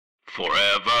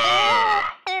Forever.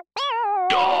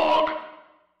 Dog.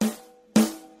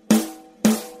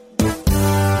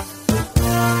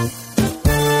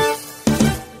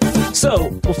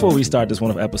 So, before we start this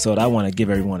wonderful episode, I want to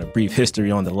give everyone a brief history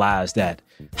on the lies that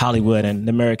Hollywood and the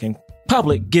American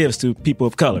public gives to people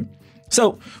of color.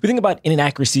 So, we think about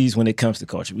inaccuracies when it comes to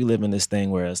culture. We live in this thing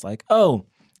where it's like, oh,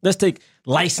 let's take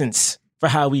license for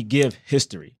how we give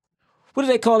history. What do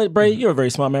they call it, Bray? You're a very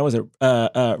smart man. Was it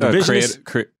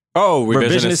revisionist?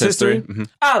 Revisionist history? Mm-hmm.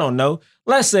 I don't know.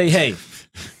 Let's say, hey,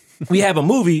 we have a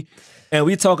movie and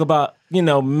we talk about,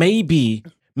 maybe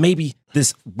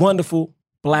this wonderful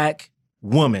Black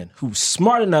woman who's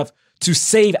smart enough to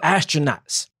save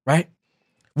astronauts, right?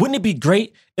 Wouldn't it be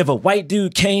great if a white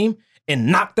dude came and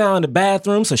knocked down the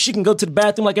bathroom so she can go to the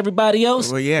bathroom like everybody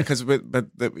else? Well, yeah, because Nigga,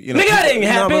 that ain't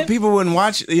happen. But people wouldn't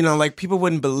watch. People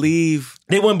wouldn't believe.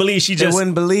 They wouldn't believe she just. They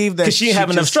wouldn't believe that because she didn't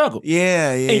have enough struggle.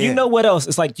 Yeah. And you know what else?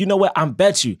 It's like, you know what? I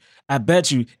bet you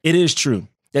it is true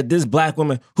that this Black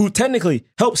woman who technically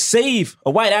helped save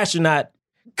a white astronaut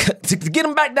to get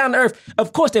him back down to Earth,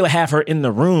 of course they would have her in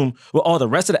the room with all the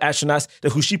rest of the astronauts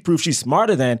who she proved she's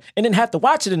smarter than, and then have to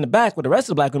watch it in the back with the rest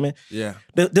of the Black women. Yeah.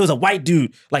 There was a white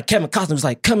dude, like Kevin Costner, was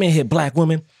like, come in here, Black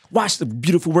woman, watch the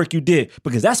beautiful work you did,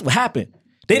 because that's what happened.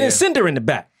 They didn't send her in the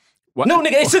back. What? No,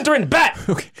 nigga, they sent her in the back.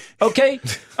 Okay?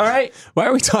 All right? Why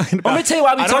are we talking about? Let me tell you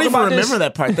why we talking about this. I don't even remember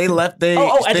that part. They left. They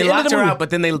locked her out, but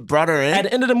then they brought her in. At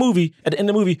the end of the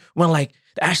movie, when like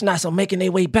the astronauts are making their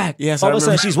way back, yes, all of a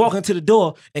sudden she's walking to the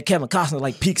door, and Kevin Costner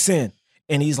like peeks in,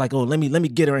 and he's like, "Oh, let me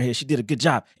get her in here. She did a good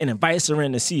job," and invites her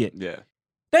in to see it. Yeah,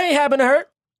 that ain't happened to her.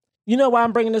 You know why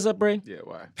I'm bringing this up, Bray? Yeah,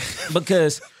 why?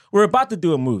 Because we're about to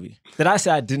do a movie that I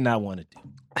said I did not want to do.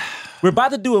 We're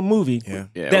about to do a movie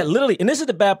that literally, and this is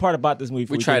the bad part about this movie.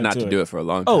 We tried not to do it for a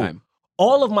long time.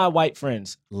 All of my white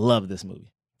friends love this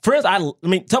movie. Friends, I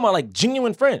mean, talking about like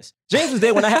genuine friends. James was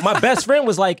there when I had my best friend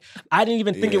was like, I didn't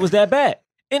even think it was that bad.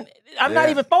 And I'm not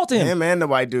even faulting him. Him and the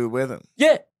white dude with him.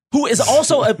 Yeah. Who is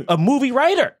also a movie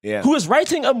writer. Yeah. Who is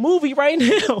writing a movie right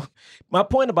now. My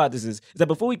point about this is that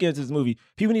before we get into this movie,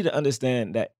 people need to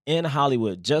understand that in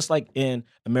Hollywood, just like in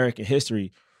American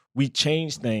history, we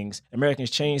change things. Americans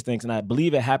change things. And I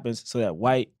believe it happens so that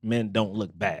white men don't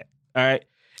look bad. All right.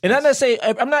 And I'm not saying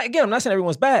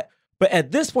everyone's bad, but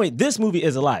at this point, this movie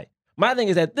is a lie. My thing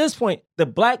is at this point, the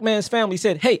Black man's family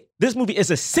said, hey, this movie is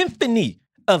a symphony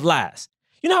of lies.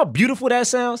 You know how beautiful that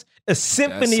sounds? A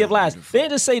symphony of lies. Beautiful. They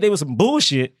didn't just say they was some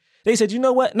bullshit. They said, you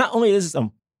know what? Not only is it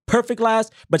some perfect lies,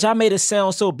 but y'all made it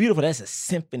sound so beautiful. That's a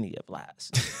symphony of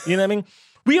lies. You know what I mean?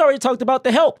 We already talked about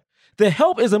The Help. The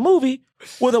Help is a movie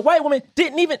where the white woman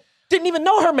didn't even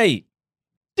know her maid.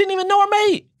 Didn't even know her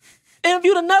maid.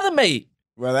 Interviewed another maid.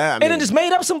 Well, and then just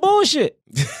made up some bullshit.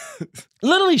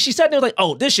 Literally, she sat there like,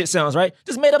 oh, this shit sounds right.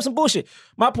 Just made up some bullshit.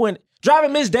 My point,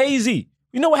 driving Miss Daisy.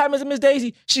 You know what happens to Miss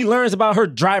Daisy? She learns about her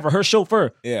driver, her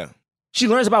chauffeur. Yeah. She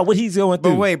learns about what he's going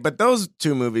through. But wait, those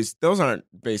two movies, those aren't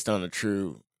based on a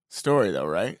true story though,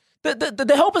 right?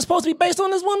 The Help is supposed to be based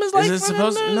on this woman's life? Is it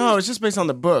supposed to? No, it's just based on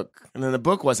the book. And then the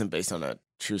book wasn't based on a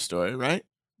true story, right?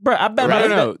 Bro, I bet.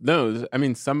 No. I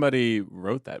mean, somebody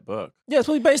wrote that book. Yeah, it's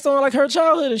probably based on like her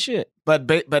childhood and shit. But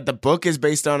the book is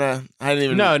based on a. I didn't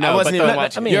even. No. I wasn't even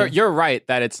watching. I mean, you're right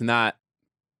that it's not.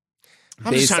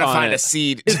 I'm just trying to find a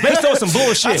seed. It's based on some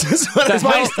bullshit. It's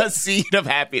based on a seed of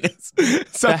happiness.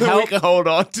 Something we can hold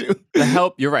on to. The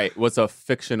Help, you're right, was a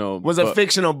fictional book. A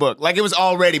fictional book. Like it was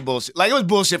already bullshit. Like it was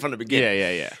bullshit from the beginning.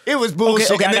 Yeah. It was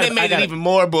bullshit, and then they made it even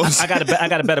more bullshit. I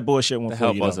got a better bullshit one for you. The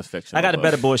Help was a fictional I got a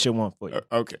better bullshit one for you.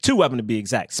 Okay. 2 of them to be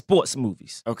exact. Sports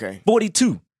movies. Okay.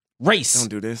 42. Race. Don't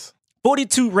do this.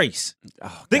 42 Race.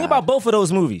 Oh, Think about both of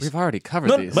those movies. We've already covered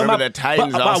these. Remember the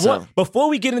Titans also. Before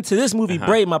we get into this movie,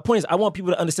 Bray, my point is I want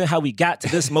people to understand how we got to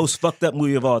this most fucked up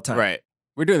movie of all time. Right.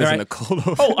 We're doing this in the cold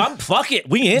open. Oh, fuck it.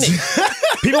 We in it.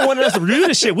 People wanted us to review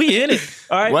this shit. We in it.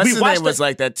 All right. What's his name was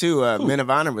like that too. Men of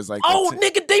Honor was like that too.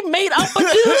 Nigga, they made up a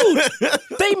dude.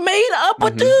 They made up a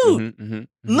dude.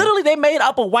 Literally, they made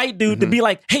up a white dude to be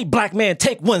like, hey, Black man,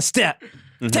 take one step.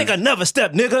 Take another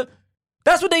step, nigga.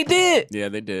 That's what they did. Yeah,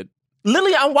 they did.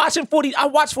 Literally, I watched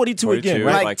 42 again.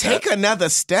 Right? Like take another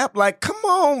step. Like, come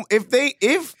on. If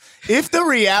the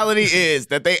reality is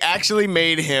that they actually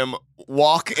made him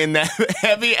walk in that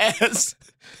heavy ass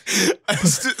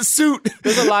suit.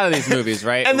 There's a lot of these movies,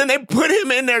 right? And then they put him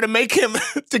in there to make him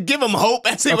to give him hope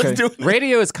as he was doing.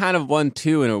 Radio is kind of one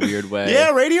too in a weird way.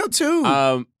 Yeah, Radio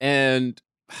too. And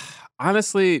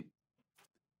honestly,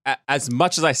 as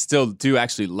much as I still do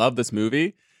actually love this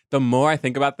movie, the more I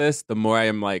think about this, the more I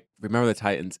am like, Remember the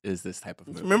Titans is this type of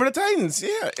movie. Remember the Titans,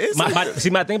 yeah.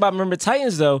 My thing about Remember the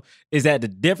Titans, though, is that the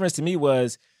difference to me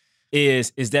was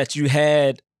is that you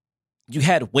had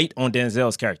weight on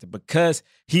Denzel's character because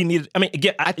he needed. I mean,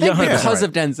 again, I think because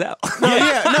of Denzel. No,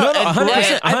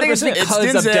 100%. I think it's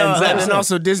because of Denzel. Denzel. And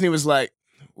also Disney was like,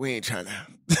 we ain't trying to.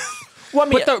 Well, I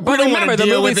mean, But we don't remember, wanna the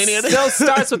deal movie with any of this. still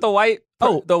starts with the white.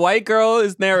 Oh, the white girl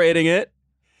is narrating it.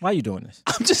 why are you doing this?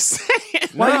 I'm just saying.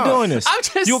 Why are you No. doing this? I'm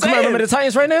just You come out saying. remember the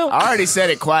Titans right now? I already said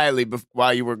it quietly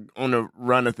while you were on the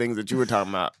run of things that you were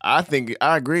talking about. I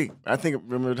agree. I think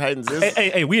Remember the Titans is.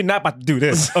 Hey, we are not about to do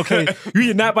this, okay?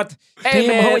 We are not about to. Hey,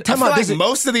 man, wait, I time feel out. like Does it,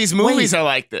 most of these movies are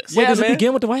like this. wait, Yeah, does it man.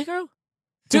 begin with the white girl?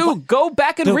 Dude, go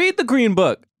back and read the Green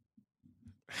Book.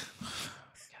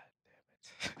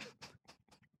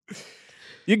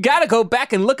 You gotta go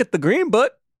back and look at the Green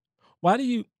Book. Why do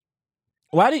you?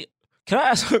 Can I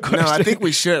ask a question? No, I think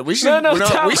we should. We should. No, we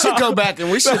time should out. go back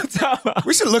and we should. Time out.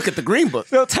 We should look at the Green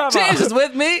Book. No, time James out. is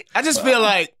with me. I just feel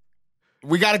like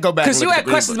we got to go back. Because you had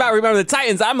questions about Remember the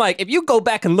Titans. I'm like, if you go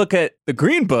back and look at the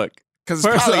Green Book, because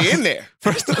it's probably in there.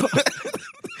 First of all,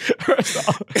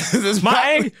 It's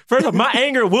my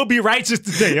anger will be righteous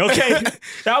today. Okay,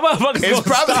 y'all motherfuckers. It's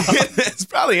gonna stop. it's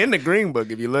probably in the Green Book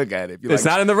if you look at it. If you it's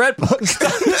like, not in the Red Book.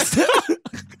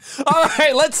 All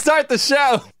right, let's start the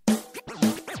show.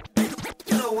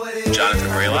 Jonathan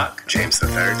Raylock, James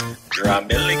III, Drum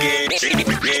Milligan.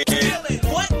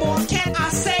 What more can I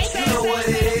say? You know what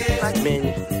it is. Black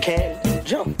men can't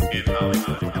jump.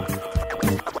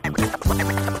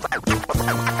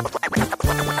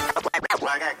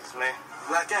 Black actors, man.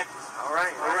 Black actors. All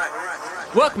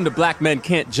right. Welcome to Black Men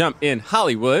Can't Jump in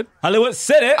Hollywood. Hollywood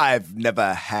said it. I've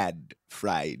never had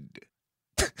fried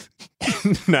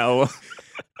No.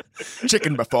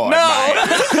 chicken before. No.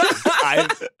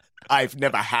 I've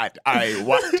never had.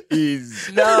 What is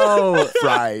No.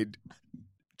 fried?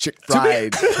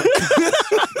 Fried.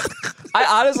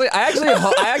 I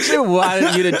actually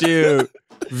wanted you to do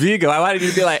Vigo. I wanted you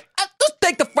to be like, just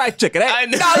take the fried chicken. Hey, I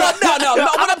know. No.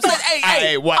 What I'm saying,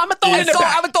 hey, what I'm gonna throw it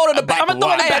in the back. I'm gonna throw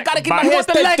it in the back. Hey, I gotta keep my hands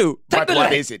straight too. But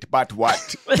what is it? But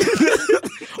what?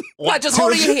 Not just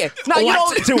holding it here. No, you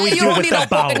What do we don't. You do don't with need the a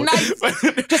fucking bowl?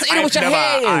 knife. Just eat it with your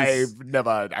hands.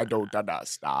 I don't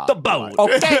understand. The bowl.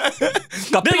 Okay. This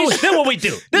Capiche? is what we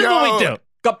do. This is what we do.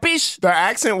 Capiche? The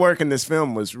accent work in this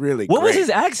film was really What was great. his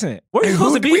accent? Where was he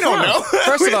supposed to be We from? don't know.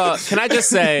 First of all, can I just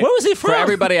say, Where was he from? for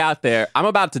everybody out there, I'm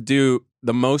about to do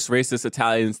the most racist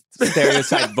Italian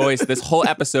stereotype voice this whole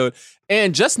episode.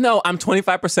 And just know I'm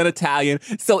 25% Italian,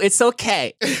 so it's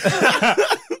okay.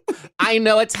 I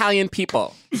know Italian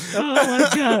people. Oh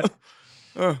my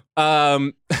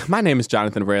god. My name is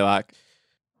Jonathan Raylock.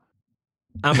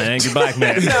 I'm an angry black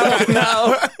man.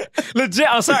 No. Legit.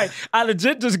 I'm sorry. I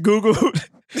legit just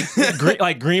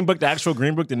Googled Green Book, the actual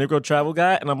Green Book, the Negro Travel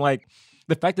Guide, and I'm like,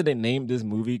 the fact that they named this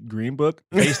movie Green Book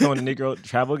based on the Negro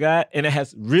Travel Guide, and it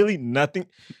has really nothing.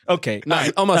 Okay, No, all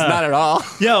right, almost not at all.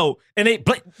 Yo, and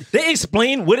they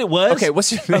explained what it was. Okay,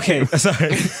 what's your name? Okay, sorry.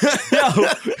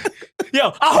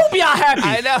 Yo, I hope y'all happy.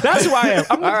 I know. That's who I am.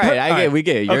 All right, we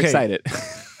get it. You're Okay. excited.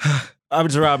 I'm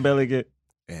Gerard Belliget.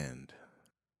 And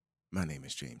my name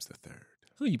is James III.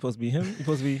 Who you supposed to be? Him? You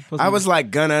supposed to be? I was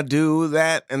like gonna do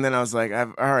that, and then I was like, I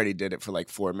already did it for like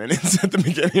 4 minutes at the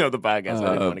beginning of the podcast.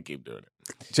 I didn't want to keep doing it.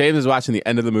 James is watching the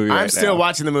end of the movie I'm right still now.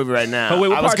 watching the movie right now. Oh, wait,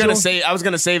 what I was part gonna you on? say I was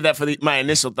gonna save that for my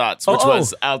initial thoughts, which Oh.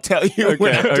 was I'll tell you.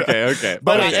 when I'm done. Okay.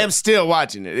 But I am still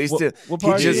watching it. He's still. what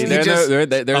part he are just, you he in? just, They're in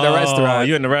the restaurant.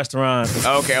 You're in the restaurant.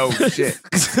 okay. Oh shit.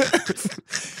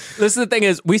 This is the thing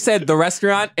is, we said the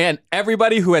restaurant, and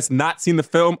everybody who has not seen the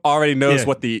film already knows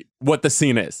Yeah. what the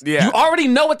scene is. Yeah. You already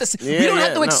know what the scene. Yeah, we don't have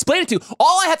yeah, to no. explain it to you.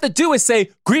 All I have to do is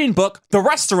say Green Book, the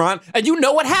restaurant, and you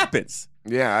know what happens.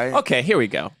 Yeah. Okay, here we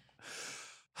go.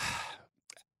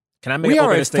 Can I make We an are.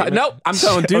 opening statement? Nope. I'm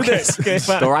going to do Okay, this okay,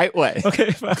 fine. the right way.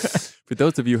 Okay, fine. For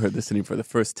those of you who are listening for the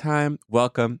first time,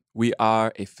 welcome. We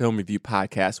are a film review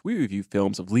podcast. We review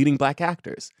films of leading black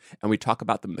actors, and we talk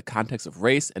about them in the context of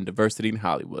race and diversity in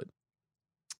Hollywood.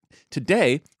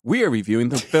 Today, we are reviewing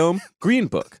the film Green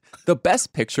Book, the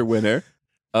Best Picture winner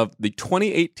of the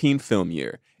 2018 film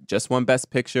year. Just won Best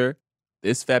Picture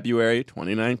this February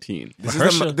 2019. This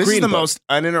is the Green Book. most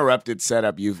uninterrupted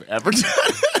setup you've ever done.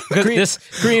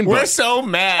 Green We're Book. so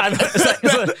mad.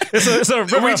 It's a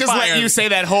river we of just fire. let you say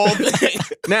that whole thing.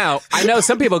 Now, I know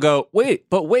some people go, wait,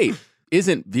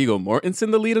 isn't Viggo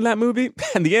Mortensen the lead in that movie?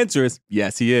 And the answer is,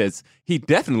 yes, he is. He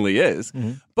definitely is.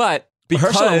 But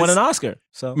because Mahershala won an Oscar.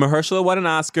 So Mahershala won an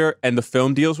Oscar, and the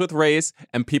film deals with race,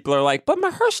 and people are like, but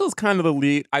Mahershala's kind of the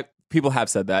lead. People have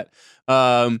said that.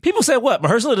 people said what?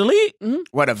 Mahershala the lead?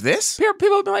 What of this?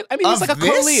 People have been like, I mean, he's Of like a this?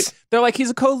 co-lead. They're like, he's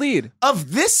a co-lead.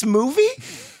 Of this movie?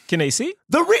 Can they see?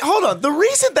 Hold on. The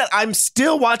reason that I'm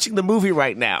still watching the movie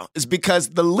right now is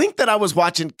because the link that I was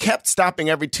watching kept stopping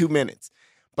every 2 minutes.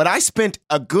 But I spent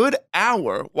a good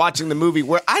hour watching the movie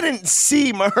where I didn't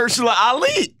see Mahershala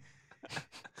Ali.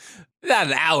 Not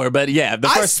an hour, but yeah, the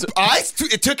first.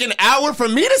 It took an hour for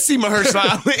me to see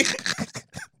Mahershala Ali.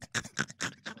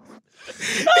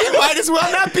 He might as well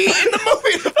not be in the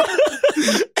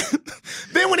movie.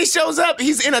 Then when he shows up,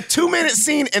 he's in a 2-minute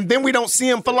scene, and then we don't see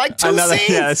him for like 2 scenes.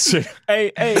 Yeah, that's true.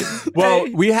 Hey, Well,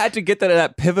 we had to get to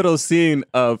that pivotal scene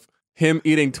of him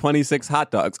eating 26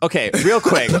 hot dogs. Okay, real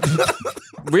quick.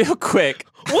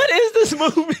 What is this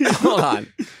movie? Hold on.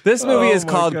 This movie is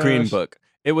my called gosh. Green Book.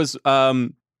 It was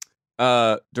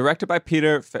directed by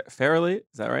Peter Farrelly. Is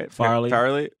that right? Farley.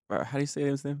 Farley. How do you say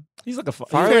his name? He's like a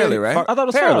Farley, right? I thought it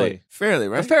was Farley. Farley. Fairly,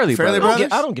 right? Fairly Brothers.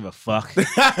 Brothers? I don't give a fuck.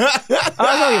 I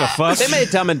don't give a fuck. They made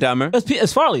Dumb and Dumber.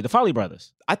 It's Farley, the Farley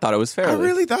brothers. I thought it was I Fairly.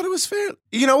 really thought it was fair.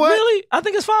 You know what? Really? I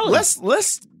think it's Farley.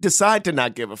 Let's decide to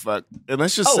not give a fuck, and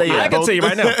let's just say I it. can tell you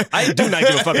right now, I do not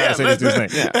give a fuck how to say this dude's name.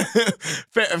 Yeah.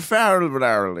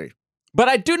 Farrelly. But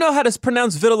I do know how to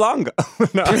pronounce Vitalonga.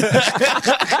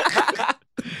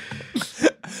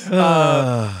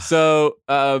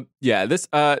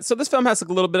 This film has a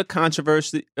little bit of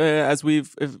controversy, as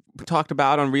we've talked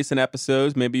about on recent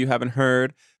episodes. Maybe you haven't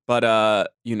heard, but the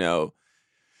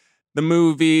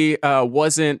movie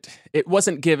wasn't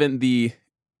given the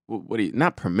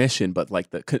not permission, but like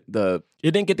the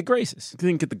It didn't get the graces.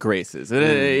 didn't get the graces.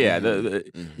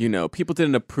 People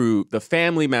didn't approve. The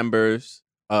family members,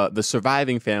 the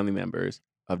surviving family members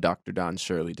of Dr. Don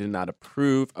Shirley did not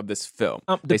approve of this film.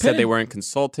 They said they weren't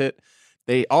consulted.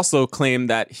 They also claimed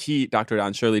that Dr.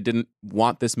 Don Shirley, didn't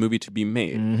want this movie to be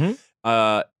made.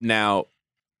 Mm-hmm. Now,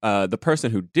 the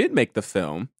person who did make the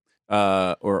film,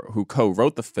 or who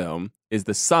co-wrote the film, is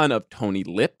the son of Tony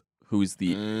Lip, who's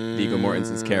the Viggo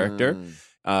Mortensen's character.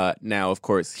 Now, of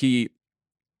course, he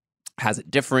has a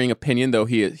differing opinion, though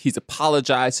he's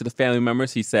apologized to the family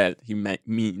members. He said he meant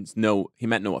no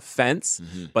offense,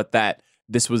 but that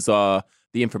this was the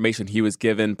information he was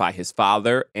given by his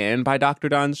father and by Dr.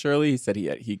 Don Shirley. He said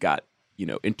he got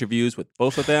interviews with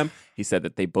both of them. He said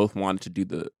that they both wanted to do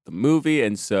the movie,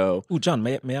 and so. Ooh, John,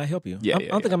 may I help you? Yeah, I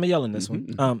don't think I'm gonna yell in this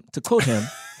one. To quote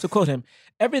him,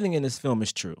 everything in this film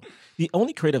is true. The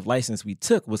only creative license we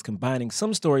took was combining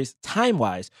some stories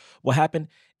time-wise. What happened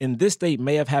in this state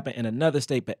may have happened in another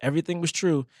state, but everything was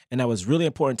true, and that was really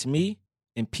important to me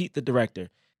and Pete, the director,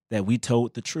 that we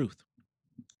told the truth.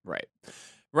 Right.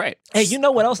 Hey, you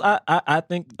know what else I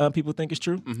think people think is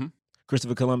true? Mm-hmm.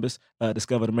 Christopher Columbus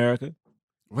discovered America.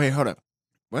 Wait, hold up.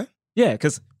 What? Yeah,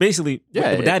 because basically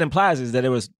Yeah, what that implies is that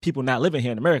there was people not living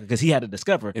here in America because he had to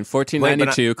discover. In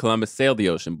 1492, Columbus sailed the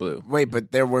ocean blue. Wait,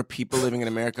 but there were people living in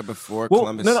America before Well,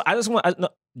 Columbus. no, I just want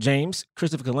James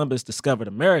Christopher Columbus discovered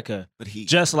America, But he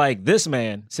just like this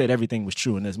man said everything was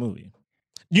true in this movie.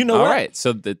 You know All what? right,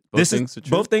 so both things are true.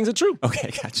 Both things are true.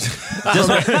 Okay, gotcha.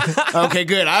 Okay,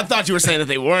 good. I thought you were saying that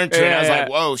they weren't true. And I was Yeah. like,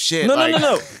 whoa, shit. No. Christopher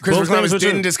Both Columbus things were true.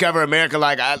 didn't discover America.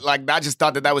 I just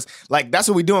thought that was like that's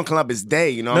what we do on Columbus Day.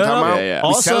 You know what I'm No, talking about? yeah. We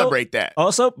Also- celebrate that.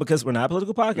 Also, because we're not a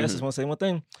political podcast, Mm-hmm. I just want to say one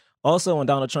thing. Also, when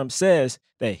Donald Trump says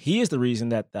that he is the reason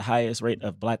that the highest rate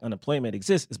of black unemployment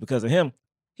exists is because of him,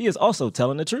 he is also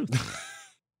telling the truth.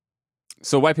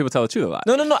 So white people tell the truth a lot.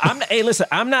 No. Hey, listen,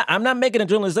 I'm not making a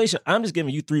generalization. I'm just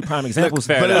giving you 3 prime examples.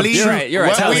 fair enough. Believe, You're right.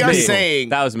 What That we was are me. saying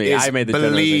That was me. is I made the believe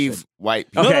generalization.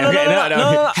 white people.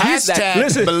 No. Hashtag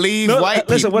Listen, believe white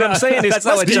people. Listen, what I'm saying is That's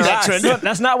not what let's you're be- saying. No,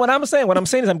 that's not what I'm saying. What I'm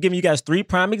saying is I'm giving you guys 3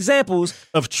 prime examples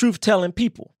of truth-telling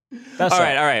people. That's All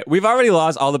right. We've already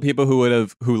lost all the people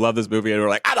who love this movie and were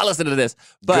like, I'm not listening to this.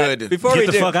 But Good. before Get we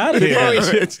the do, fuck out of here.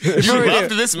 You loved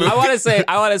this movie. I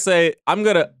want to say, I'm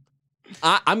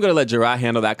gonna let Gerard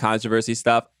handle that controversy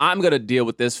stuff. I'm gonna deal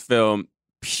with this film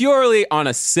purely on a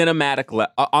cinematic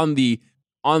on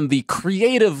the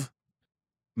creative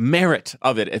merit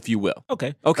of it, if you will.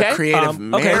 Okay. Okay. creative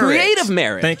merit. Creative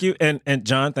merit. Thank you. And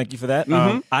John, thank you for that.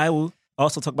 Mhm. I will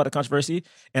also talk about the controversy,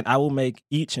 and I will make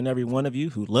each and every one of you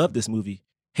who love this movie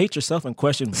hate yourself and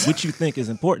question which you think is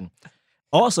important.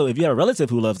 Also, if you have a relative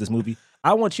who loves this movie,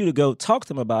 I want you to go talk to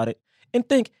them about it and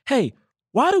think, hey,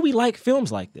 why do we like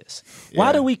films like this? Why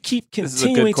Yeah. do we keep This is a good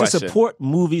continuing to question. support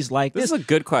movies like This this? is a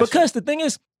good question. Because the thing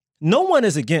is, no one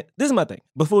is against. This is my thing.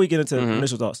 Before we get into Mhm.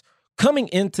 initial thoughts, coming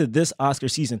into this Oscar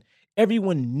season,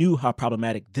 everyone knew how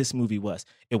problematic this movie was.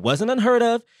 It wasn't unheard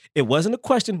of. It wasn't a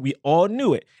question. We all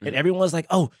knew it, and everyone was like,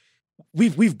 "Oh,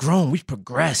 we've grown. We've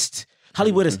progressed.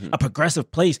 Hollywood is a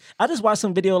progressive place." I just watched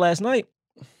some video last night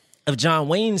of John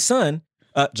Wayne's son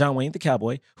John Wayne the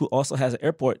cowboy, who also has an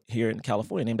airport here in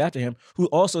California named after him, who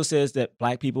also says that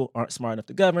black people aren't smart enough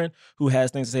to govern, who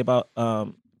has things to say about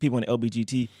people in the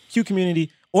LGBTQ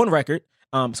community on record.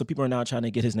 So people are now trying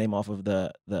to get his name off of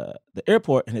the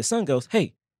airport, and his son goes,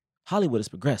 "Hey, Hollywood is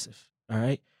progressive, all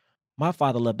right? My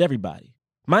father loved everybody.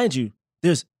 Mind you,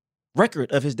 there's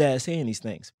record of his dad saying these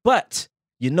things. But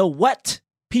you know what,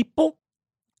 people?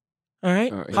 All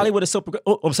right? Yeah. Hollywood is so progressive.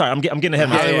 Oh, I'm sorry. I'm getting ahead of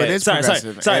myself. Hollywood is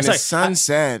progressive. Sorry. And his son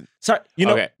said. Sorry. You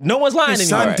know, Okay. no one's lying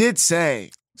His anymore. son did say.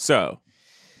 So,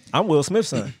 I'm Will Smith's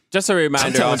son. just a I'm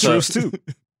reminder telling also, truths too.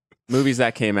 movies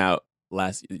that came out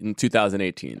in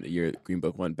 2018, the year Green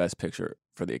Book won Best Picture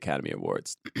for the Academy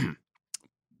Awards.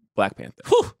 Black Panther,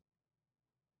 Whew.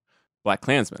 Black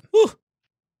Klansman, Whew.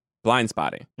 Blind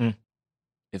Spotting, Mm.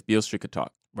 If Beale Street Could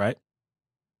Talk, Right?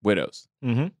 Widows,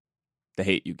 Mm-hmm. The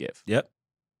Hate You Give, Yep.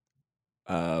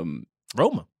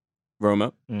 Roma.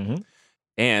 Roma, Mm-hmm.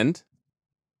 and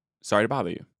Sorry to Bother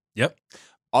You. Yep.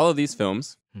 All of these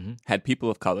films Mhm. had people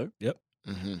of color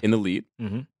Mm-hmm. in the lead.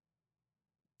 Mm-hmm.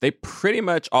 They pretty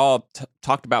much all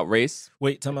talked about race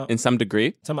Wait, time out. in some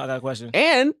degree, I got a question.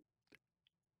 and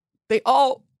they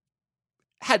all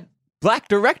had black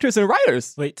directors and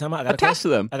writers Wait, time out. I got a attached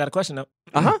question. to them. I got a question though.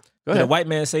 Uh-huh. Go Did a ahead. white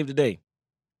man save the day?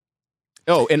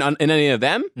 Oh, in any of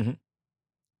them?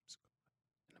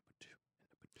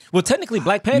 Well, technically,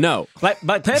 Black Panther. No. Black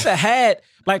Panther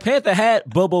had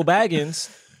Bobo Baggins.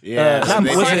 Yeah, was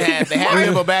it- they had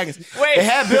Bilbo Baggins. Wait. They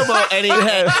had Bilbo,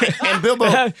 and Bilbo,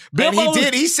 and Bilbo- he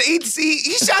did. He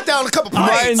shot down a couple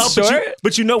Martin planes. Short?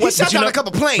 But you know He what? shot But you down know- a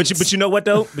couple planes. But you know what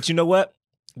though? But you know what?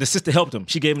 The sister helped him.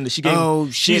 She gave him. Oh,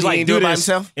 She's shit, he like, didn't do it by this.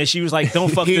 himself? And she was like, don't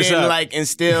fuck He this didn't up. like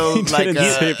instill He like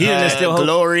didn't instill hope.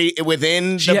 glory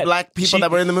within She the had- black people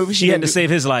that were in the movie. She had to save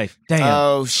his life. Damn.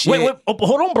 Oh shit! Wait.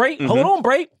 Hold on, break. Hold on,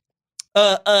 break.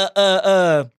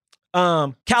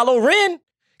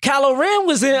 Kylo Ren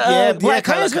was in Black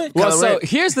Klansman. Well, Kylo so Ren.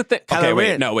 here's the thing. Kylo Okay, wait.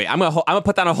 Ren. No, wait. I'm gonna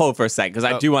put that on hold for a second because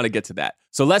I do want to get to that.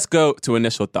 So let's go to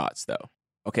initial thoughts, though.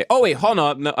 Okay. Oh wait, hold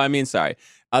on. No, I mean, sorry.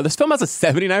 This film has a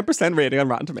 79% rating on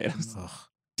Rotten Tomatoes.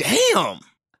 Damn,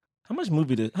 How much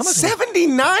movie did? How much?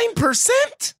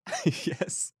 79%.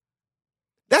 Yes.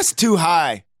 That's too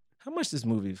high. How much this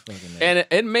movie fucking made? And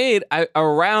it made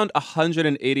around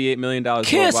 $188 million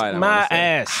Kiss worldwide. I my wanna say.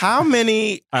 ass. How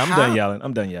many? I'm done yelling.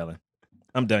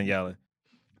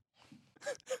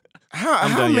 How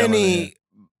done yelling, many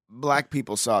man. black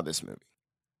people saw this movie?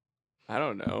 I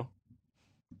don't know.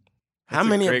 How That's a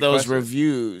many of great those question.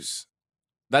 reviews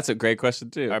That's a great question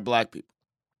too. are black people?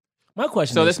 My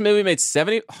question So is, this movie made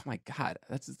 70. Oh my god,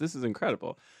 this is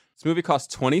incredible. This movie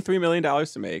cost $23 million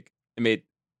to make. It made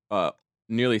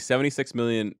nearly 76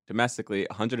 million domestically,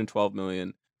 112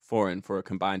 million foreign, for a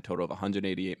combined total of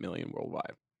 188 million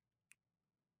worldwide.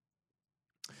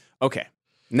 Okay,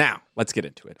 now let's get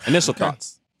into it. Initial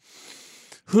thoughts.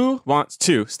 Who wants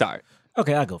to start?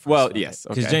 okay, I'll go first. Well, yes,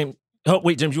 Because okay. James. Oh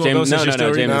wait, James, you want to go? James- Since no, you're no, still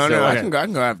no, reading? James. No, Okay. I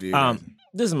can go after you.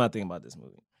 This is my thing about this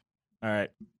movie. All right,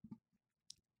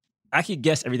 I could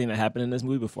guess everything that happened in this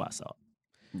movie before I saw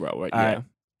it. Bro, what? All Yeah. right.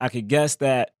 I could guess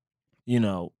that, you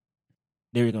know,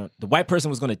 the white person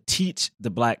was going to teach the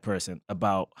black person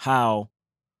about how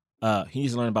he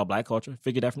needs to learn about black culture.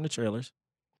 Figured that from the trailers.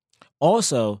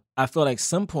 Also, I feel like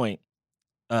some point,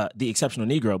 the exceptional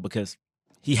Negro, because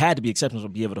he had to be exceptional to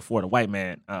be able to afford a white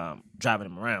man driving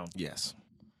him around, Yes.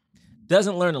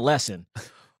 doesn't learn a lesson.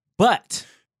 But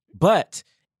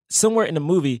somewhere in the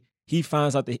movie, he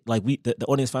finds out that the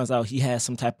audience finds out he has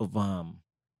some type of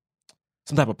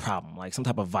problem, like some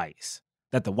type of vice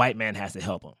that the white man has to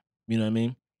help him. You know what I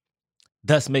mean?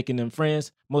 Thus making them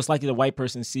friends. Most likely the white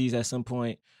person sees at some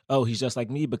point, oh, he's just like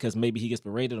me because maybe he gets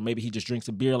berated or maybe he just drinks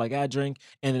a beer like I drink.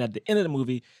 And then at the end of the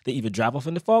movie, they either drive off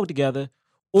in the fog together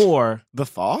or, The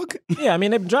fog? yeah, I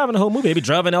mean, they've been driving the whole movie. They be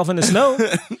driving off in the snow.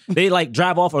 They like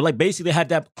drive off or like basically had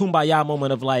that kumbaya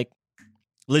moment of like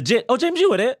legit, oh, James, you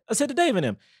were there. I said to Dave and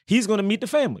him, he's going to meet the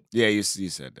family. Yeah, you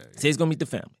said that. Say he's gonna meet the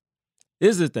family.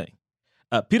 This is the thing.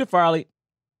 Peter Farrelly,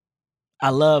 I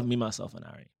love Me, Myself, and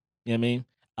Irene. You know what I mean?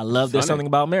 I love There's Funny. Something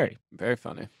About Mary. Very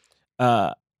funny.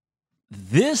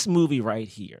 This movie right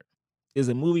here is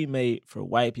a movie made for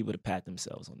white people to pat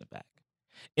themselves on the back.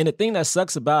 And the thing that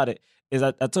sucks about it is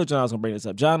I told John I was gonna bring this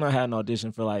up. John and I had an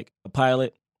audition for like a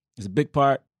pilot. It's a big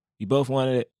part. We both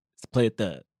wanted it to play a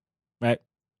thug, right?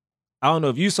 I don't know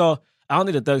if you saw. I don't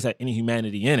think the thugs had any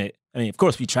humanity in it. I mean, of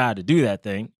course, we tried to do that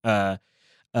thing. And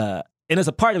it's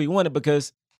a part that we wanted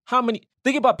because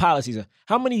think about pilot season.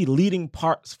 How many leading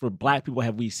parts for black people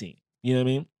have we seen? You know what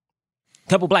I mean?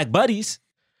 Couple black buddies,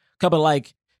 couple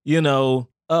like, you know,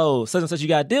 oh, such and such you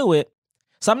got to deal with.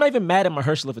 So I'm not even mad at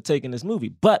Mahershala for taking this movie.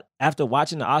 But after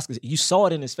watching the Oscars, you saw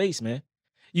it in his face, man.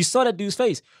 You saw that dude's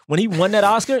face. When he won that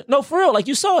Oscar, no, for real, like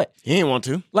you saw it. He didn't want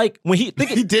to. Like when he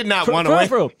did not want to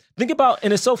for win. real. Think about,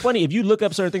 and it's so funny, if you look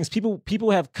up certain things,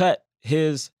 people have cut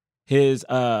his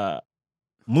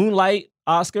Moonlight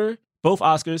Oscar, both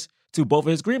Oscars, to both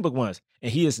of his Green Book ones.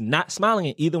 And he is not smiling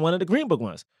in either one of the Green Book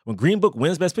ones. When Green Book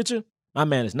wins Best Picture, my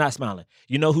man is not smiling.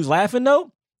 You know who's laughing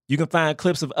though? You can find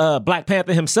clips of Black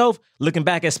Panther himself looking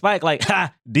back at Spike like,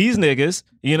 ha, these niggas.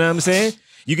 You know what I'm saying?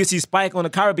 You can see Spike on the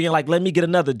Caribbean like, let me get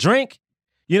another drink.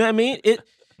 You know what I mean?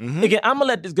 Again, I'm going to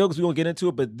let this go because we're going to get into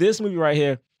it. But this movie right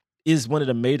here is one of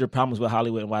the major problems with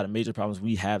Hollywood and why the major problems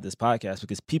we have this podcast,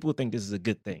 because people think this is a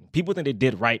good thing. People think they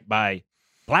did right by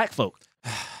Black folk.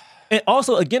 And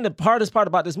also, again, the hardest part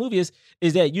about this movie is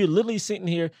that you're literally sitting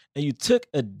here and you took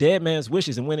a dead man's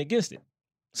wishes and went against it.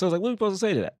 So it's like, what are we supposed to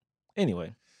say to that?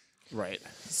 Anyway. Right.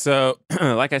 So,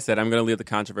 like I said, I'm going to leave the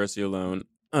controversy alone.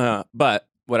 But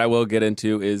what I will get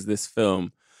into is this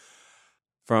film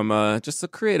from just a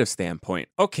creative standpoint.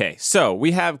 Okay, so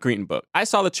we have Green Book. I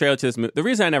saw the trailer to this movie. The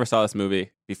reason I never saw this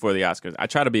movie before the Oscars, I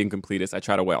try to be a completist. I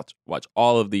try to watch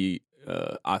all of the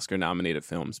Oscar-nominated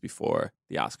films before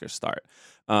the Oscars start.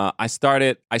 I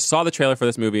saw the trailer for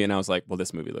this movie, and I was like, well,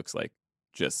 this movie looks like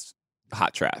just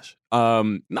hot trash.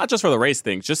 Not just for the race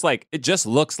thing, just like it just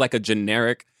looks like a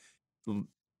generic,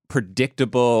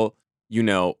 predictable,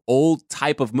 old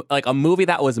type of, like a movie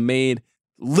that was made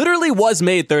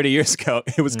 30 years ago.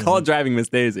 It was called Driving Miss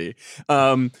Daisy.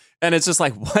 And it's just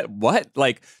like, what?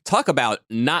 Like, talk about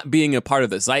not being a part of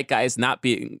the zeitgeist, not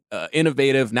being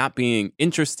innovative, not being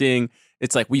interesting.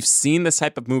 It's like, we've seen this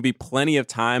type of movie plenty of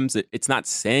times. It's not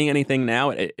saying anything now.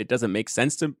 It doesn't make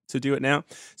sense to do it now.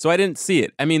 So I didn't see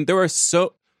it. I mean, there were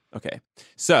okay.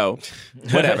 So,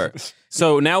 whatever.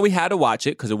 So now we had to watch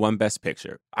it because it won Best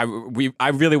Picture. I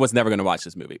really was never going to watch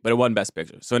this movie, but it won Best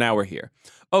Picture. So now we're here.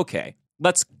 Okay,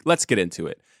 let's get into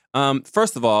it.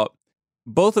 First of all,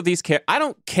 both of these I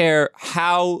don't care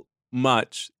how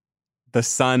much the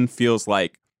son feels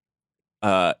like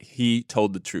he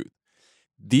told the truth.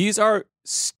 These are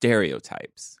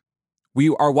stereotypes. We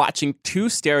are watching two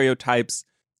stereotypes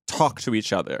talk to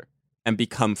each other and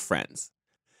become friends.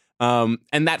 And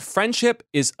that friendship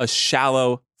is a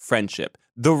shallow friendship.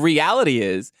 The reality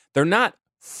is they're not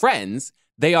friends.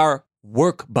 They are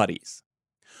work buddies.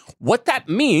 What that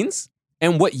means,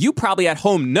 and what you probably at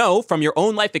home know from your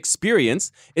own life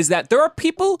experience, is that there are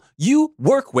people you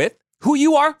work with who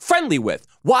you are friendly with.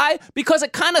 Why? Because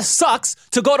it kind of sucks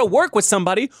to go to work with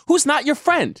somebody who's not your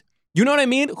friend. You know what I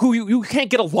mean? Who you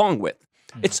can't get along with.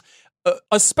 It's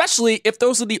especially if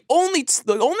those are the only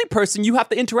person you have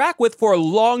to interact with for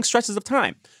long stretches of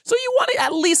time. So you want to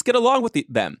at least get along with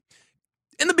them.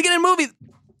 In the beginning of the movie,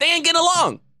 they ain't getting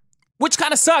along, which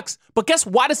kind of sucks. But guess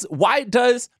why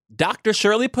does Dr.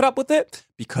 Shirley put up with it?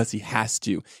 Because he has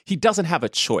to. He doesn't have a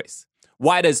choice.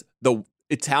 Why does the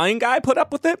Italian guy put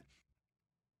up with it?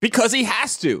 Because he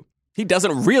has to. He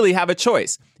doesn't really have a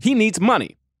choice. He needs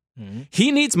money. Mm-hmm.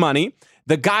 He needs money.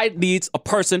 The guy needs a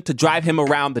person to drive him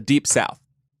around the Deep South.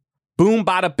 Boom,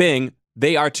 bada, bing,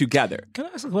 they are together. Can I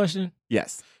ask a question?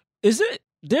 Yes.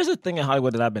 There's a thing in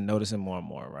Hollywood that I've been noticing more and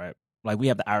more, right? Like, we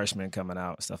have The Irishman coming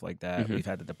out, stuff like that. Mm-hmm. We've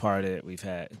had The Departed. We've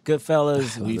had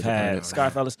Goodfellas. We've had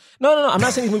Scarfellas. No. I'm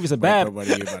not saying these movies are bad. But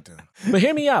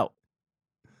hear me out.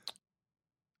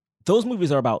 Those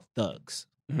movies are about thugs,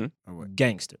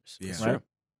 gangsters, right? True.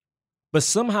 But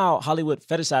somehow Hollywood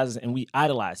fetishizes and we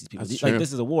idolize these people. Like,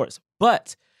 this is awards.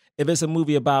 But if it's a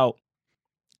movie about,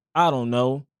 I don't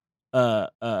know,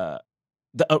 the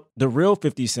real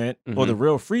 50 Cent or the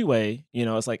real Freeway,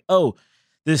 it's like, oh,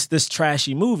 this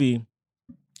trashy movie.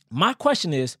 My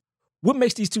question is, what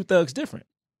makes these two thugs different?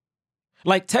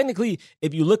 Like, technically,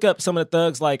 if you look up some of the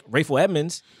thugs like Rayful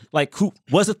Edmonds, like, who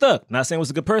was a thug, not saying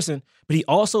was a good person, but he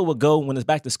also would go, when it's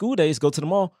back to school days, go to the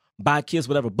mall, buy kids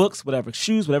whatever books, whatever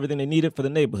shoes, whatever thing they needed for the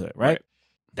neighborhood, right?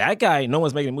 That guy, no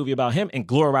one's making a movie about him and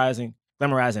glamorizing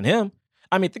him.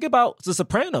 I mean, think about The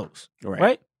Sopranos,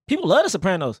 right? People love The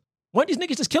Sopranos. Weren't these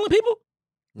niggas just killing people?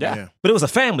 Yeah. But it was a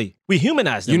family. We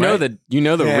humanized them, the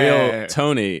real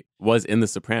Tony was in The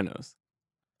Sopranos.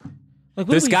 Like,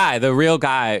 this guy, the real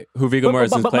guy who Viggo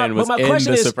Mortensen's playing, was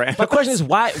in The Sopranos. My question is,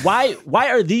 why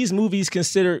are these movies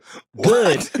considered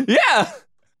good? Yeah.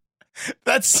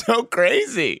 That's so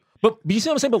crazy. But you see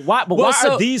what I'm saying? But why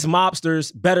are these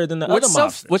mobsters better than the other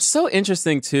mobsters? What's so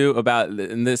interesting too about,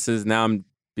 and this doesn't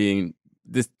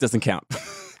count.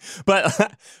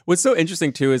 But what's so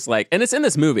interesting too is, like, and it's in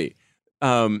this movie,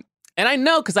 and I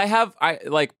know because I have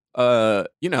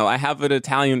an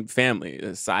Italian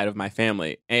family, side of my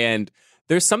family, and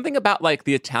there's something about like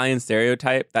the Italian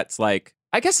stereotype that's like,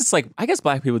 I guess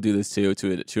black people do this too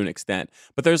to an extent,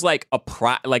 but there's like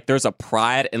there's a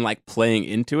pride in like playing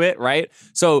into it, right?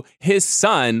 So his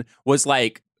son was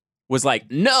like,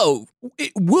 no,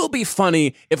 it will be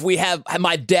funny if we have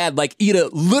my dad like eat a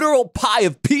literal pie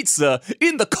of pizza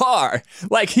in the car.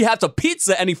 Like he has a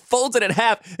pizza and he folds it in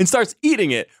half and starts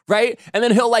eating it, right? And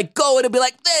then he'll like go and it'll be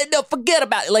like, no, forget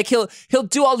about it. Like he'll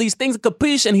do all these things,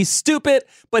 capiche, and he's stupid,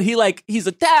 but he's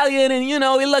Italian and he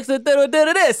looks at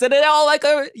this, and they all like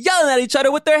are yelling at each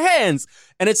other with their hands.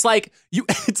 And it's like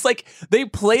it's like they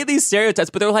play these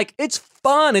stereotypes, but they're like, it's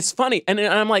fun, it's funny. And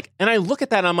I'm like, and I look at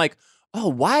that and I'm like, oh,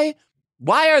 why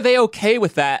are they okay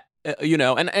with that?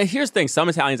 And here's the thing, some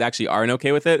Italians actually aren't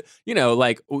okay with it.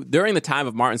 Like during the time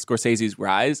of Martin Scorsese's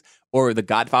rise or The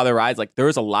Godfather rise, like there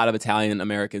was a lot of Italian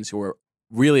Americans who were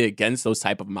really against those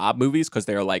type of mob movies because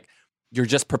they're like, you're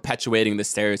just perpetuating the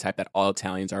stereotype that all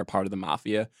Italians are a part of the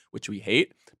mafia, which we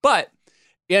hate. But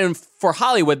for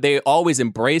Hollywood, they always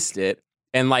embraced it.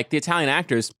 And like the Italian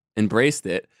actors embraced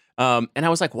it. And I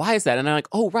was like, why is that? And I'm like,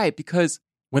 oh, right, because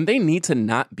when they need to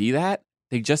not be that,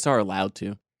 they just are allowed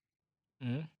to.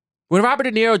 Mm-hmm. When Robert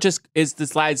De Niro just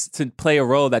decides to play a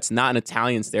role that's not an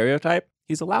Italian stereotype,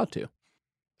 he's allowed to.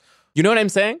 You know what I'm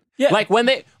saying? Yeah. Like when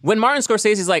Martin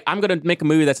Scorsese's like, I'm going to make a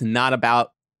movie that's not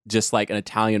about just like an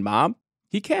Italian mob,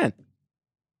 he can.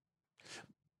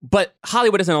 But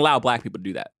Hollywood doesn't allow black people to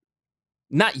do that.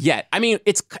 Not yet. I mean,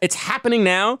 it's happening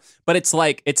now, but it's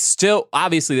like, it's still,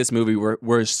 obviously this movie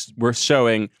we're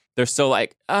showing, they're still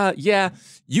like, yeah,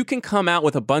 you can come out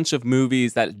with a bunch of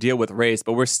movies that deal with race,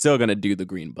 but we're still going to do the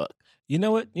Green Book. You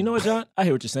know what, John? I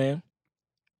hear what you're saying.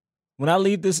 When I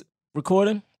leave this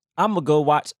recording, I'm going to go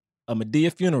watch a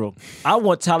Madea funeral. I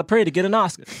want Tyler Perry to get an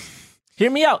Oscar.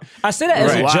 Hear me out. I say that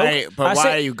as a joke. But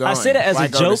why are you going? I say that as why a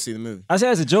go joke. To see the movie? I say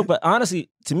that as a joke, but honestly,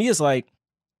 to me, it's like,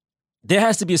 there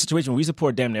has to be a situation where we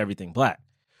support damn near everything black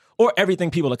or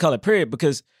everything people of color, period.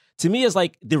 Because to me, it's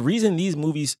like the reason these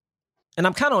movies, and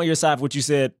I'm kind of on your side for what you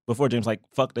said before, James, like,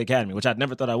 fuck the Academy, which I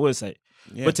never thought I would say.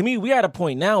 Yeah. But to me, we're at a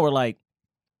point now where, like,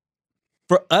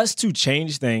 for us to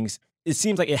change things, it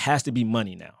seems like it has to be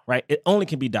money now, right? It only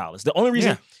can be dollars. The only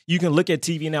reason you can look at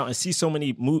TV now and see so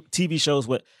many TV shows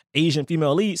with Asian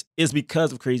female leads is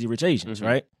because of Crazy Rich Asians,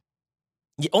 right?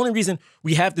 The only reason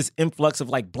we have this influx of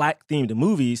like black themed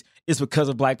movies is because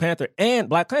of Black Panther and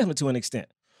Black Klansman to an extent.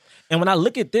 And when I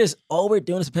look at this, all we're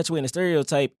doing is perpetuating a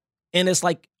stereotype. And it's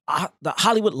like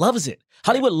Hollywood loves it.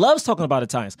 Hollywood loves talking about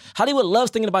Italians. Hollywood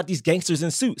loves thinking about these gangsters in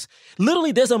suits.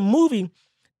 Literally, there's a movie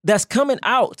that's coming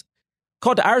out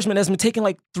called The Irishman that's been taking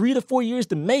like 3 to 4 years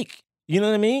to make. You know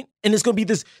what I mean? And it's going to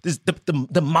be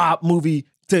the mob movie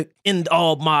to end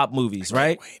all mob movies,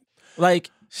 right?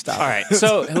 Like, stop. All right,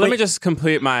 so let me just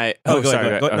complete my... Go sorry.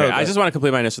 ahead. No, I just want to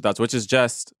complete my initial thoughts, which is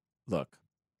just, look,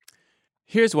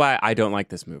 here's why I don't like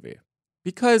this movie.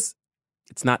 Because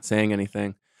it's not saying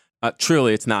anything.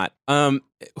 Truly, it's not.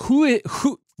 Who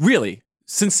really,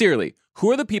 sincerely,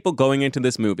 who are the people going into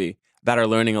this movie that are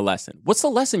learning a lesson? What's the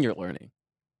lesson you're learning?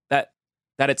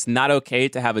 That it's not okay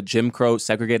to have a Jim Crow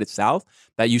segregated South?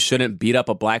 That you shouldn't beat up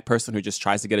a black person who just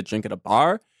tries to get a drink at a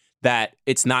bar? That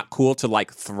it's not cool to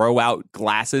like throw out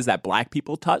glasses that black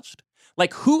people touched?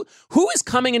 Like who is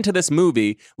coming into this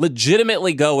movie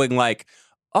legitimately going like,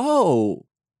 oh,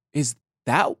 is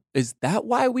that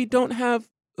why we don't have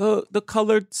the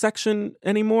colored section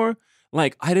anymore?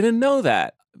 Like, I didn't know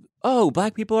that. Oh,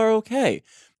 black people are okay.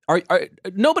 Are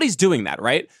nobody's doing that,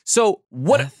 right? So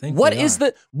what is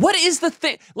the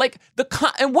thing like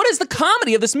and what is the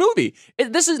comedy of this movie?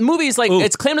 This movie is like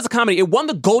it's claimed as a comedy. It won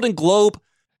the Golden Globe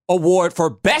Award for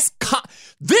best.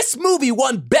 This movie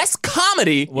won best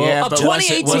comedy of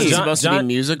 2018. Was it supposed to be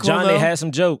musical? John, though? they had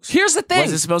some jokes. Here's the thing.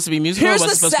 Was it supposed to be musical? Here's or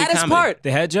was the it supposed saddest to be part.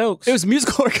 They had jokes. It was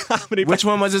musical or comedy. Which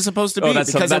one was it supposed to be?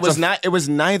 Because it was not. It was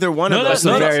neither one of those.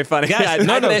 That's very funny. Guys,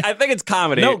 I think it's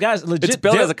comedy. No, guys, legit. It's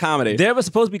billed as a comedy. There was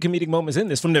supposed to be comedic moments in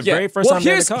this from the very first time.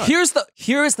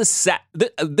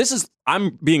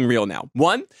 I'm being real now.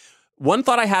 One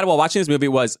thought I had while watching this movie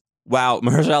was, wow,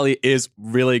 Mahershala Ali is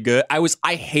really good.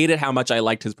 I hated how much I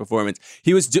liked his performance.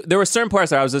 There were certain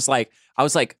parts that I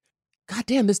was like, God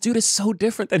damn, this dude is so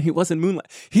different than he was in Moonlight.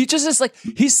 He just is like,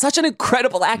 he's such an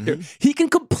incredible actor. Mm-hmm. He can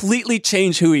completely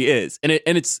change who he is. And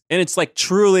it's like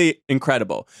truly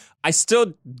incredible. I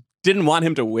still didn't want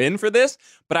him to win for this,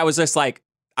 but I was like,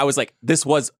 this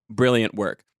was brilliant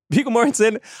work. Viggo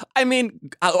Mortensen, I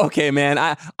mean, okay, man,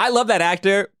 I love that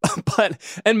actor,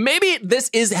 and maybe this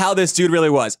is how this dude really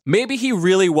was. Maybe he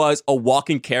really was a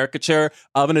walking caricature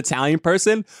of an Italian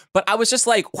person, but I was just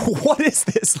like, what is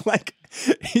this? Like,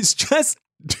 he's just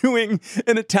doing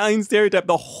an Italian stereotype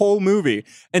the whole movie,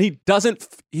 and he doesn't.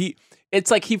 It's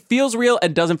like he feels real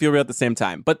and doesn't feel real at the same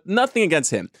time. But nothing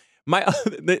against him.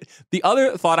 The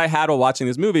other thought I had while watching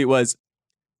this movie was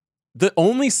the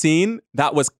only scene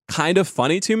that was kind of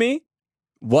funny to me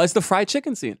was the fried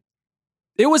chicken scene.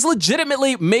 It was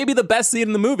legitimately maybe the best scene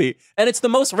in the movie, and it's the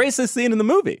most racist scene in the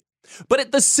movie.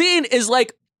 But the scene is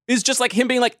just like him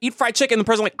being like, eat fried chicken. And the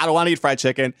person like, I don't want to eat fried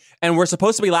chicken. And we're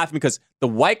supposed to be laughing because the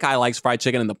white guy likes fried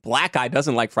chicken and the black guy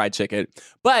doesn't like fried chicken.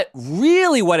 But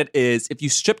really what it is, if you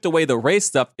stripped away the race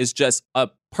stuff, is just a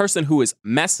person who is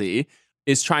messy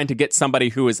is trying to get somebody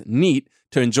who is neat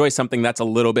to enjoy something that's a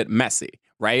little bit messy,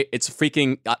 right? It's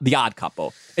freaking The Odd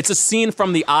Couple. It's a scene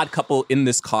from The Odd Couple in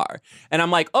this car. And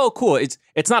I'm like, oh, cool. It's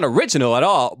not original at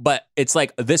all, but it's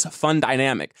like this fun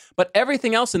dynamic. But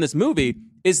everything else in this movie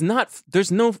is not,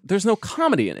 there's no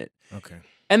comedy in it. Okay.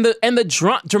 And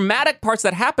the dramatic parts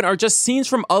that happen are just scenes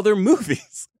from other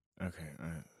movies. Okay.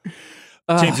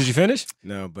 All right. James, did you finish?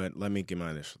 No, but let me get my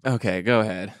initial. Okay, go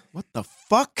ahead. What the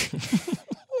fuck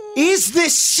is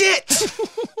this shit?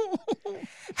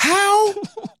 How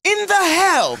in the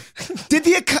hell did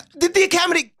the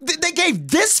Academy, they gave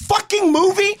this fucking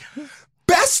movie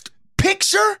Best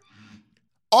Picture?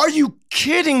 Are you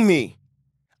kidding me?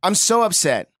 I'm so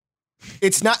upset.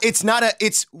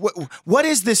 What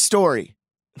is this story?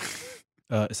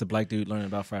 It's a black dude learning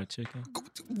about fried chicken.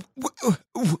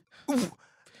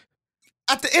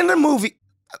 At the end of the movie,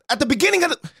 at the beginning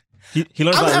of the... He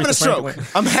learns I'm about having a Aretha stroke. Franklin.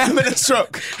 I'm having a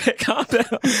stroke. Hey, calm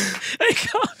down. Hey,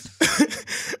 calm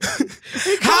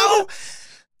How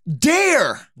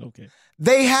dare Okay.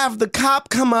 they have the cop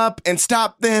come up and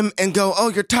stop them and go, oh,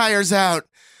 your tire's out.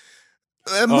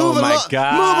 Move Oh my along.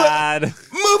 God.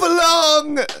 Move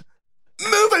along.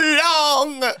 Move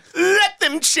along. Let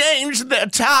them change their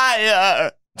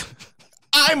tire.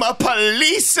 I'm a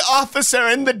police officer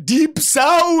in the Deep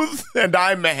South, and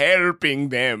I'm helping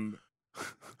them.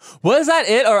 Was that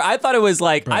it? Or I thought it was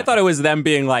like, I thought it was them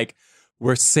being like,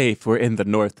 we're safe. We're in the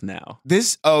North now.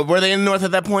 Were they in the North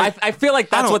at that point? I feel like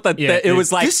that's what it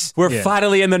was like. We're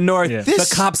finally in the North. Yeah. The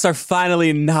cops are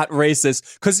finally not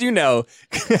racist. Because they're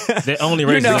only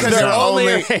racist. Because they're they're only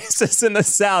only- racist in the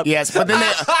South. Yes, but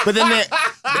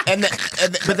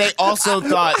they also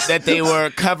thought that they were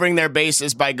covering their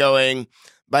bases by going,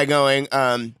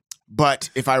 but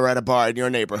if I were at a bar in your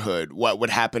neighborhood, what would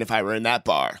happen if I were in that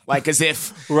bar? Like as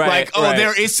if, Right.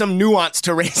 there is some nuance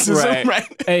to racism, right?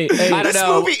 Hey, I don't This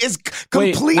know. movie is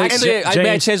complete. Actually, I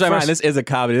James, changed my mind. first- This is a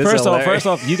comedy. This is First hilarious.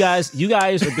 off, you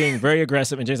guys are being very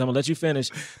aggressive, and James, I'm gonna let you finish.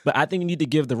 But I think you need to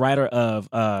give the writer of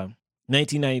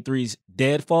 1993's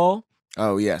Deadfall,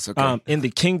 Oh yes, okay. in the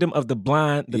Kingdom of the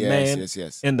Blind, the man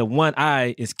yes. and the one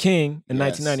eye is king in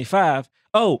Yes. 1995.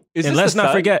 Oh, Is and this let's the not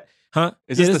son? forget, huh?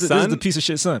 Is this the This is son? the piece of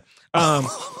shit son.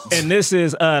 And this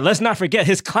is let's not forget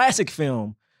his classic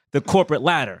film, The Corporate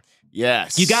Ladder.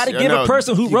 Yes, You got to give a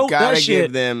person who wrote that shit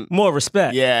give them, more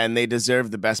respect. yeah, and they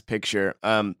deserve the best picture.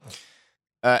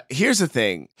 Here's the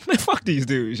thing. Fuck these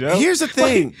dudes, yo. Here's the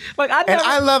thing. Like I And never,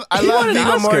 I love He won an Viggo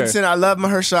Oscar. Mortensen. I love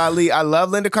Mahershala Ali. I love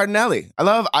Linda Cardinelli.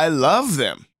 I love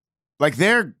them. Like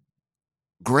they're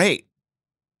great.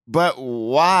 But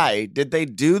why did they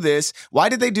do this? Why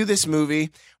did they do this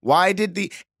movie? Why did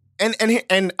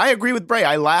and I agree with Bray.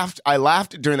 I laughed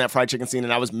during that fried chicken scene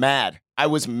and I was mad. I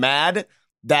was mad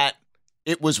that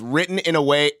it was written in a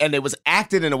way and it was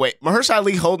acted in a way. Mahershala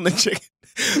Ali holding the chicken.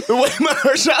 The way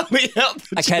Mahershala Ali held the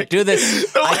chicken. I can't do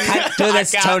this. I can't do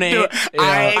this, Tony.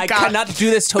 I cannot do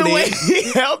this, The Tony. way he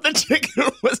held the chicken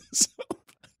was so.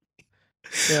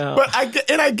 Yeah. But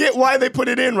I get why they put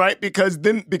it in, right? Because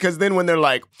then when they're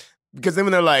like,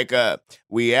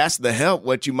 we asked the help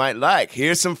what you might like.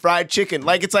 Here's some fried chicken.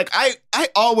 Like it's like I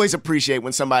always appreciate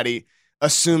when somebody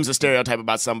assumes a stereotype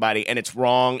about somebody and it's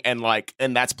wrong and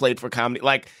that's played for comedy.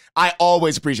 Like I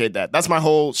always appreciate that. That's my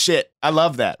whole shit. I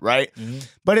love that, right? Mm-hmm.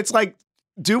 But it's like,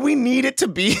 do we need it to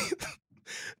be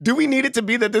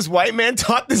that this white man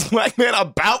taught this black man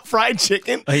about fried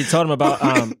chicken? He told him about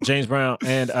James Brown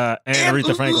and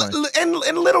Aretha Franklin.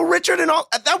 And Little Richard and all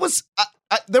that was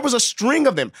there was a string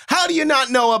of them. How do you not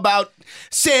know about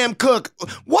Sam Cooke?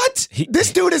 What?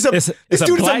 This dude is It's a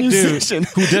black dude musician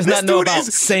who does not know about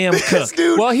Sam This Cooke.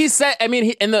 dude, Well, he said. I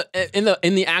mean, in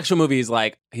the actual movie, he's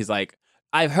like,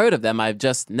 I've heard of them.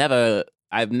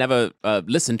 I've never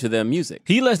listened to their music.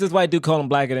 He lets this white dude call him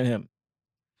blacker than him.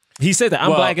 He said that I'm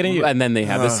blacker than you. And then they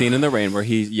have the scene in the rain where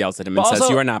he yells at him and But says,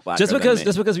 also, "You are not blacker just because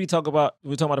than me." we're talking about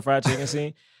the fried chicken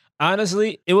scene.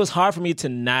 Honestly, it was hard for me to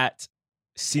not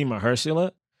see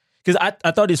Mahershala because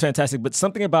I thought he was fantastic. But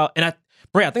something about I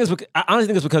honestly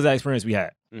think it's because of that experience we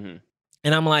had. Mhm.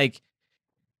 And I'm like,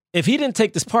 if he didn't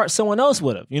take this part, someone else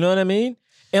would have. You know what I mean?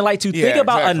 And like to think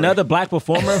about exactly. another black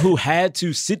performer who had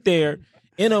to sit there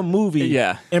in a movie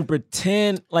and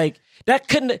pretend like that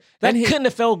couldn't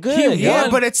have felt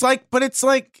good. But it's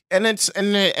like, and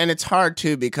it's hard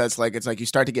too because like it's like you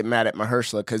start to get mad at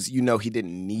Mahershala because you know he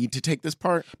didn't need to take this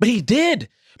part, but he did.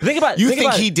 Think about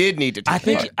he did need to take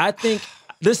the part. I think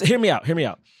this. Hear me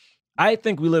out. I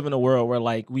think we live in a world where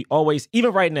like we always,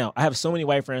 even right now, I have so many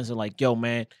white friends that are like, yo,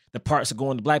 man, the parts are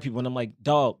going to black people, and I'm like,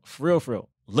 dog, for real.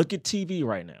 Look at TV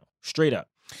right now, straight up.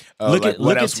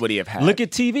 What else would he have had? Look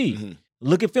at TV. Mm-hmm.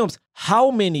 Look at films. How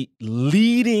many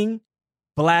leading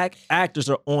black actors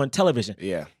are on television?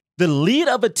 Yeah. The lead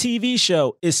of a TV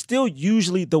show is still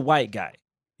usually the white guy.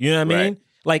 You know what I mean?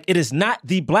 Like, it is not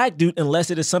the black dude unless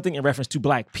it is something in reference to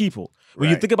black people. When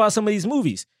you think about some of these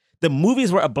movies, the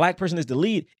movies where a black person is the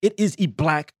lead, it is a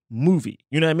black movie.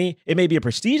 You know what I mean? It may be a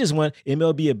prestigious one. It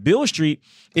may be a Beale Street.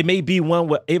 It may be one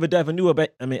with Ava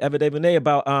DuVernay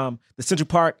about the Central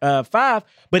Park 5,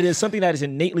 but it is something that is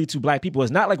innately to black people.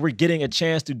 It's not like we're getting a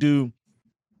chance to do,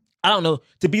 I don't know,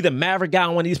 to be the maverick guy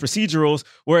on one of these procedurals,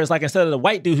 where it's like instead of the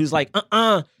white dude who's like,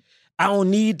 I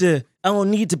don't need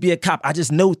to be a cop. I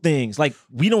just know things. Like,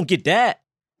 we don't get that.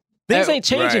 Things ain't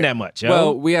changing that much, yo.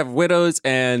 Well, we have Widows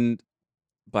and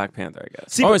Black Panther, I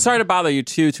guess. It's Sorry to Bother You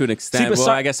too, to an extent.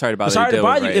 I guess Sorry to Bother You. Sorry to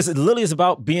Bother You is literally is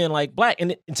about being like black,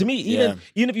 and to me, even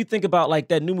if you think about like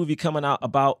that new movie coming out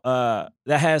about that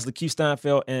has Lakeith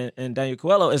Stanfield and Daniel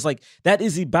Kaluuya, it's like that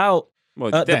is about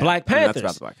the Black Panthers. That's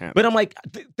about the Black Panthers. But I'm like,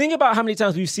 think about how many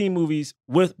times we've seen movies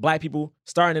with black people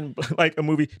starring in like a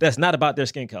movie that's not about their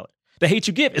skin color. The Hate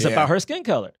You Give is about her skin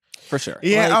color. For sure.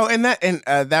 Yeah. Like,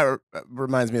 that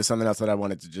reminds me of something else that I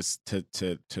wanted to just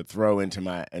to throw into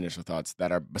my initial thoughts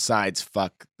that are besides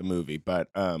fuck the movie. But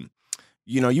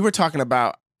you were talking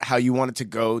about how you wanted to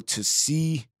go to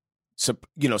see,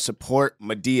 support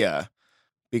Madea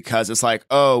because it's like,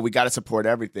 oh, we got to support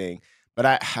everything. But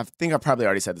I think I probably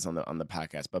already said this on the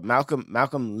podcast. But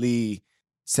Malcolm Lee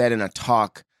said in a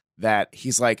talk that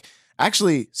he's like,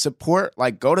 actually support,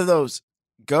 like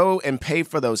go and pay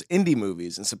for those indie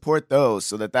movies and support those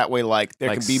so that way like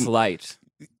there can be Slight.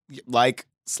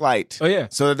 Oh yeah.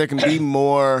 So that there can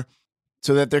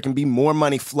be more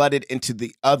money flooded into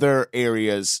the other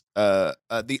areas,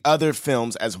 the other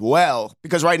films as well.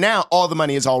 Because right now all the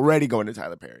money is already going to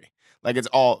Tyler Perry. Like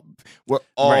that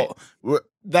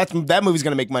movie's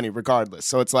gonna make money regardless.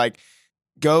 So it's like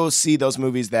go see those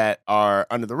movies that are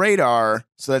under the radar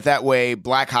so that way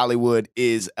Black Hollywood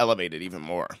is elevated even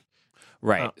more.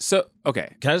 Right. So,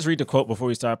 okay. Can I just read the quote before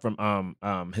we start from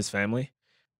his family?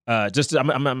 I'm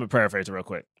gonna paraphrase it real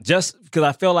quick. Just because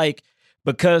I feel like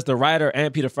because the writer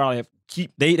and Peter Farrelly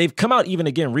they've come out even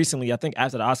again recently, I think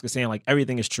after the Oscar, saying like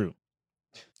everything is true.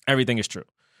 Everything is true.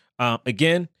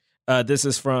 Again, this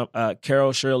is from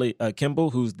Carol Shirley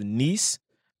Kimball, who's the niece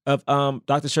of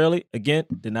Dr. Shirley. Again,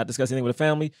 did not discuss anything with the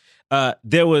family.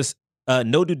 There was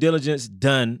no due diligence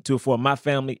done to afford my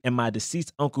family and my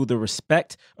deceased uncle the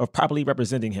respect of properly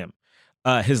representing him.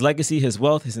 His legacy, his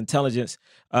wealth, his intelligence,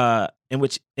 in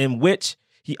which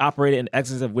he operated in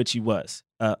excellence of which he was.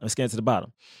 I'm scanning to the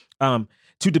bottom.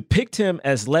 To depict him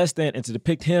as less than, and to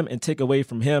depict him and take away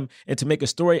from him, and to make a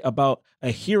story about a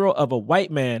hero of a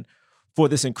white man for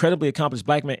this incredibly accomplished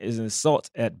black man is insulting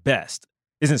at best.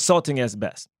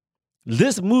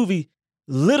 This movie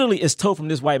literally is told from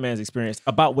this white man's experience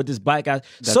about what this black guy.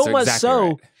 That's so much exactly so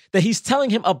right. that he's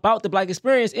telling him about the black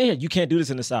experience in here. You can't do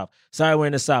this in the South. Sorry, we're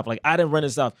in the South. Like, I didn't run in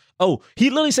the South. Oh, he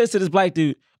literally says to this black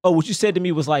dude, oh, what you said to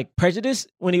me was like prejudice,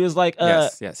 when he was like,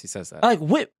 yes, he says that. Like,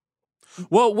 what?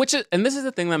 Well, and this is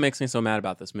the thing that makes me so mad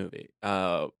about this movie.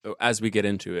 As we get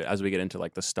into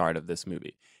like the start of this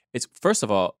movie, it's first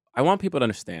of all, I want people to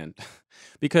understand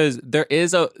because there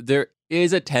is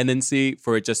a tendency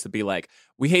for it just to be like,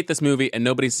 we hate this movie and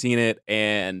nobody's seen it,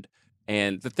 and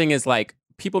the thing is like,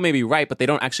 people may be right, but they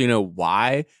don't actually know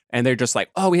why, and they're just like,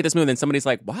 oh, we hate this movie, and then somebody's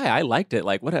like, why? I liked it,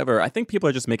 like whatever. I think people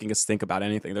are just making us think about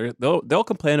anything. They'll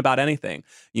complain about anything,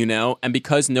 and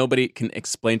because nobody can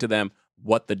explain to them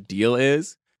what the deal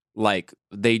is, like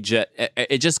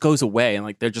it just goes away, and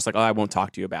like they're just like, oh, I won't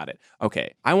talk to you about it.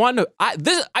 Okay,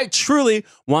 I truly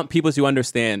want people to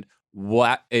understand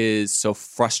what is so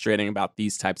frustrating about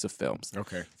these types of films.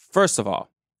 Okay. First of all,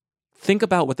 think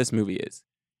about what this movie is.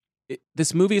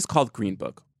 This movie is called Green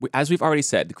Book. As we've already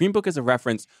said, the Green Book is a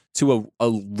reference to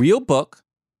a real book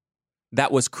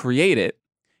that was created,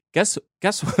 guess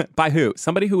what, by who?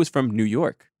 Somebody who was from New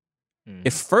York. Mm.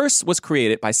 It first was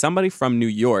created by somebody from New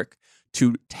York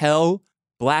to tell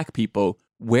black people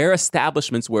where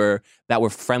establishments were that were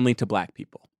friendly to black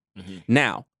people. Mm-hmm.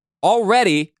 Now,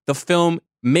 already the film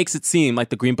makes it seem like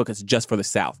the Green Book is just for the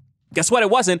South. Guess what? It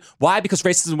wasn't. Why? Because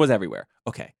racism was everywhere.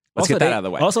 Okay, let's get that out of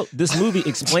the way. Also, this movie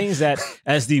explains that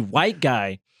as the white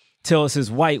guy tells his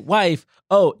white wife,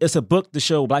 oh, it's a book to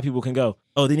show black people can go.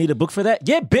 Oh, they need a book for that?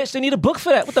 Yeah, bitch, they need a book for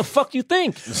that. What the fuck you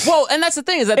think? Well, and that's the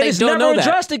thing is that and they it's don't never know that.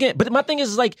 addressed again. But my thing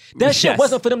is like, that shit Yes.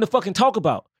 wasn't for them to fucking talk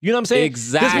about. You know what I'm saying?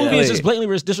 Exactly. This movie is just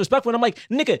blatantly disrespectful. And I'm like,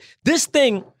 nigga, this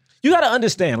thing, you gotta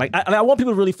understand. Like, I want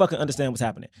people to really fucking understand what's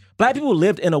happening. Black people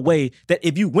lived in a way that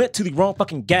if you went to the wrong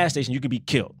fucking gas station, you could be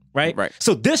killed. Right? Right.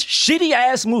 So this shitty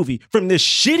ass movie from this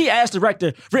shitty ass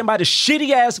director, written by the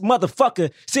shitty ass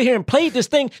motherfucker, sit here and played this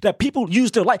thing that people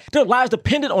used their lives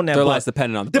depended on that. Their book. lives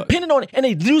depended on the book. Depended on it, and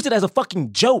they used it as a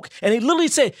fucking joke. And they literally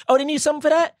say, "Oh, they need something for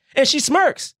that," and she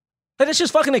smirks. Like it's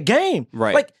just fucking a game.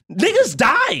 Right. Like niggas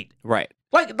died. Right.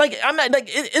 Like I'm not like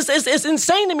it's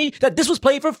insane to me that this was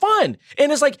played for fun. And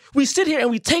it's like we sit here and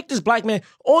we take this black man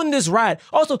on this ride.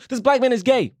 Also, this black man is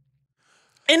gay.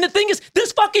 And the thing is,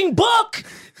 this fucking book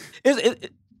is.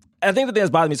 I think the thing that's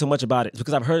bothered me so much about it is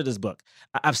because I've heard of this book.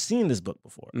 I've seen this book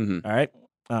before. Mhm. All right,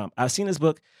 I've seen this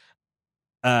book.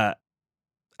 I've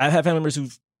had family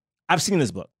members I've seen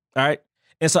this book. All right,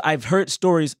 and so I've heard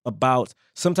stories about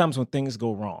sometimes when things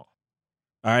go wrong.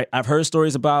 All right, I've heard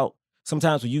stories about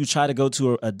sometimes when you try to go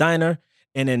to a diner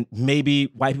and then maybe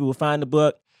white people will find the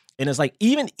book, and it's like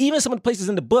even some of the places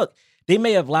in the book they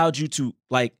may have allowed you to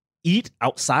like eat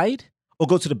outside or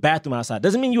go to the bathroom outside.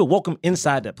 Doesn't mean you were welcome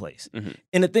inside that place. Mhm.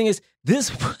 And the thing is,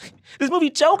 this movie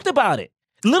joked about it.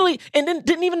 Literally, and then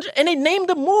and they named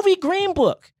the movie Green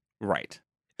Book. Right.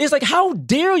 It's like, how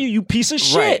dare you, you piece of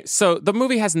shit. Right. So the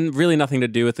movie has really nothing to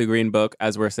do with the Green Book,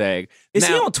 as we're saying. Is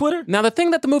he Now- on Twitter? Now, the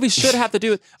thing that the movie should have to do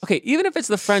with, okay, even if it's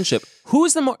the friendship, who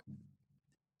is the more,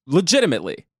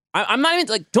 legitimately, I'm not even,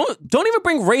 like, don't even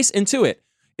bring race into it.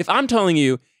 If I'm telling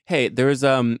you, hey, there's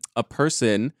a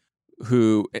person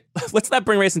who, let's not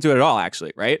bring race into it at all,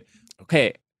 actually, right?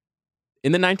 Okay,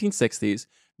 in the 1960s,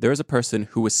 there was a person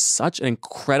who was such an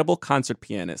incredible concert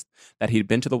pianist that he'd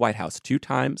been to the White House 2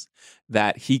 times,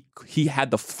 that he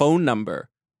had the phone number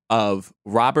of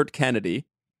Robert Kennedy,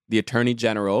 the Attorney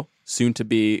General, soon to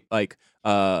be like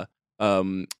what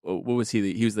was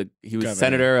he? He was Governor.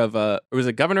 senator of or was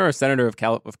it governor or senator of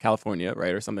California,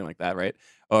 right, or something like that, right?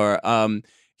 Or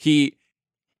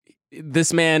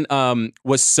this man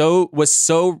was so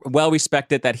well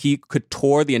respected that he could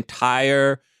tour the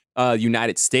entire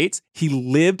United States. He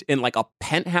lived in like a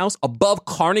penthouse above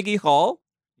Carnegie Hall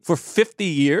for 50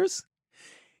 years.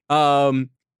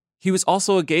 He was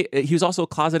also a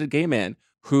closeted gay man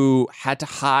who had to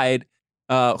hide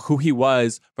who he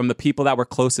was from the people that were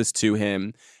closest to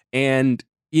him. And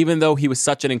even though he was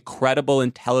such an incredible,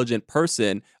 intelligent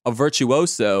person, a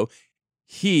virtuoso,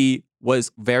 he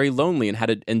was very lonely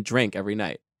and drank every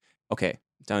night. Okay,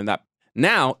 telling that.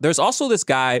 Now, there's also this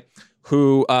guy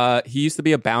who he used to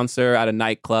be a bouncer at a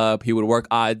nightclub. He would work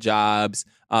odd jobs.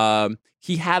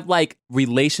 He had like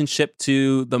relationship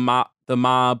to the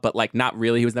mob, but like not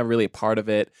really. He was never really a part of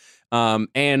it.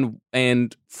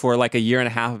 And for like a year and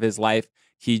a half of his life,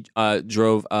 he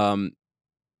drove a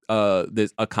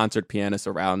concert pianist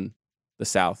around the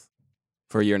South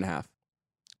for a year and a half.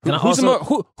 And Who is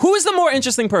the more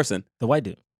interesting person? The white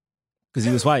dude. Because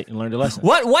he was white and learned a lesson.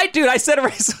 What white dude? I said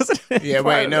race wasn't. Yeah,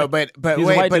 wait, no, but He's a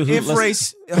wait, white but dude who if listens.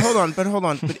 race, hold on, but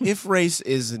if race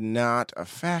is not a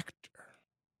factor,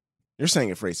 you're saying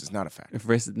if race is not a factor. If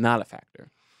race is not a factor.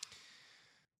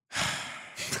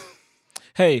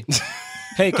 Hey,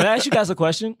 can I ask you guys a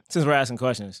question? Since we're asking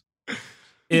questions.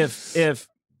 If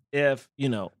you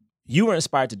know, you were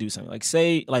inspired to do something, like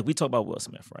say, like we talk about Will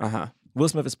Smith, right? Uh-huh. Will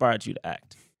Smith inspired you to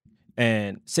act.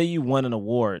 And say you won an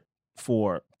award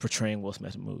for portraying Will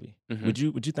Smith in a movie. Mhm.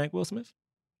 Would you thank Will Smith?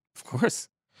 Of course.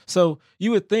 So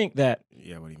you would think that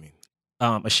Yeah, what do you mean?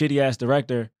 a shitty ass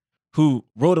director who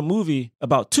wrote a movie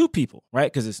about 2 people,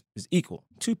 right? Because it's equal,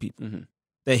 2 people. Mhm.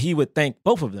 That he would thank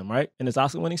both of them, right? In his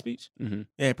Oscar-winning speech. Mm-hmm.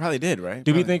 Yeah, it probably did, right?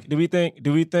 Do we Probably. think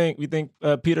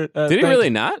Peter? Did he thanked- really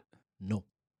not? No.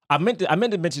 I meant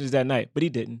to mention this that night, but he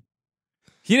didn't.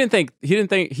 He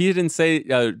didn't say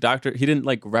doctor. He didn't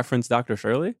like reference Dr.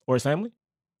 Shirley. Or his family.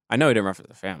 I know he didn't reference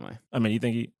the family. I mean, you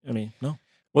think he? I mean, no.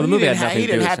 Well, the movie had he nothing to do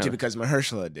didn't with have to him. because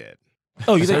Mahershala did.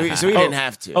 Oh, you So think? he didn't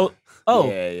have to. Oh,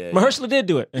 yeah. Mahershala did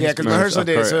do it. Yeah, because Mahershala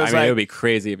did. So I it's mean, it like, would be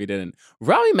crazy if he didn't.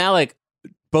 Rami Malek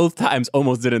both times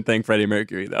almost didn't thank Freddie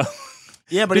Mercury though.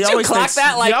 yeah, but Did he you always clock thinks,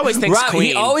 that? Like he always thinks Rob- Queen.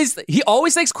 He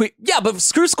always thinks Queen. Yeah, but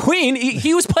screws Queen.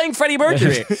 He was playing Freddie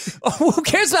Mercury. Who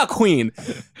cares about Queen?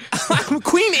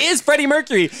 Queen is Freddie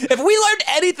Mercury. If we learned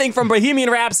anything from Bohemian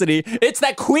Rhapsody, it's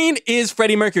that Queen is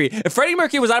Freddie Mercury. If Freddie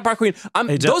Mercury was not a part of Queen,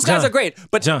 Hey, those guys John. are great.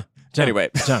 But John, Anyway.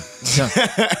 John.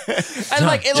 And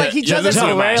like he does this in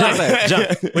a way. John.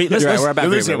 Wait, let's We're back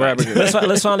here.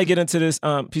 let's finally get into this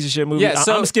piece of shit movie. Yeah,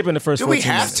 so- I'm skipping the first. Do we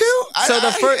 14 have minutes. to? So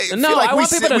the first, I want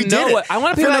people to know what. I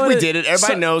want people to know we what- did it.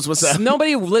 Everybody so- knows what's up.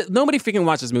 Nobody freaking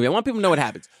watches this movie. I want people to know what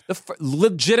happens.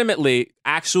 Legitimately,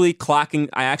 I actually clocked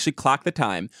the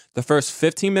time. The first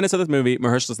 15 minutes of this movie,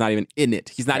 Mahershala's not even in it.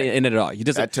 He's not in it at all. He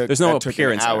doesn't. There's no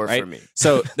appearance. An hour in it, right? for me.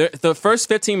 So the first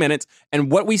 15 minutes,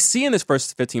 and what we see in this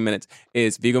first 15 minutes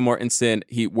is Viggo Mortensen.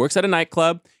 He works at a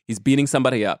nightclub. He's beating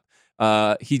somebody up.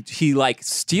 He like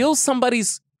steals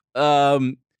somebody's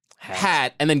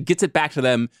hat and then gets it back to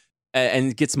them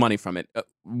and gets money from it.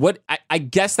 I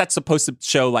guess that's supposed to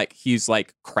show like he's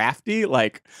like crafty,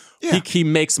 like he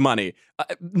makes money.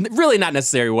 Really not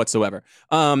necessary whatsoever.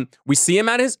 We see him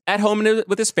at home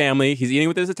with his family. He's eating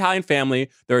with his Italian family.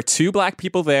 There are 2 black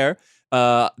people there.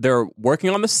 They're working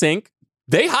on the sink.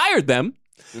 They hired them.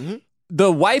 Mm-hmm.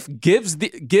 The wife gives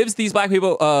these black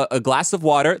people a glass of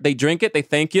water. They drink it. They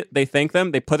thank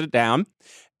them. They put it down.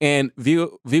 And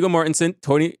Viggo Mortensen,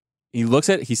 Tony, he looks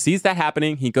at it. He sees that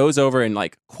happening. He goes over and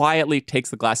like quietly takes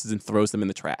the glasses and throws them in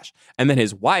the trash. And then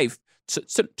his wife,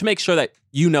 to make sure that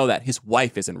you know that his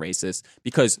wife isn't racist,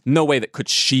 because no way that could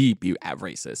she be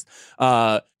racist.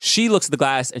 She looks at the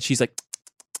glass and she's like,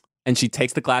 and she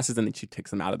takes the glasses and then she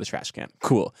takes them out of the trash can.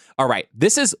 Cool. All right.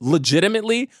 This is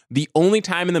legitimately the only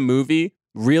time in the movie,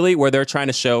 really, where they're trying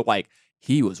to show like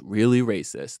he was really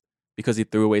racist because he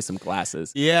threw away some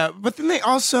glasses. Yeah, but then they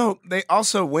also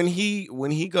when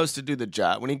he goes to do the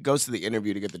job, when he goes to the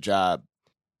interview to get the job,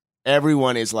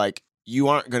 everyone is like, you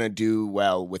aren't going to do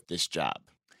well with this job.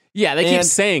 Yeah, they keep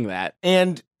saying that.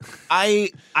 And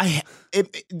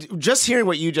just hearing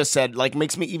what you just said like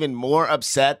makes me even more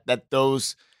upset that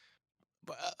those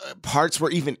parts were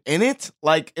even in it.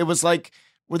 Like it was like,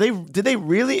 did they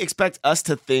really expect us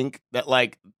to think that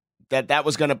like that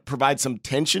was going to provide some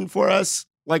tension for us?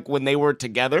 Like when they were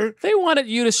together, they wanted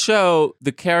you to show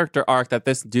the character arc that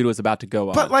this dude was about to go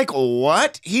on. But like,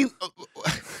 what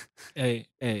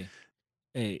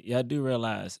Hey, y'all do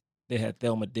realize they had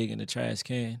Thelma dig in the trash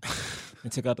can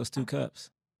and took out those 2 cups.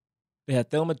 They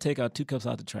had Thelma take out 2 cups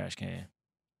out the trash can,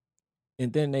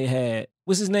 and then they had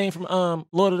what's his name from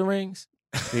Lord of the Rings?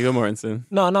 Viggo Mortensen.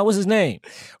 No, what's his name?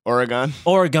 Oregon.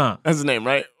 That's his name,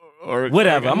 right?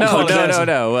 Whatever. I'm gonna call his ass. I'm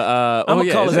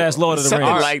gonna call his ass Lord of the Rings.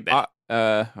 Something like that.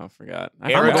 I forgot.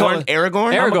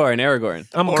 Aragorn.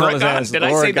 I'm gonna call his ass. Did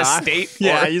I say the state?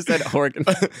 Yeah, you said Oregon.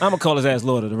 I'm gonna call his ass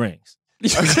Lord of the Rings. You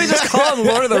just call him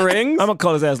Lord of the Rings? I'm gonna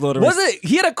call his ass Lord of the Rings. Was it?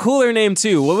 He had a cooler name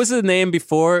too. What was his name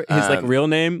before his like real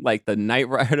name, like the Knight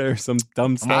Rider or some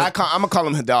dumb stuff? I'm gonna call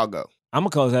him Hidalgo. I'm gonna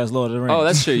call his ass Lord of the Rings. Oh,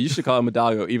 that's true. You should call him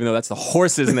Hidalgo, even though that's the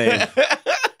horse's name.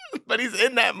 But he's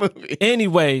in that movie.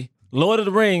 Anyway, Lord of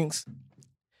the Rings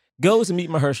goes to meet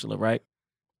Mahershala, right?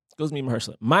 Goes to meet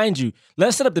Mahershala. Mind you,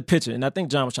 let's set up the picture, and I think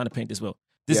John was trying to paint this well.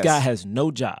 This guy has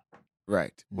no job.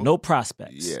 Right. No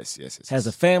prospects. Yes. Has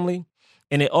a family,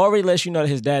 and it already lets you know that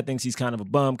his dad thinks he's kind of a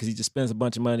bum because he just spends a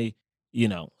bunch of money, you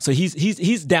know. So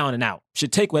he's down and out.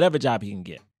 Should take whatever job he can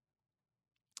get.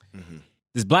 Mm-hmm.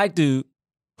 This black dude,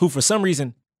 who for some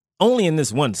reason, only in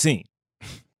this one scene,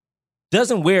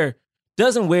 doesn't wear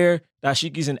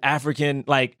dashikis and African,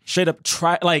 like straight up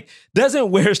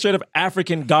doesn't wear straight up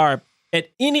African garb at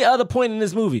any other point in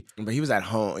this movie. But he was at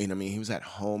home, you know what I mean? He was at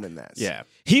home in that. Yeah.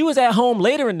 He was at home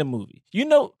later in the movie. You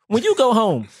know, when you go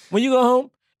home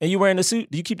and you're wearing a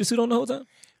suit, do you keep the suit on the whole time?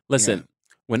 Listen,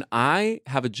 when I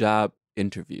have a job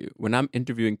interview, when I'm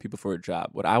interviewing people for a job,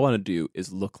 what I want to do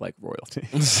is look like royalty.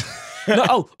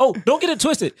 No, don't get it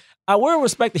twisted. I will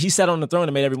respect that he sat on the throne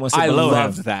and made everyone sit below him. I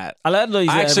loved that.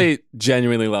 I actually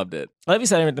genuinely loved it. I love he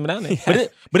sat everything down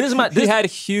there. He had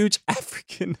huge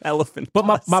African elephant.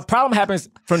 But my problem happens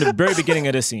from the very beginning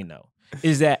of this scene, though,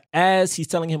 is that as he's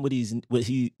telling him what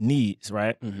he needs,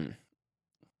 right? Mm-hmm.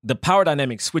 The power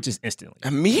dynamic switches instantly.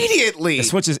 Immediately. It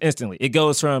switches instantly. It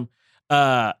goes from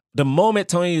the moment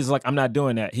Tony is like, I'm not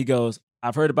doing that. He goes,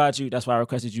 I've heard about you. That's why I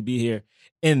requested you be here.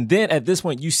 And then at this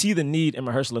point, you see the need in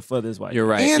Mahershala for this wife. You're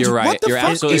right. And you're right. You're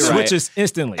absolutely right. It switches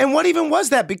instantly. And what even was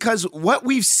that? Because what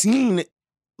we've seen,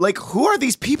 like, who are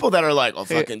these people that are like, oh,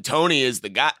 fucking Tony is the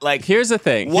guy? Like, here's the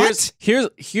thing. What?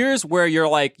 Here's where you're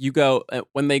like, you go,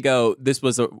 when they go, this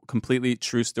was a completely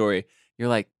true story. You're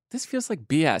like, this feels like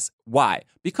BS. Why?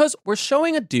 Because we're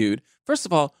showing a dude, first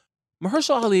of all,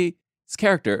 Mahershala Ali's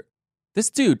character, this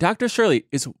dude, Dr. Shirley,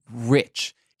 is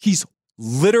rich. He's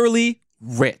literally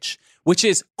rich, which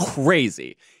is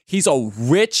crazy. He's a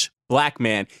rich black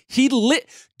man.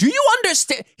 Do you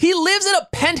understand? He lives in a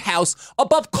penthouse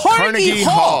above Carnegie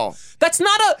Hall. That's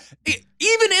not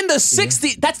even in the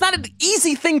 60s, that's not an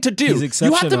easy thing to do. He's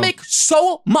You have to exceptional. make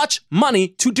so much money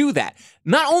to do that.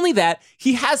 Not only that,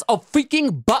 he has a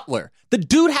freaking butler. The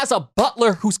dude has a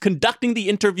butler who's conducting the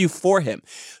interview for him.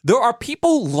 There are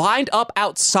people lined up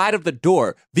outside of the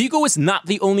door. Viggo is not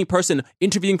the only person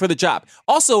interviewing for the job.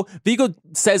 Also, Viggo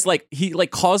says he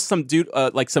calls some dude,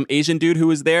 some Asian dude who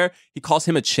was there. He calls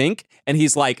him a chink, and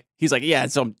he's like,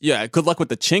 yeah, good luck with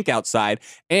the chink outside.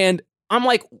 And I'm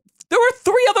like, there were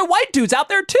 3 other white dudes out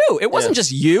there too. It wasn't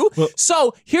just you. Well-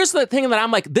 So here's the thing that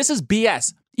I'm like, this is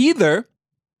BS. Either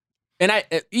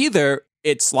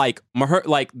it's like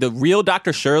the real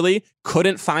Dr. Shirley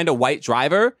couldn't find a white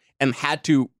driver and had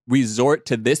to resort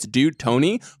to this dude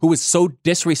Tony, who was so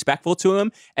disrespectful to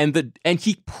him, and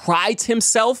he prides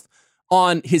himself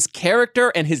on his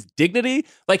character and his dignity.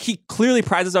 Like, he clearly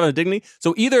prides himself on his dignity.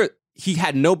 So either he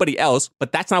had nobody else,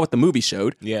 but that's not what the movie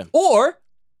showed. Yeah. Or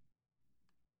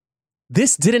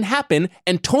this didn't happen,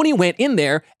 and Tony went in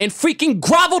there and freaking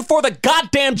groveled for the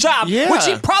goddamn job, Yeah. which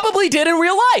he probably did in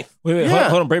real life. Wait, Yeah.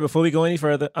 hold on, break before we go any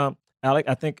further. Alec,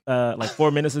 I think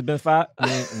 4 minutes has been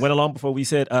went along before we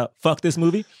said fuck this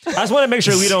movie. I just want to make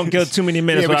sure we don't go too many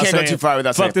minutes Yeah, we without can't go saying too far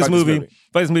without fuck saying, this "Fuck this movie. movie."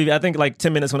 Fuck this movie. I think like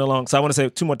 10 minutes went along, so I want to say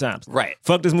it 2 more times. Right.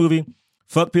 Fuck this movie,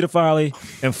 fuck Peter Farrelly,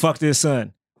 and fuck this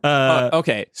son.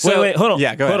 Okay. So, wait, hold on.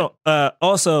 Yeah, go ahead. Hold on.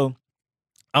 Also,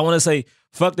 I want to say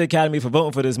fuck the Academy for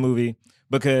voting for this movie,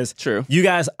 because True. you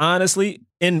guys honestly,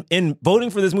 in voting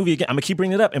for this movie again, I'm gonna keep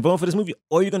bringing it up, and voting for this movie,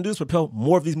 all you're gonna do is propel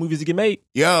more of these movies to get made.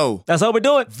 Yo, That's all we're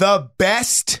doing. the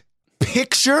best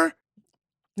picture.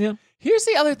 Yeah. Here's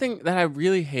the other thing that I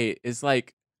really hate is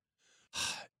like,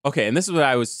 okay, and this is what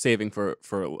I was saving for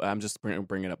I'm just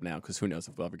bringing it up now because who knows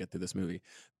if we'll ever get through this movie.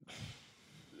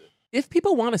 If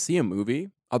people want to see a movie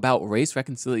about race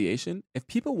reconciliation, if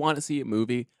people want to see a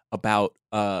movie about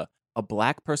a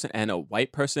black person and a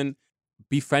white person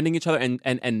befriending each other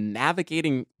and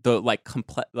navigating the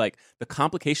the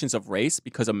complications of race,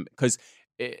 because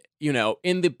you know,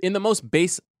 in the most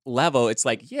base level, it's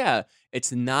like, yeah,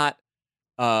 it's not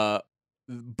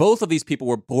both of these people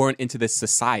were born into this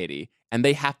society and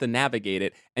they have to navigate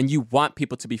it, and you want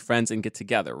people to be friends and get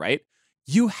together, right?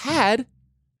 You had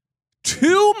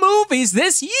 2 movies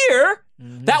this year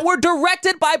that were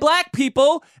directed by black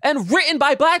people and written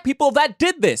by black people that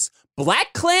did this.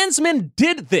 Black Klansman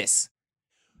did this.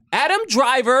 Adam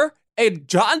Driver and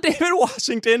John David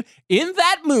Washington in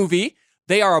that movie,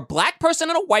 they are a black person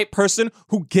and a white person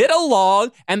who get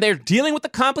along, and they're dealing with the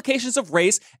complications of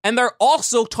race, and they're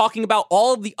also talking about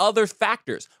all of the other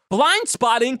factors. Blind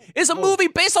Spotting is a movie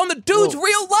based on the dude's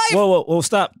real life. Whoa,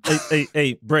 stop.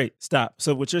 Hey, Bray, stop.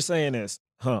 So what you're saying is,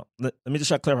 let me just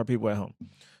try to clarify for people at home.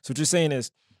 So what you're saying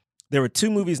is, there were 2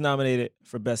 movies nominated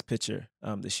for Best Picture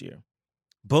this year,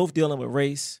 both dealing with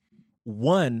race.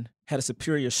 One had a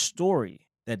superior story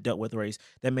that dealt with race,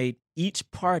 that made each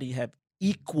party have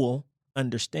equal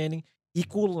understanding,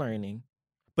 equal learning,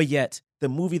 but yet the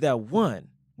movie that won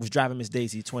was Driving Miss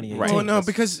Daisy 2018. Right. Well, no,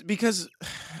 because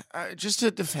just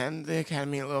to defend the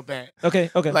Academy a little bit. Okay.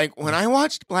 Like, when I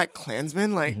watched Black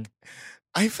Klansman, like, Mhm.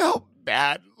 I felt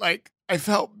bad. Like, I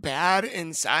felt bad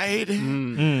inside.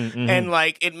 Mhm. And,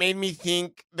 like, it made me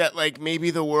think that, like, maybe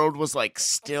the world was, like,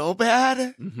 still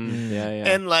bad. Yeah.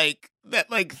 And, like, that,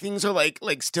 like, things are, like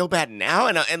still bad now.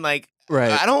 And like,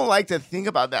 Right. I don't like to think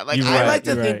about that. Like, You're I right, like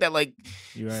to you're think right. that, like,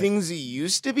 You're right. things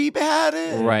used to be bad.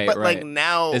 Right, But, like, right.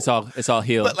 now... It's all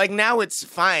healed. But like now it's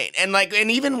fine. And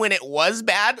even when it was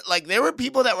bad, like there were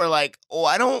people that were like, "Oh,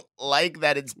 I don't like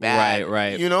that it's bad."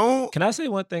 Right. You know? Can I say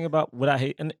one thing about what I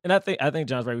hate? And I think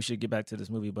John's right. We should get back to this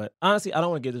movie. But honestly, I don't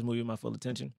want to give this movie my full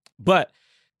attention. But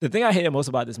the thing I hated most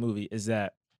about this movie is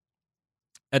that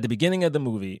at the beginning of the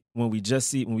movie, when we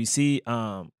see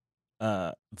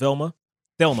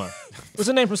Thelma. What's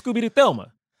her name from Scooby-Doo?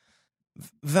 Thelma.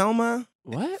 Velma?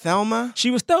 What? Thelma? She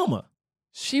was Thelma.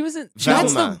 She wasn't.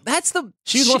 Velma. That's the.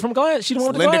 She's one from Glass. She's the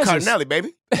one with the Linda glasses. Cardinelli,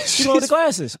 baby. She's the one with the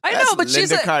glasses. I That's know, but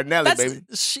she's Linda a Cardinelli, that's,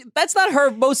 baby. That's not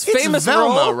her most famous It's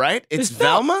Velma, role. right? It's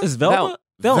Vel- Velma? It's Velma.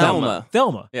 Velma.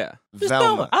 Thelma. Yeah. It's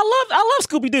Thelma. I love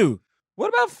Scooby-Doo. What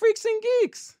about Freaks and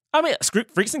Geeks? I mean,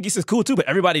 Freaks and Geeks is cool too, but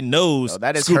everybody knows Oh,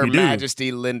 that is Her Scooby-Doo.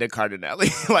 Majesty Linda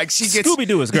Cardinelli. Like she gets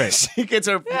Scooby-Doo is great. She gets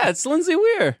her Yeah, it's Lindsay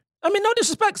Weir. I mean, no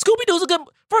disrespect. Scooby-Doo's a good...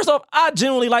 First off, I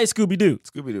genuinely like Scooby-Doo.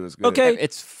 Scooby-Doo is good. Okay.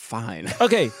 It's fine.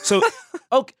 Okay, so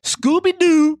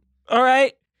Scooby-Doo, all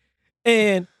right,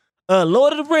 and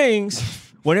Lord of the Rings,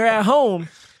 when they're at home,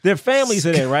 their families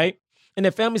are there, right? And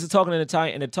their families are talking in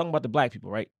Italian, and they're talking about the black people,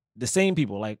 right? The same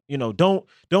people, like, you know, don't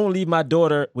leave my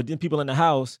daughter with them people in the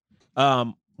house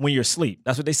when when you're asleep.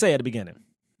 That's what they say at the beginning.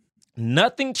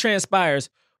 Nothing transpires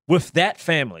with that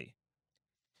family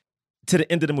to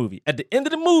the end of the movie. At the end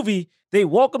of the movie, they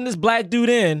welcome this black dude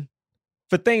in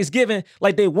for Thanksgiving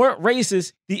like they weren't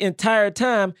racist the entire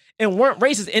time and weren't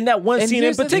racist in that one scene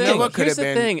in particular. Here's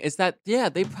the thing is that, yeah,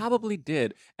 they probably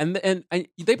did. And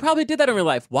they probably did that in real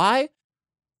life. Why?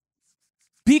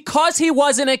 Because he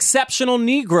was an exceptional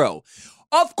Negro.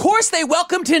 Of course they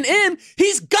welcomed him in.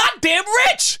 He's goddamn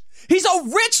rich. He's a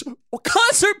rich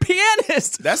concert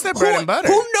pianist. That's their bread and butter.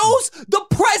 Who knows the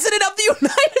president of the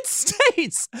United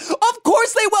States? Of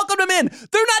course they welcomed him in.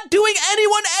 They're not doing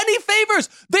anyone any favors.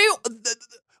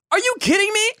 Are you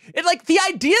kidding me? It's like the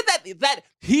idea that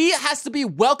he has to be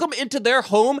welcomed into their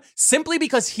home simply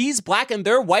because he's black and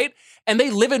they're white and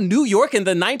they live in New York in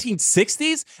the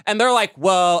 1960s and they're like,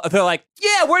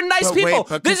 yeah, we're nice people.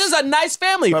 This is a nice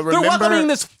family. They're welcoming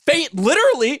this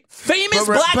literally famous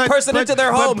black person into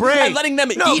their home and letting them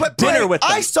eat dinner with them.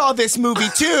 I saw this movie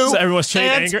too. So everyone's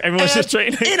trained anger. Everyone's just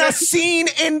trained anger.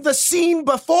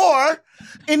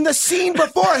 In the scene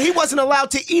before, he wasn't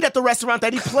allowed to eat at the restaurant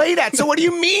that he played at. So what do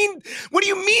you mean? What do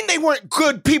you mean they weren't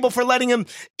good people for letting him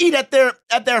eat at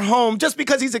their home just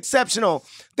because he's exceptional?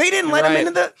 They didn't let him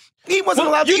into the. He wasn't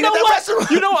allowed to eat at that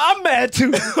restaurant. You know what? I'm mad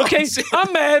too. Okay,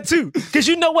 I'm mad too because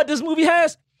you know what this movie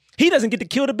has. He doesn't get to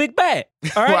kill the big bad.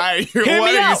 All right, what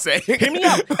are you saying? Hear me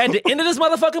out. At the end of this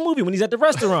motherfucking movie, when he's at the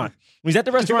restaurant, he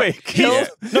doesn't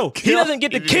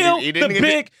get to kill the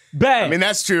big bad. I mean,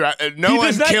 that's true. No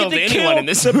one killed anyone in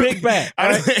this the movie. big bad.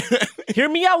 Right? Hear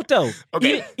me out though.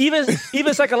 Okay.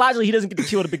 Even psychologically, he doesn't get to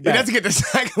kill the big bad. He doesn't get the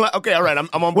psychological. Okay, all right, I'm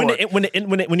on board.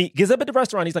 When he gets up at the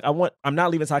restaurant, he's like, I'm not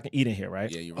leaving so I can eat in here,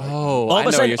 right? Yeah, you're right. Oh, all of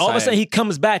a sudden, he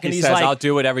comes back and he's says, like, I'll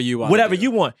do whatever you want. Whatever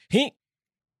you want.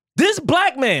 This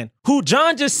black man, who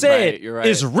John just said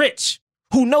is rich,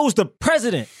 who knows the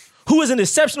president, who is an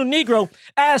exceptional Negro,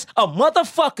 as a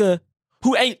motherfucker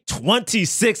who ate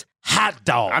 26 hot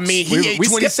dogs. I mean, he ate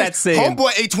 26.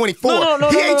 Homeboy ate 24. No,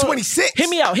 he ate 26. Hear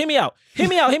me out.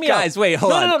 Guys, wait,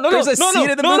 hold on. There's a scene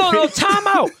in the movie. No,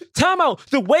 time out.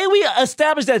 The way we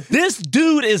establish that this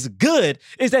dude is good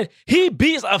is that he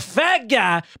beats a fat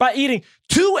guy by eating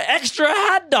 2 extra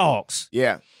hot dogs.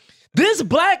 Yeah. This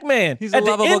black man, He's at a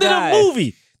the lovable end guy. of the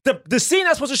movie, the scene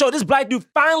that's supposed to show this black dude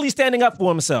finally standing up for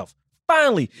himself.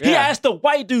 Finally. Yeah. He asked the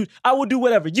white dude, I will do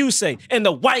whatever you say. And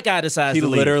the white guy decides to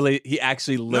leave. He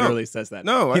actually literally says that.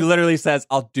 No. He literally says,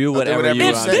 I'll do whatever you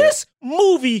If want. this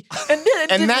movie,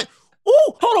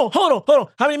 ooh, hold on.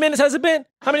 How many minutes has it been?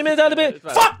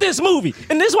 Fuck this movie.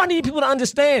 And this is what I need people to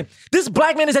understand. This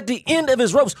black man is at the end of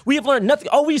his ropes. We have learned nothing.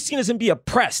 All we've seen is him be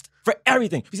oppressed for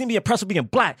everything. We've seen him be oppressed for being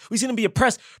black. We've seen him be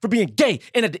oppressed for being gay.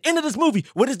 And at the end of this movie,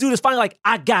 what this dude is finally like,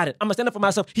 I got it. I'm gonna stand up for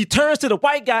myself. He turns to the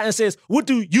white guy and says, what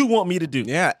do you want me to do?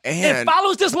 Yeah, and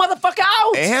follows this motherfucker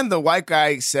out. And the white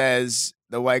guy says,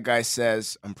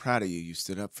 I'm proud of you. You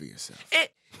stood up for yourself.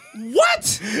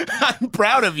 What? I'm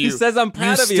proud of you. He says, "I'm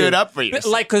proud of you." You stood up for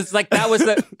yourself. Because that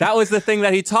was the thing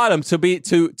that he taught him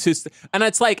and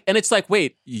it's like,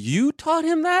 wait, you taught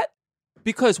him that?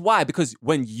 Because why? Because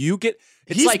when you get,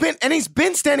 he's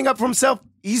been standing up for himself.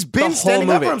 He's been standing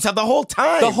up for himself the whole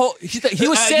time. He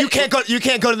was saying, you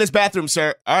can't go to this bathroom,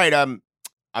 sir. All right, I'm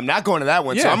not going to that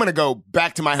one, so I'm going to go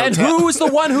back to my hotel. And who's the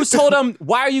one who told him,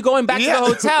 why are you going back to the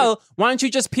hotel? Why don't you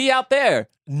just pee out there?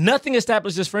 Nothing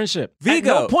established this friendship.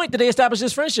 Vigo. At no point did they establish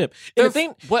this friendship. And the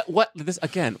thing, what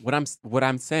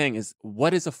I'm saying is,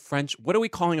 what are we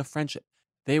calling a friendship?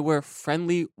 They were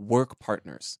friendly work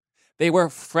partners. They were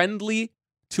friendly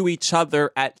to each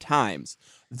other at times.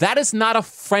 That is not a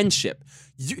friendship.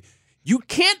 You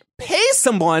can't pay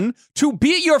someone to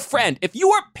be your friend. If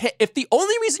the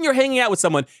only reason you're hanging out with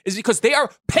someone is because they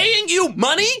are paying you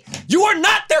money, you are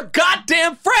not their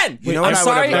goddamn friend. You know what? I'm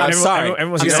sorry.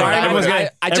 Everyone's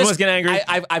getting angry.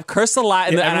 I've cursed a lot,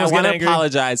 and I want to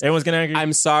apologize. Everyone's getting angry.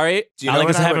 I'm sorry.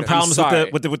 Alex is having problems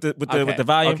with the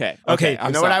volume. Okay.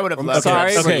 You know what I would have loved?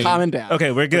 Sorry. Okay. We're calming down.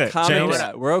 Okay, we're good.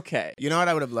 We're okay. You know what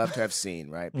I would have loved to have seen,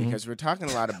 right? Because we're talking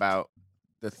a lot about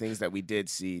the things that we did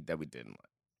see that we didn't like.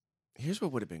 Here's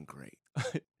what would have been great.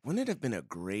 Wouldn't it have been a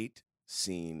great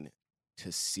scene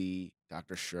to see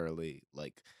Dr. Shirley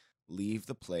leave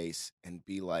the place and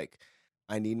be like,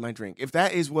 I need my drink? If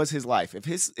that was his life, if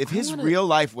his real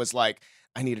life was like,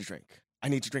 I need a drink. I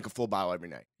need to drink a full bottle every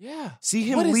night. Yeah. See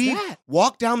him leave,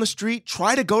 walk down the street,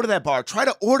 try to go to that bar, try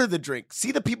to order the drink,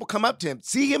 see the people come up to him,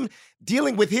 see him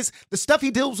dealing with the stuff he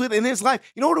deals with in his life.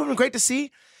 You know what would have been great to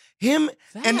see? Him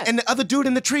and the other dude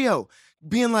in the trio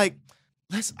being like,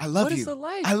 I love you.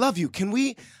 I love you. Can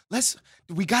we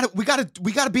gotta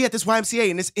be at this YMCA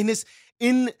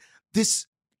in this.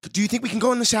 Do you think we can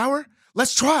go in the shower?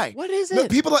 Let's try. What is Look,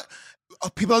 it? people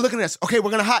are looking at us. Okay,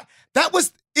 we're gonna hide. That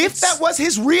was that was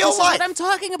his real This is life. what I'm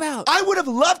talking about. I would have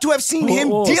loved to have seen him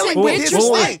Whoa, dealing whoa, with whoa, his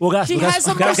whoa, life. Well, guys, He guys, has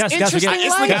the guys, most guys, guys, interesting forget-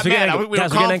 life. guys, forget- We were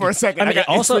guys, calm forget- for a second. I mean, I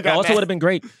also instantly got mad. would have been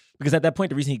great because at that point,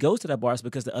 the reason he goes to that bar is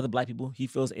because the other black people he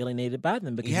feels alienated by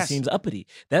them because Yes. he seems uppity.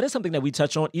 That is something that we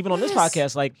touch on even on this Yes.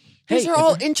 podcast. Like, These hey, are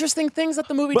all interesting things that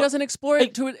the movie But- doesn't explore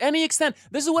to any extent.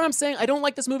 This is what I'm saying. I don't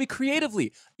like this movie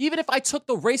creatively. Even if I took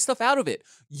the race stuff out of it,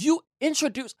 you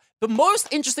introduce the most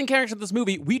interesting character in this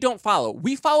movie. We don't follow.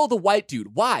 We follow the white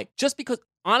dude. Why? Just because.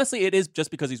 Honestly, it is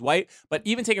just because he's white. But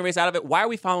even taking race out of it, why are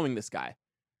we following this guy?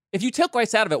 If you took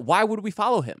race out of it, why would we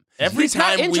follow him? Every He's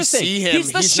not time we interesting. see him, he's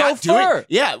the not chauffeur.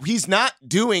 he's not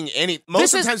doing any.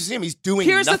 Most of the times we see him, he's doing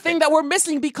Here's nothing. the thing that we're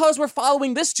missing because we're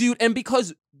following this dude and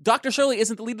because Dr. Shirley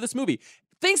isn't the lead of this movie.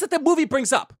 Things that the movie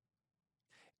brings up.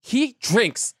 He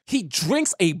drinks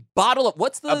a bottle of,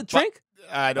 what's the drink?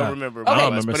 I don't remember. okay. What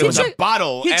it was, remember. but it was He a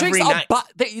bottle He every drinks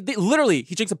night. literally,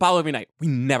 he drinks a bottle every night. We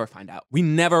never find out. We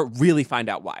never really find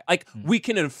out why. Like, we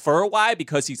can infer why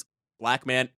because he's black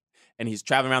man and he's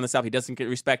traveling around the South. He doesn't get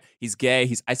respect. He's gay.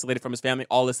 He's isolated from his family,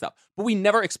 all this stuff. But we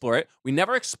never explore it. We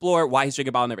never explore why he's drinking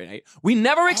a bottle every night. We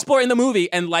never explore in the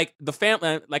movie and like the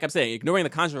family, like I'm saying, ignoring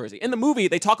the controversy. In the movie,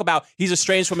 they talk about he's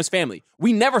estranged from his family.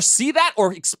 We never see that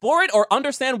or explore it or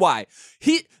understand why.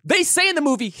 They say in the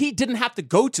movie he didn't have to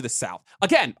go to the South.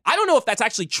 Again, I don't know if that's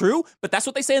actually true, but that's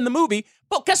what they say in the movie.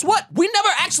 But guess what? We never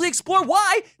actually explore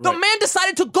why the man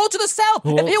decided to go to the South.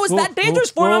 If it was that dangerous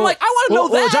for him, I'm like, I want to know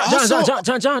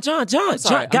that. John,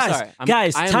 sorry, I'm guys, sorry.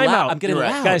 I am time loud. out. I'm getting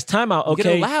loud. Guys, time out. I'm Okay,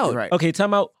 getting loud. Right. Okay,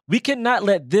 time out. We cannot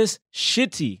let this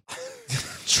shitty,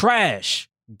 trash,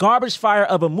 garbage fire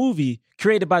of a movie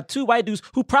created by two white dudes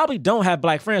who probably don't have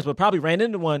black friends, but probably ran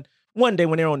into one day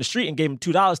when they were on the street and gave them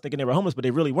 $2 thinking they were homeless, but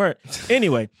they really weren't.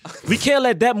 Anyway, we can't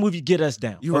let that movie get us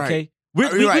down. You're okay? right.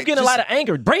 We're You're right. getting a lot of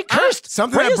anger. Bray cursed.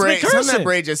 Something Bray that has been cursing.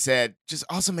 Bray just said just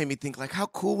also made me think like, how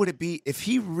cool would it be if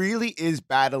he really is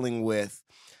battling with,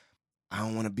 I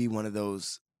don't want to be one of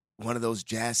those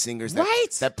jazz singers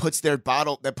that puts their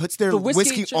The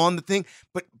whiskey on the thing,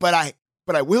 but I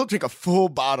will drink a full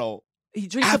bottle. He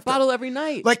drinks After. a bottle every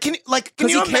night. Like can Because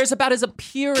you he cares about his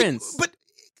appearance. But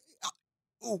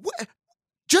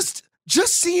just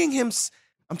seeing him.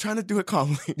 I'm trying to do it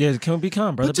calmly. Yeah, can we be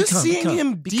calm, brother? But just be calm, seeing be calm,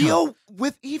 him be deal calm.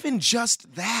 with even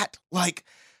just that, like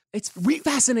It's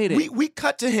fascinating. we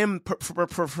cut to him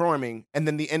performing, and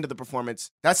then the end of the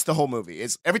performance. That's the whole movie.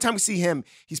 Is every time we see him,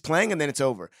 he's playing, and then it's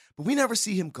over. But we never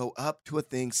see him go up to a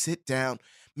thing, sit down.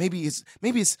 Maybe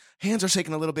his hands are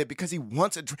shaking a little bit because he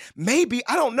wants a drink. Maybe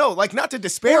I don't know. Like not to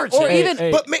disparage Or him,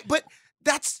 even- but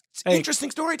that's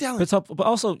interesting storytelling. But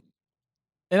also,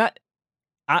 and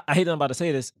I hate that I'm about to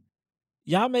say this.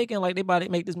 Y'all making like they about to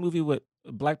make this movie with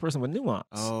a black person with nuance.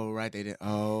 Oh right, they did.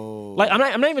 Oh, Like I'm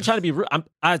not even trying to be rude.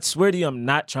 I swear to you, I'm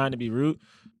not trying to be rude.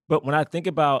 But when I think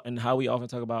about and how we often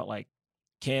talk about like,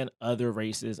 can other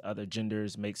races, other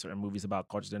genders make certain movies about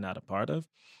cultures they're not a part of?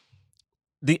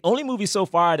 The only movie so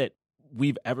far that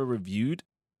we've ever reviewed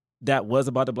that was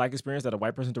about the black experience that a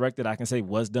white person directed, I can say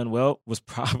was done well, was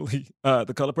probably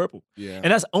The Color Purple. yeah.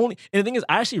 And that's only. And the thing is,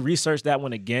 I actually researched that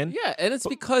one again. Yeah, and it's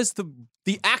because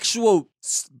the actual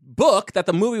book that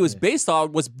the movie was based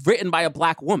on was written by a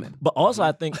black woman. But also,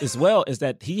 I think as well is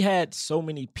that he had so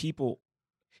many people.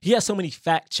 He has so many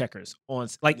fact checkers on.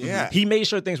 Like, Yeah. he made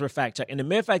sure things were fact checked. And the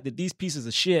mere fact that these pieces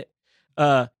of shit. Yo,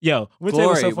 let me tell you Glory,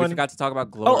 what's so we funny. forgot to talk about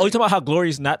Glory. Oh, you talking about how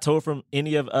Glory's not told from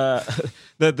any of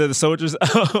the soldiers?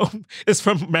 It's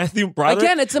from Matthew Broderick.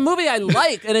 Again, it's a movie I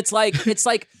like, and it's like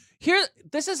here.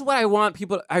 This is what I want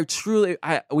people.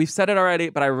 We've said it already,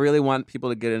 but I really want people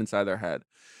to get it inside their head.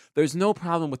 There's no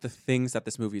problem with the things that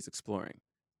this movie is exploring.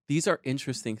 These are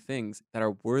interesting things that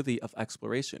are worthy of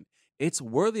exploration. It's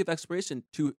worthy of exploration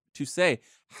to say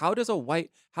how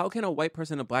can a white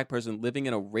person and a black person living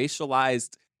in a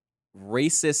racialized,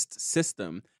 racist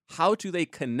system, how do they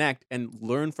connect and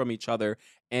learn from each other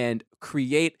and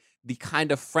create the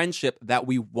kind of friendship that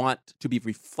we want to be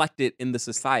reflected in the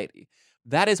society?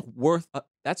 That's worth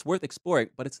exploring,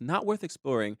 but it's not worth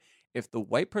exploring if the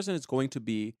white person is going to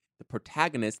be the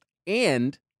protagonist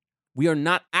and we are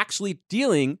not actually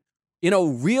dealing in a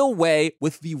real way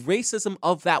with the racism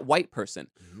of that white person.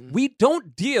 We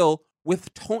don't deal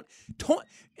with tone.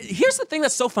 Here's the thing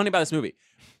that's so funny about this movie.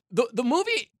 The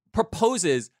movie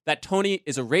proposes that Tony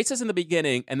is a racist in the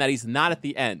beginning and that he's not at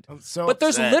the end. But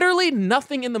there's literally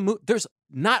nothing in the movie. There's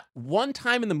not one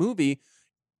time in the movie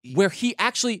where he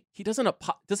doesn't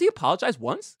does he apologize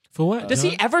once? For what? Does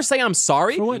he ever say I'm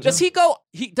sorry? For what, Does he go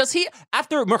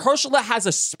after Mahershala has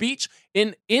a speech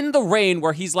in The Rain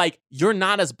where he's like, you're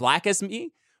not as black as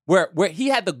me? where he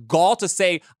had the gall to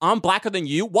say, I'm blacker than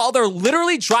you, while they're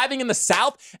literally driving in the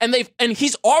South, and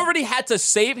he's already had to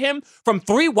save him from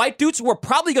 3 white dudes who were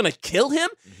probably gonna kill him.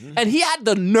 And he had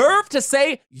the nerve to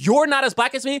say, you're not as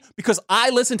black as me because I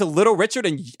listen to Little Richard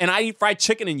and I eat fried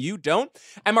chicken and you don't.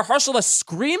 And Mahershala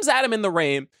screams at him in the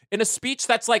rain in a speech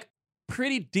that's like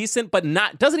pretty decent, but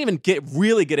doesn't even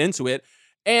really get into it.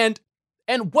 And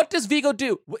what does Viggo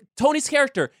do? Tony's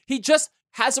character, he just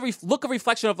has a look of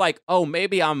reflection of like, oh,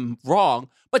 maybe I'm wrong.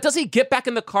 But does he get back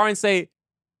in the car and say,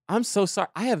 I'm so sorry.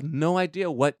 I have no idea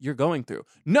what you're going through.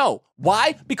 No.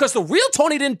 Why? Because the real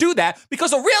Tony didn't do that.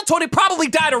 Because the real Tony probably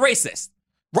died a racist.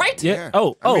 Right? Yeah.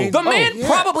 The man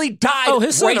probably died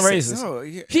his son racist. racist. Oh,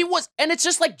 yeah. He was, and it's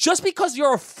just like, just because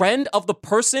you're a friend of the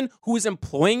person who is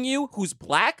employing you, who's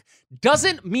black,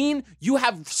 doesn't mean you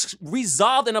have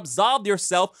resolved and absolved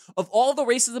yourself of all the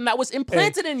racism that was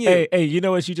implanted in you. Hey, you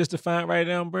know what you just defined right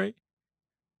now, Bray?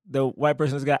 The white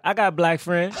person's got, I got a black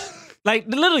friend. Like,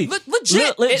 literally.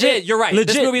 Legit. You're right.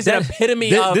 This movie is an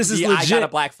epitome of I got a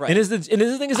black friend. And this is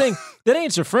the thing is saying, that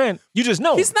ain't your friend. You just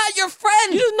know him. He's not your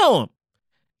friend. You just know him.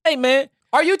 Hey, man.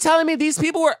 Are you telling me these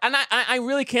people were, and I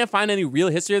really can't find any real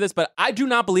history of this, but I do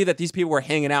not believe that these people were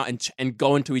hanging out and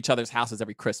going to each other's houses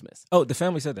every Christmas. Oh, the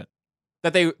family said that.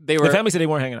 That they were. The family said they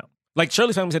weren't hanging out. Like,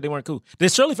 Shirley's family said they weren't cool. The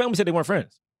Shirley family said they weren't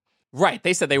friends. Right.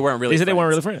 They said they weren't really They said friends. they weren't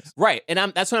really friends. Right.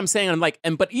 And that's what I'm saying. I'm like,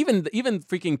 but even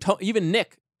even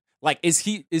Nick, like, is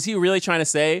he really trying to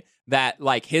say that,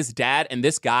 like, his dad and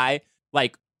this guy,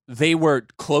 like, they were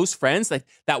close friends? Like,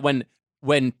 that when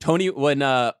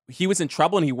he was in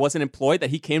trouble and he wasn't employed,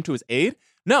 that he came to his aid?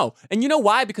 No. And you know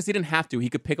why? Because he didn't have to. He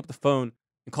could pick up the phone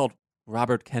and call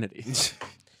Robert Kennedy.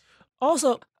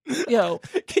 Also, yo,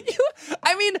 Can you?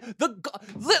 I mean,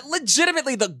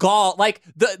 legitimately the gall, like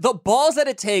the balls that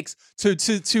it takes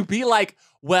to be like,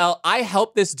 well, I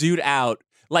helped this dude out,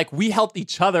 like we helped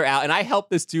each other out, and I helped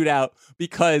this dude out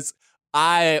because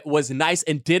I was nice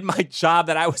and did my job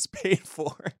that I was paid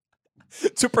for.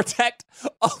 To protect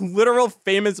a literal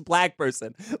famous black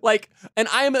person. Like, and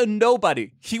I am a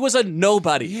nobody. He was a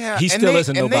nobody. Yeah, He still is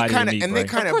a nobody to me, And they Bray.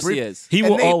 kind Of course he is. he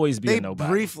will always be they a nobody.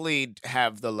 briefly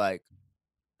have the like,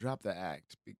 drop the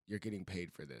act. You're getting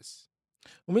paid for this.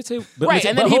 Let me tell you. Right,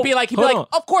 and then he'd be like,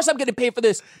 of course I'm getting paid for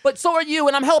this, but so are you,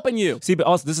 and I'm helping you. See, but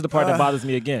also this is the part that bothers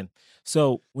me again.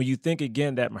 So when you think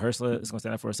again that Mahershala is going to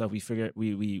stand up for herself, we figure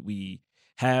we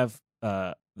have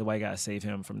the white guy save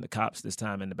him from the cops this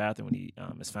time in the bathroom when he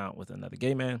is found with another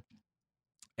gay man,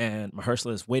 and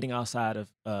Mahershala is waiting outside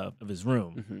of his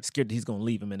room, scared that he's going to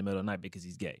leave him in the middle of the night because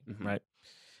he's gay. Right?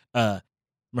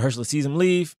 Mahershala sees him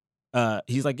leave.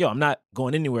 He's like, yo, I'm not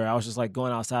going anywhere. I was just like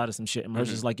going outside of some shit. And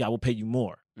Mahershala's like, yeah, I will pay you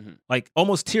more. Like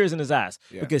almost tears in his eyes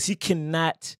because he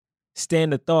cannot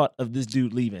stand the thought of this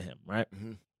dude leaving him, right?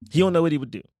 He don't know what he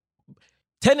would do.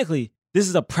 Technically, this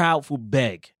is a proudful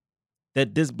beg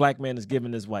that this black man is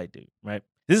giving this white dude, right?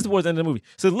 This is towards the end of the movie.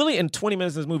 So literally in 20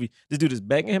 minutes of this movie, this dude is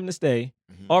begging him to stay,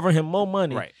 offering him more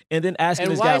money, and then asking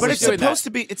And this why guy. is But he it's doing supposed that?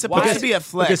 to be. It's supposed to be a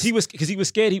flex. Because he was scared. He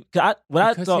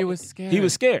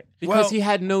was scared. Because he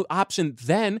had no option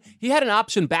then. He had an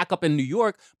option back up in New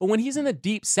York, but when he's in the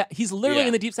deep south, he's literally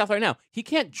in the deep south right now. He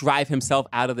can't drive himself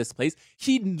out of this place.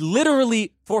 He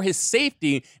literally, for his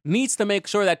safety, needs to make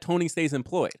sure that Tony stays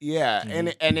employed. Yeah,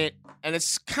 and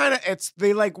it's kind of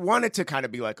they like want it to kind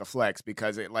of be like a flex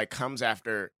because it like comes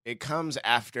after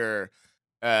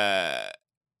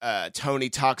Tony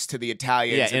talks to the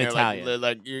Italians. Yeah, in and they're Italian.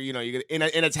 like you're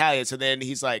in Italian. So then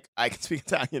he's like, I can speak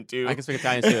Italian too. I can speak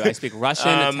Italian too. I speak Russian,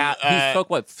 Italian. He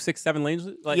spoke what 6-7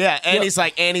 languages? Like, Yeah, and he's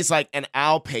like, and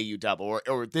I'll pay you double,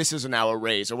 or this is an hour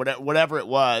raise, or whatever it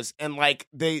was, and like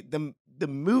the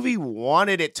movie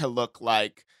wanted it to look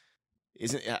like,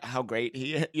 isn't how great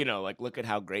he, like look at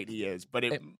how great he is, but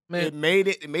it made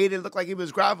it look like he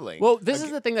was groveling. Well, this is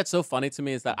the thing that's so funny to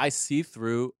me is that I see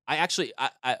through. I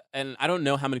don't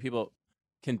know how many people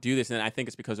can do this, and I think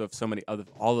it's because of so many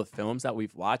all the films that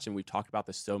we've watched, and we've talked about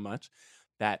this so much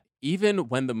that even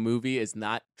when the movie is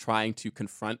not trying to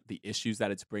confront the issues that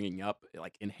it's bringing up,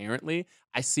 like inherently,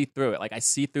 I see through it. Like I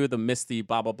see through the misty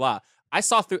blah blah blah. I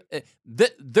saw through.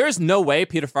 There's no way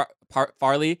Peter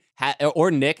Farley or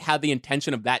Nick had the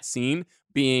intention of that scene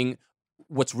being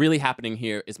what's really happening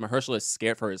here is Mahershala is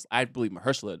scared for his. I believe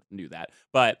Mahershala knew that,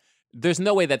 but there's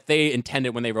no way that they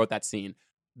intended when they wrote that scene.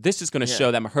 This is going to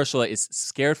show that Mahershala is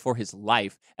scared for his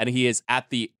life, and he is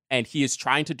he is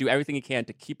trying to do everything he can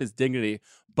to keep his dignity,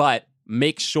 but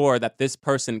make sure that this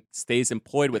person stays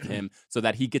employed with him so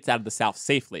that he gets out of the South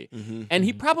safely. And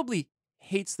he probably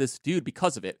hates this dude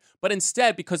because of it, but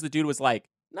instead, because the dude was like,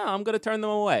 no, I'm going to turn them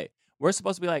away. we're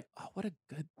supposed to be like, oh, what a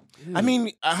good dude. I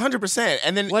mean, 100%.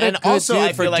 And then, what a and good also, dude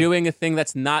I for feel like doing a thing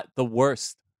that's not the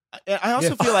worst. I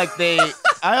also feel like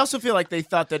they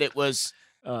thought that it was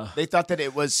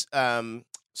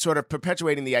sort of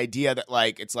perpetuating the idea that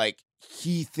like it's like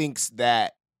he thinks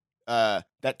that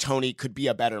that Tony could be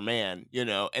a better man, you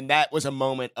know, and that was a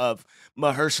moment of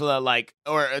Mahershala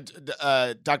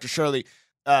Dr. Shirley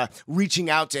reaching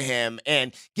out to him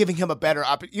and giving him a better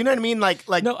you know what I mean? Like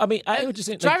no, I mean I would just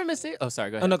say Driving Miss Daisy. Oh,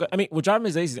 sorry, go ahead. no, I mean, well, Driving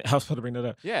Miss Daisy. I was supposed to bring that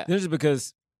up. Yeah, this is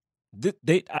because it's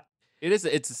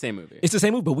the same movie. It's the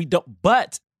same movie, but we don't.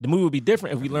 But the movie would be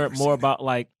different if we learned more about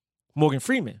like Morgan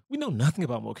Freeman. We know nothing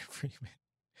about Morgan Freeman.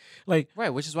 Like right,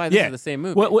 which is why this is the same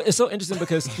movie. Well, it's so interesting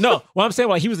because what I'm saying,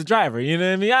 like he was the driver. You know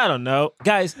what I mean? I don't know,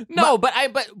 guys. No, but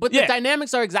the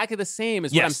dynamics are exactly the same.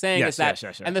 Is what I'm saying. Yes, is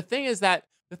that, and the thing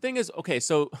is okay.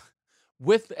 So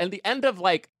at the end of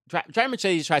like Driving Miss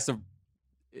Daisy tries to,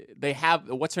 they have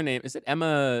what's her name? Is it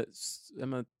Emma?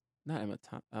 Not Emma.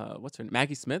 What's her name?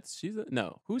 Maggie Smith.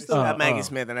 Who's the Maggie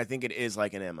Smith? And I think it is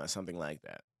like an Emma, something like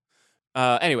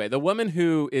that. Anyway, the woman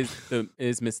who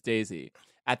is Miss Daisy.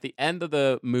 At the end of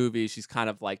the movie, she's kind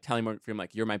of like telling Morgan Freeman,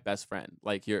 like, "You're my best friend.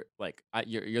 Like, you're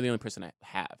the only person I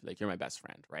have. Like, you're my best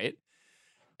friend, right?"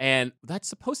 And that's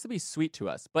supposed to be sweet to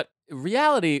us, but in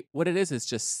reality, what it is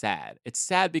just sad. It's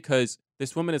sad because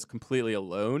this woman is completely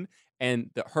alone,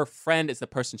 and her friend is the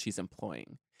person she's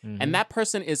employing, and that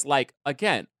person is like,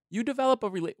 again, you develop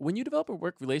when you develop a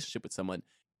work relationship with someone,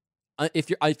 if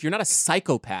you're not a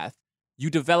psychopath, you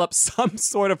develop some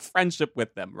sort of friendship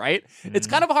with them, right? Mm-hmm. It's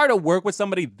kind of hard to work with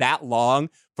somebody that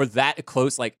long for that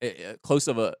close, like close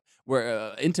of a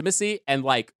intimacy, and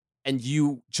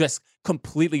you just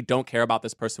completely don't care about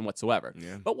this person whatsoever.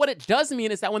 Yeah. But what it does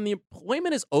mean is that when the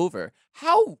employment is over,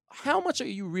 how much are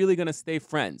you really going to stay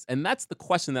friends? And that's the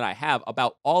question that I have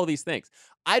about all of these things.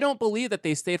 I don't believe that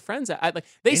they stayed friends.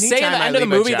 They say at the end of the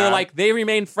movie, they're like, they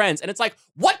remain friends. And it's like,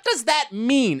 what does that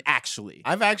mean, actually?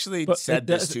 I've actually said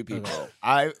this to people.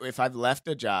 If I've left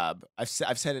a job, I've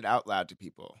said it out loud to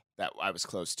people that I was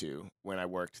close to when I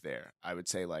worked there. I would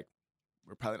say, like,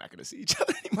 we're probably not going to see each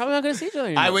other anymore. Probably not going to see each other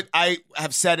anymore. I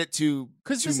have said it to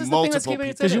multiple people.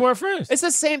 Because you weren't friends. It's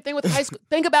the same thing with high school.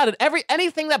 Think about it.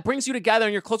 Anything that brings you together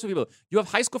and you're close with people. You have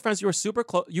high school friends you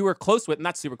were close with,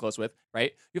 not super close with,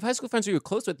 right? You have high school friends who you were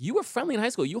close with. You were friendly in high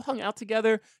school. You hung out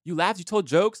together. You laughed. You told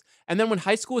jokes. And then when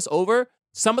high school was over,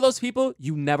 some of those people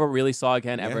you never really saw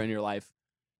again ever in your life.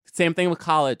 Same thing with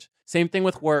college. Same thing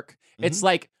with work. Mm-hmm. It's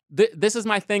like, this is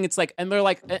my thing. It's like, and they're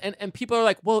like, and people are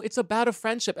like, well, it's about a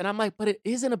friendship. And I'm like, but it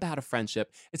isn't about a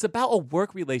friendship. It's about a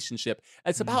work relationship.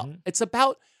 It's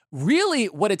about really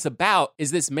what it's about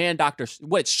is this man,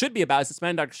 what it should be about is this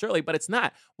man, Dr. Shirley, but it's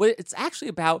not. What it's actually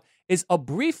about is a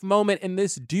brief moment in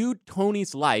this dude,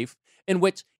 Tony's life in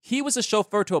which he was a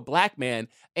chauffeur to a black man.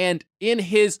 And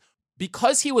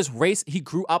because he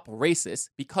grew up racist,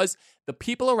 because the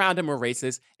people around him were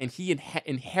racist, and he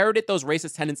inherited those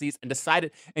racist tendencies and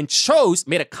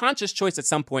made a conscious choice at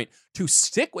some point to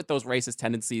stick with those racist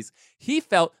tendencies. He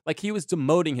felt like he was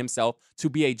demoting himself to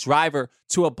be a driver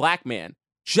to a black man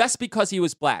just because he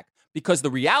was black. Because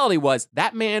the reality was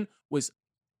that man was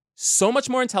so much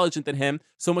more intelligent than him,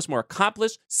 so much more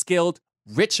accomplished, skilled,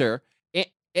 richer,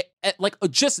 like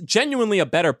just genuinely a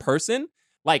better person.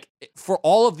 Like, for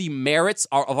all of the merits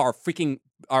of our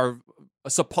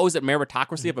supposed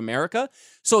meritocracy of America.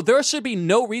 So there should be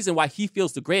no reason why he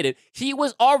feels degraded. He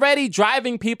was already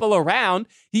driving people around.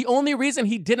 The only reason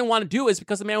he didn't want to do it is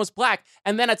because the man was black.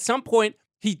 And then at some point,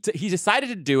 he decided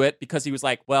to do it because he was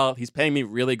like, well, he's paying me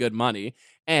really good money.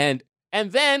 And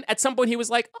then at some point, he was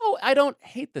like, oh, I don't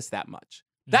hate this that much.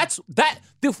 That's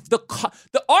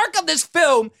the arc of this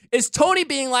film is Tony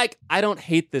being like, I don't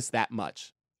hate this that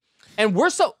much. And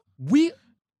we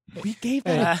gave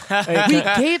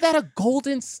that a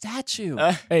golden statue.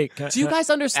 Do you guys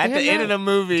understand? At the end of the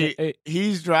movie,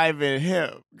 he's driving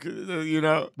him. You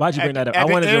know, why'd you bring that up? I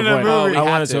wanted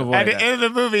to avoid. At the end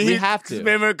of the movie, we have to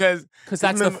remember because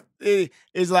that's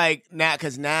it's like now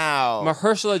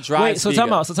Mahershala drives. Wait, so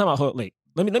time out. Hold, wait,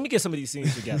 let me get some of these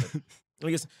scenes together.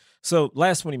 So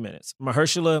last 20 minutes,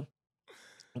 Mahershala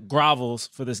grovels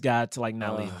for this guy to like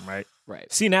not leave him.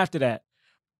 Right. Scene after that,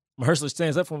 Mahershala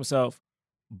stands up for himself,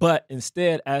 but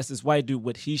instead asks this white dude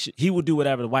what he will do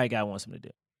whatever the white guy wants him to do.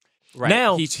 Right.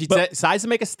 Now he decides to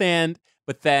make a stand,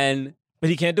 but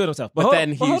he can't do it himself. But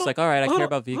then he's like, all right, I care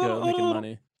about Viggo making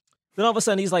money. Then all of a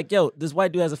sudden he's like, yo, this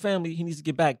white dude has a family he needs to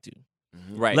get back to.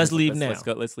 Right. Let's leave now.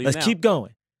 Let's leave now. Let's keep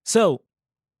going. So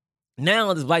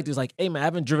now this black dude's like, hey man, I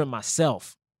haven't driven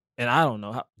myself. And I don't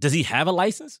know does he have a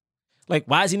license? Like,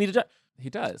 why does he need to drive? He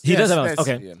does. He does have a Yes, license.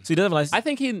 Okay. yeah. So he does have a license. I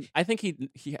think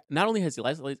he not only has he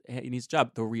license, he needs a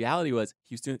job. The reality was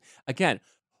he was doing again.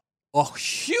 A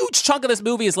huge chunk of this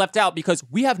movie is left out because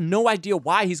we have no idea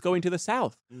why he's going to the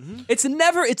South. It's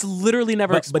literally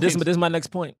never But explained. this is my next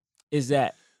point. Is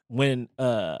that when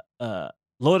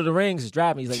Lord of the Rings is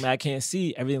driving, he's like, man, I can't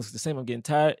see. Everything's the same. I'm getting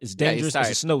tired. It's Yeah, he's dangerous. It's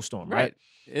tired. a snowstorm, right?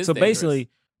 It is So dangerous. basically,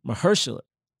 Mahershala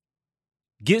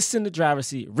gets in the driver's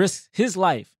seat, risks his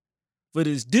life for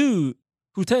this dude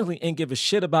who technically ain't give a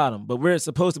shit about him, but we're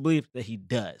supposed to believe that he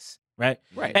does, right?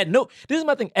 Right. This is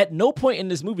my thing. At no point in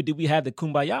this movie did we have the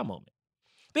kumbaya moment.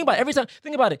 Think about it.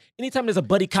 Think about it. Anytime there's a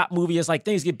buddy cop movie, it's like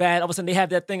things get bad. All of a sudden they have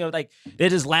that thing of like they're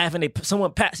just laughing.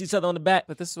 Someone pats each other on the back.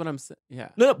 But this is what I'm saying. Yeah.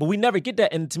 No, but we never get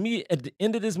that. And to me, at the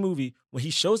end of this movie, when he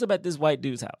shows up at this white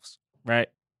dude's house, right?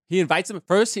 He invites him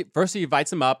first. He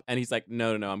invites him up, and he's like,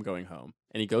 "No, I'm going home."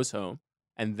 And he goes home,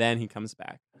 and then he comes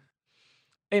back.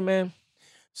 Hey, man.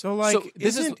 So like, So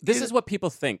this is what people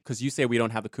think because you say we don't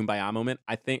have the kumbaya moment.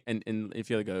 I think, and if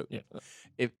you go, Yeah.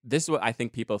 if this is what I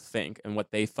think people think and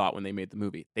what they thought when they made the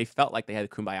movie, they felt like they had a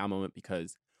kumbaya moment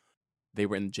because they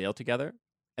were in jail together,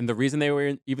 and the reason they were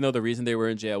in, even though the reason they were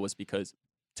in jail was because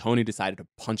Tony decided to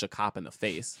punch a cop in the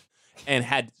face,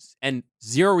 and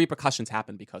zero repercussions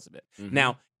happened because of it.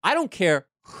 Now I don't care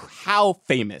how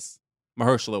famous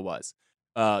Mahershala was,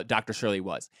 Dr. Shirley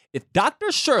was. If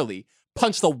Dr. Shirley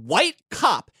punched a white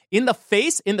cop in the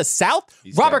face in the South,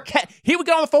 he would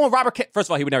get on the phone with Robert Kennedy. First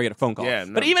of all, he would never get a phone call. Yeah,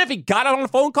 no. But even if he got on a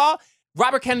phone call,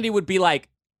 Robert Kennedy would be like,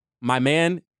 my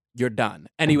man, you're done.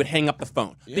 And he would hang up the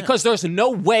phone because there's no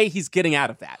way he's getting out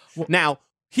of that. Now,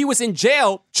 he was in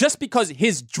jail just because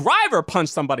his driver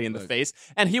punched somebody in the face,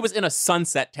 and he was in a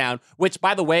sunset town, which,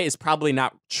 by the way, is probably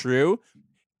not true.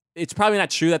 It's probably not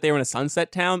true that they were in a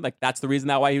sunset town. Like, that's the reason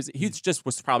that why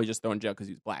was probably just thrown in jail because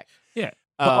he was black. Yeah.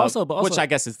 But also, which I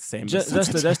guess is the same.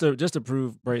 Just to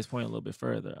prove Bray's point a little bit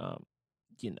further,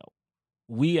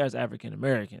 we as African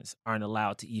Americans aren't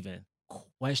allowed to even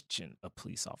question a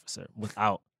police officer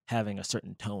without having a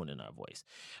certain tone in our voice.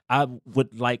 I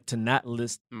would like to not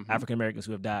list African Americans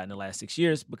who have died in the last 6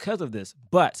 years because of this,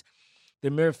 but the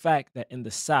mere fact that in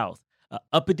the South,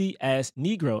 uppity ass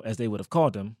Negro, as they would have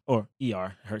called him, or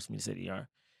ER, hurts me to say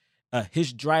ER,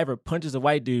 his driver punches a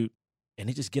white dude and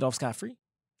he just get off scot-free.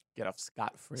 Get off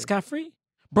scot-free. Scot-free?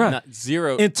 Bruh, Not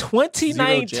zero. in zero jail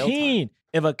 2019,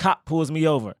 if a cop pulls me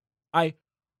over, I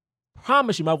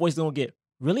promise you my voice is going to get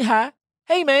really high.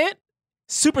 Hey, man,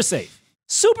 super safe.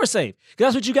 Super safe.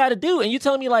 Because that's what you got to do. And you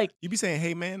telling me like, You be saying,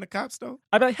 "Hey man," the cops though.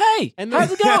 I'd be like, hey, how's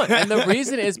it going? And the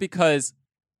reason is because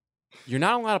you're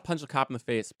not allowed to punch a cop in the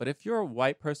face. But if you're a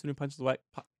white person who punches a white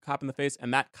cop in the face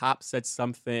and that cop said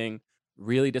something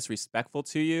really disrespectful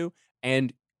to you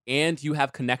and you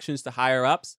have connections to higher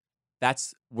ups,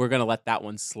 we're going to let that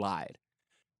one slide.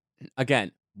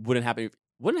 Again, wouldn't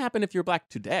happen if you're black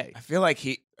today. I feel like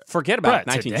Forget about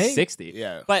Bruh, today? 1960.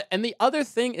 Yeah. But the other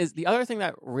thing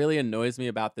that really annoys me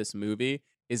about this movie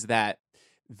is that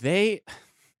they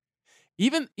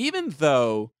even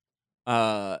though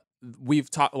we've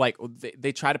talked like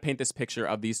they try to paint this picture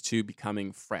of these two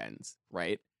becoming friends,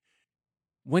 right?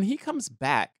 When he comes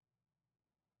back,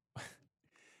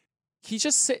 he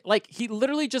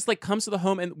literally just like comes to the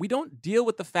home, and we don't deal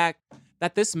with the fact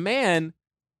that this man,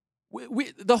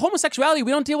 the homosexuality,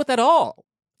 we don't deal with at all.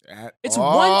 It's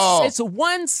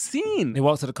one scene. They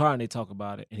walk to the car and they talk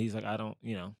about it. And he's like, I don't,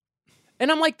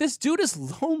 And I'm like, this dude is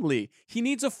lonely. He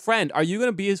needs a friend. Are you going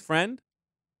to be his friend?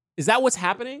 Is that what's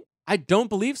happening? I don't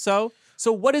believe so.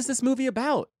 So what is this movie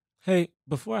about? Hey,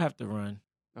 before I have to run,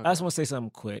 Okay. I just want to say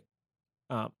something quick.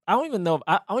 I don't even know.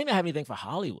 I don't even have anything for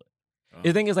Hollywood.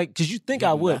 The thing is, like, because you think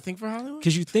I would. Nothing for Hollywood.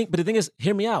 Because you think, but the thing is,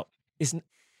 hear me out.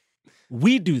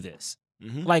 We do this.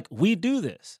 Mhm. Like, we do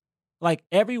this. Like,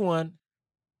 everyone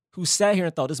who sat here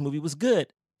and thought this movie was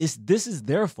good, this is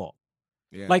their fault.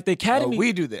 Yeah. Like, the Academy,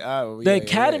 we do that. the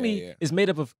Academy is made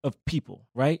up of people,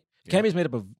 right? The Academy is made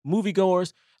up of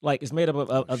moviegoers. Like, it's made up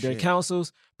of their shit.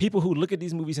 councils, people who look at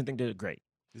these movies and think they're great.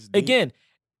 It's deep. Again,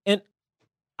 and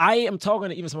I am talking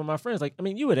to even some of my friends. Like, I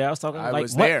mean, you were there. I was talking. I like,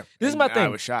 was what- there. This is and my I thing.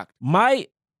 was shocked.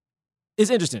 It's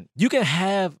interesting. You can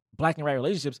have black and white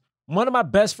relationships. One of my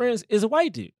best friends is a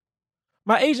white dude.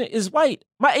 My agent is white.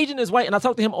 My agent is white, and I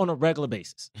talk to him on a regular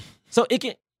basis. So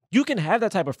you can have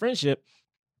that type of friendship.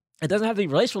 It doesn't have to be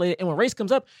race related. And when race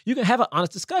comes up, you can have an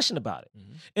honest discussion about it.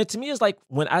 Mm-hmm. And to me, it's like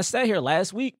when I sat here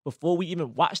last week before we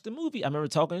even watched the movie, I remember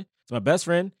talking to my best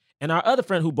friend and our other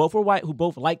friend who both were white, who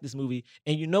both liked this movie.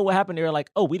 And you know what happened? They were like,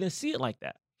 oh, we didn't see it like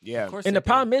that. Yeah. Of course And they the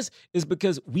problem is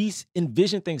because we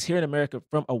envision things here in America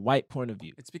from a white point of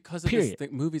view. It's because of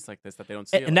Period. movies like this that they don't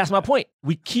see. And that's my point.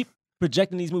 We keep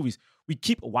projecting these movies. We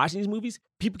keep watching these movies.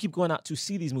 People keep going out to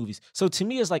see these movies. So to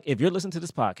me, it's like if you're listening to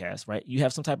this podcast, right, you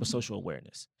have some type of social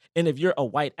awareness. And if you're a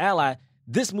white ally,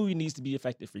 this movie needs to be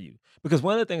effective for you. Because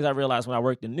one of the things I realized when I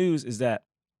worked in news is that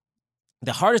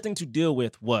the hardest thing to deal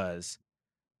with was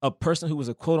a person who was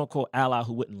a quote-unquote ally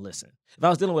who wouldn't listen. If I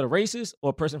was dealing with a racist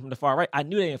or a person from the far right, I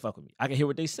knew they didn't fuck with me. I could hear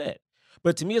what they said.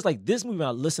 But to me, it's like this movie, when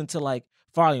I listen to like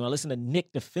Farley, when I listen to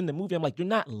Nick defend the movie, I'm like, you're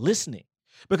not listening.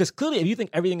 Because clearly, if you think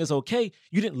everything is okay,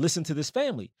 you didn't listen to this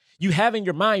family. You have in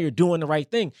your mind you're doing the right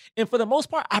thing. And for the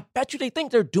most part, I bet you they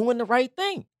think they're doing the right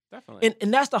thing. Definitely.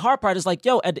 And that's the hard part. It's like,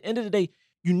 yo, at the end of the day,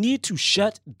 you need to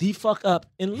shut the fuck up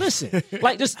and listen.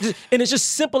 Like just and it's just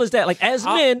simple as that. Like as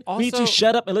men, we need to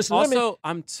shut up and listen to women. Also,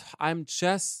 I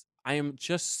am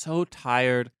just so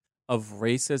tired of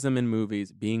racism in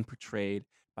movies being portrayed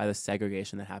by the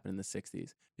segregation that happened in the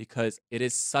 60s because it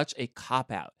is such a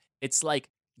cop-out. It's like,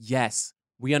 yes,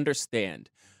 we understand.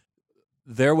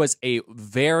 There was a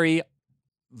very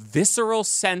visceral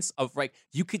sense of, like,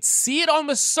 you could see it on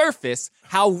the surface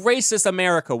how racist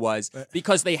America was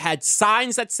because they had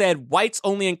signs that said whites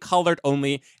only and colored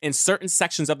only in certain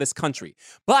sections of this country.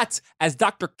 But as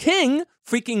Dr. King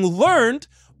freaking learned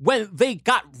when they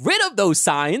got rid of those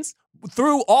signs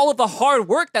through all of the hard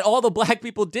work that all the black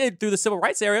people did through the civil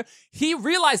rights era, he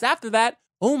realized after that,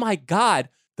 oh my God,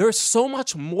 there's so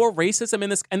much more racism in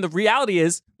this. And the reality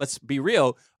is, let's be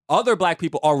real, other black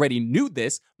people already knew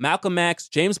this. Malcolm X,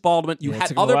 James Baldwin, you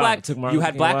had other black, you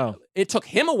had black. It took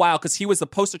him a while because he was the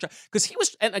poster child. Because he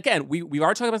was, and again, we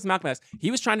are talking about Malcolm X.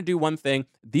 He was trying to do one thing.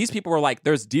 These people were like,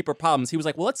 there's deeper problems. He was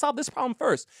like, well, let's solve this problem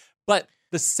first. But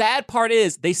the sad part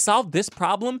is they solved this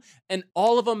problem and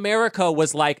all of America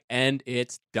was like, and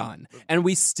it's done. And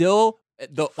we still,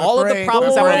 all of the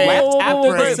problems that were left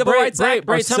after the Civil Rights Act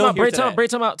are still here today. Break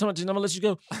time out. I'm gonna let you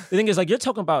go. The thing is, like, you're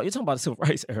talking about the Civil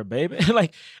Rights era, baby.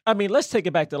 Like, I mean, let's take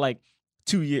it back to like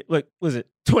 2 years. Like, was it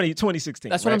 2016?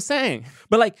 That's what I'm saying.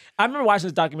 But like, I remember watching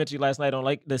this documentary last night on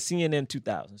like the CNN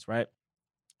 2000s, right?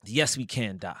 The Yes We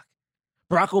Can doc.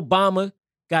 Barack Obama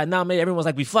got nominated. Everyone's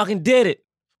like, we fucking did it.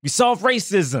 We solved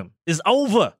racism. It's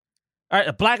over. All right,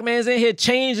 a black man's in here.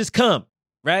 Change has come,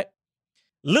 right?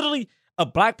 Literally, a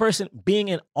black person being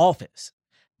in office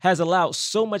has allowed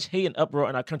so much hate and uproar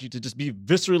in our country to just be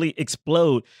viscerally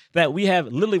explode that we have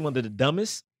literally one of the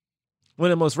dumbest,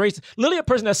 one of the most racist, literally a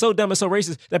person that's so dumb and so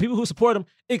racist that people who support him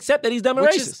accept that he's dumb and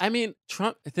racist. I mean,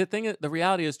 Trump, the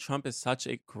reality is Trump is such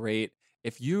a great,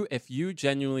 if you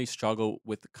genuinely struggle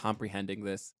with comprehending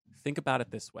this, think about it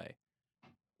this way.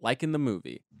 Like in the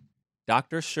movie,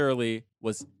 Dr. Shirley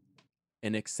was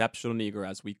an exceptional Negro,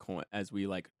 as we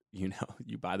like, you know,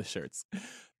 you buy the shirts.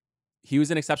 He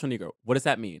was an exceptional Negro. What does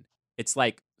that mean? It's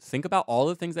like, think about all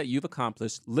the things that you've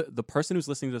accomplished. The person who's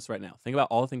listening to this right now, think about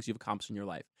all the things you've accomplished in your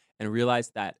life and realize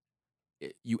that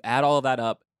you add all of that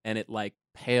up and it like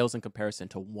pales in comparison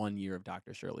to 1 year of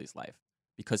Dr. Shirley's life.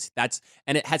 Because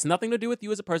and it has nothing to do with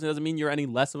you as a person. It doesn't mean you're any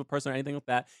less of a person or anything like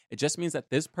that. It just means that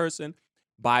this person,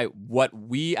 by what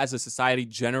we as a society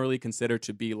generally consider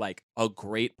to be like a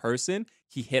great person,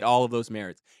 he hit all of those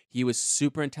merits. He was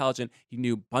super intelligent. He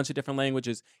knew a bunch of different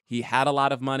languages. He had a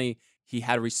lot of money. He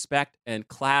had respect and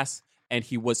class. And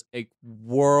he was a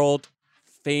world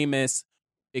famous,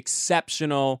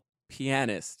 exceptional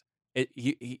pianist.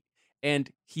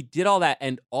 And he did all that.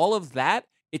 And all of that,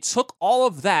 it took all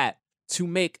of that to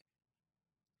make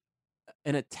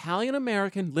an Italian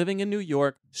American living in New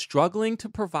York, struggling to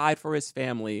provide for his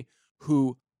family,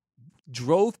 who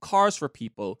drove cars for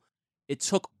people. It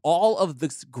took all of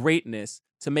this greatness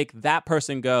to make that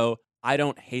person go, I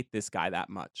don't hate this guy that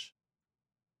much.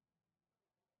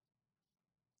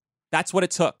 That's what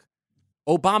it took.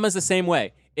 Obama's the same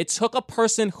way. It took a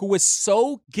person who was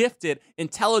so gifted,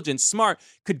 intelligent, smart,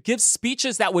 could give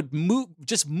speeches that would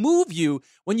move you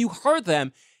when you heard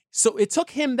them. So it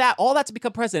took him all that to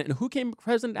become president. And who came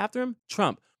president after him?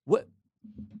 Trump. What?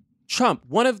 Trump,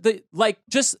 one of the, like,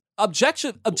 just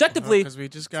objectively we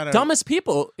just gotta, dumbest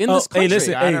people in this country. Hey,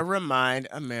 listen, gotta remind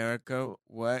America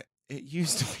what it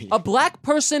used to be. A black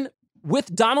person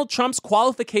with Donald Trump's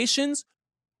qualifications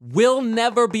will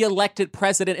never be elected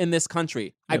president in this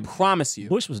country. Yeah, I promise you.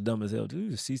 Bush was dumb as hell, dude. He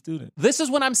was a C student. This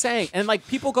is what I'm saying. And like,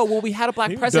 people go, well, we had a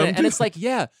black president. And it's like,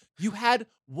 yeah, you had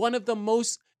one of the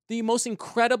most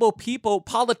incredible people,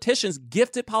 politicians,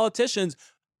 gifted politicians,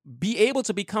 be able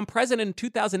to become president in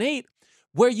 2008,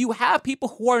 where you have people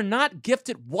who are not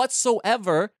gifted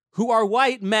whatsoever, who are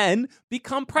white men,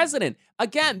 become president.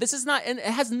 Again, this is not, and it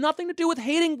has nothing to do with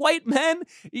hating white men.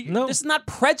 No. This is not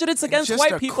prejudice against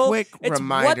white people. It's just a quick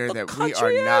reminder that we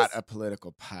are not a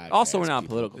political podcast. Also, we're not a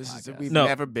political podcast. We've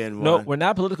never been one. No, we're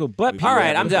not political, but all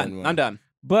right, I'm done.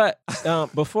 But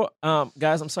before,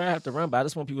 guys, I'm sorry I have to run, but I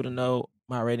just want people to know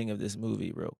my rating of this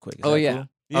movie real quick. Is Oh, that yeah. cool?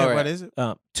 Yeah, All right. what is it?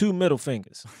 2 middle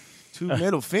fingers. 2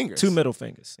 middle fingers. 2 middle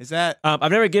fingers. Is that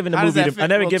I've never given the How does movie. that fit? I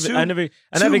never Well, given. two- I never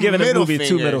two given the middle movie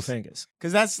 2 middle fingers. fingers.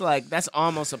 because that's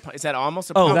almost a. Is that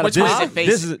almost a? Oh, which way is it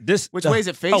facing? Which way is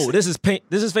it facing? Oh, this is paint.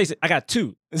 This is facing. I got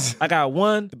 2. I got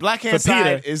one. the black for hand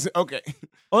side Peter. is okay.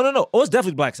 Oh no. Oh, it's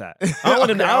definitely black side. I don't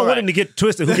want him. Okay, I don't all want right. him to get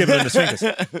twisted. Who giving him his fingers?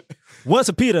 One's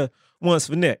for Peter. One's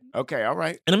for Nick. Okay, all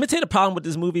right. And I'm gonna tell you the problem with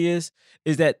this movie is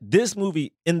that this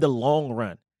movie, in the long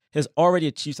run, has already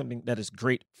achieved something that is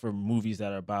great for movies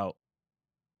that are about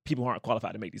people who aren't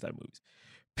qualified to make these type of movies.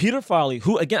 Peter Farrelly,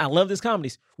 who again I love his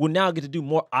comedies, will now get to do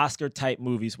more Oscar type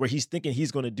movies where he's thinking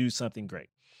he's going to do something great.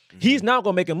 He's now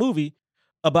going to make a movie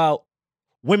about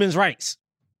women's rights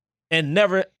and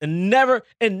never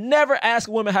ask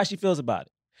a woman how she feels about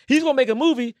it. He's going to make a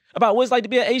movie about what it's like to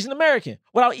be an Asian American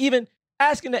without even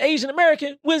asking the Asian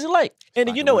American what is it like. And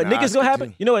then you know what Nick is going to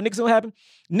happen? You know what Nick's going to happen?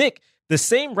 Nick, the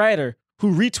same writer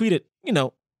who retweeted,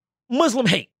 Muslim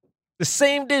hate, the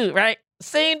same dude, right?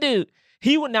 Same dude.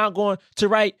 He would now go on to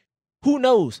write, who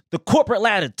knows, The Corporate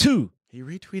Ladder 2, He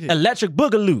retweeted. Electric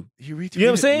Boogaloo. He retweeted. You know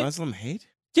what I'm saying? Muslim hate.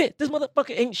 Yeah, this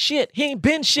motherfucker ain't shit. He ain't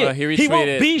been shit. He He won't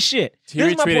retweeted- be shit. He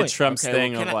This is my retweeted point. Trump's Okay,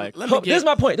 thing well, of can I- like, let me This is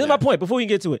my point. This is my point. Before we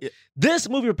get to it, Yeah. this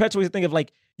movie perpetuates the thing of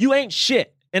like, you ain't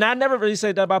shit. And I never really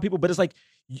said that about people, but it's like,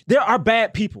 there are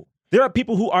bad people. There are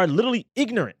people who are literally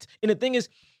ignorant. And the thing is,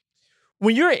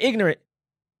 when you're ignorant,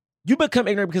 you become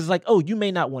ignorant because it's like, oh, you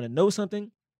may not want to know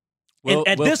something. And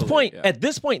at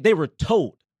this point, they were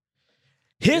told.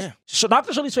 Dr.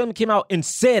 Shirley Stradlin came out and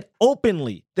said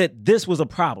openly that this was a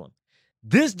problem.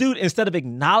 This dude, instead of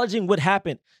acknowledging what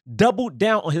happened, doubled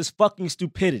down on his fucking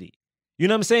stupidity. You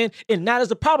know what I'm saying? And that is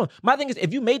the problem. My thing is,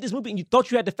 if you made this movie and you thought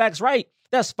you had the facts right,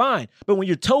 that's fine. But when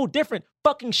you're told different,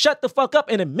 fucking shut the fuck up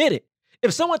and admit it.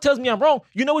 If someone tells me I'm wrong,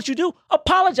 you know what you do?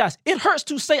 Apologize. It hurts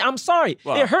to say I'm sorry.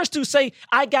 Wow. It hurts to say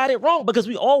I got it wrong because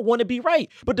we all want to be right.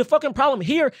 But the fucking problem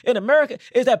here in America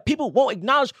is that people won't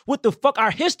acknowledge what the fuck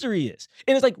our history is.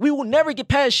 And it's like, we will never get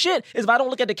past shit if I don't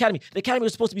look at the Academy. The Academy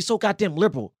was supposed to be so goddamn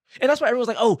liberal. And that's why everyone's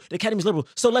like, oh, the Academy's liberal,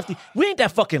 so lefty. We ain't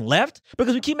that fucking left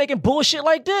because we keep making bullshit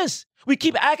like this. We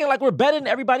keep acting like we're better than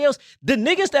everybody else. The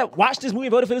niggas that watched this movie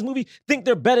and voted for this movie think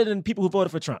they're better than people who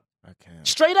voted for Trump. Okay.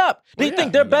 Straight up. They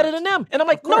think they're better than them. And I'm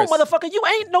like, no, course. motherfucker, you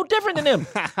ain't no different than them.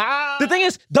 The thing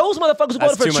is, those motherfuckers who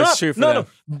That's voted for too much Trump, truth for no,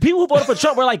 them. people who voted for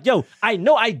Trump were like, yo, I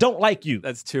know I don't like you.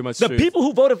 That's too much The truth. people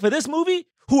who voted for this movie,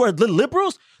 who are the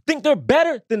liberals, think they're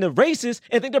better than the racists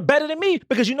and think they're better than me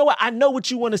because you know what? I know what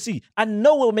you want to see. I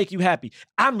know what will make you happy.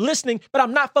 I'm listening, but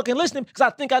I'm not fucking listening because I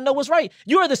think I know what's right.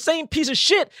 You are the same piece of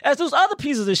shit as those other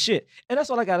pieces of shit. And that's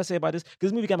all I got to say about this because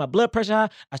this movie got my blood pressure high.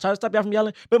 I try to stop y'all from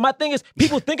yelling. But my thing is,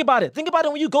 people think about it. Think about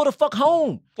it when you go to fuck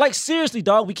home. Like, seriously,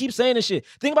 dog, we keep saying this shit.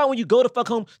 Think about when you go to fuck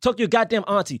home, talk to your goddamn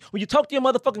auntie. When you talk to your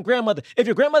motherfucking grandmother, if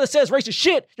your grandmother says racist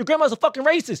shit, your grandmother's a fucking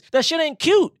racist. That shit ain't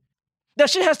cute. That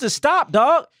shit has to stop,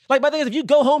 dog. Like, my thing is, if you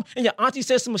go home and your auntie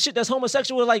says some shit that's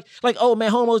homosexual, like, oh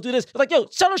man, homos do this. It's like, yo,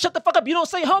 shut the fuck up. You don't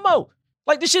say homo.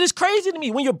 Like, this shit is crazy to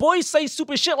me. When your boys say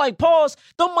stupid shit like pause,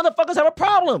 them motherfuckers have a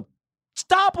problem.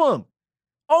 Stop them.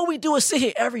 All we do is sit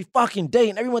here every fucking day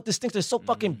and everyone just thinks they're so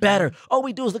fucking better. All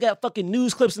we do is look at fucking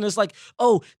news clips and it's like,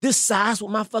 oh, this sides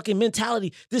with my fucking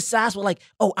mentality. This sides with like,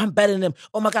 oh, I'm better than them.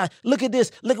 Oh my God, look at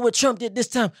this. Look at what Trump did this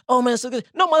time. Oh man, so good.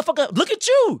 No, motherfucker, look at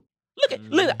you.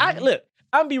 Look, I'm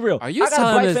gonna be real. Are you I got a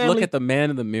telling bright us family. look at the man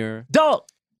in the mirror? Dog.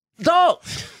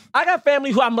 I got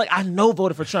family who I'm like, I know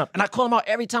voted for Trump. And I call them out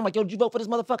every time, like, yo, did you vote for this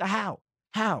motherfucker? How?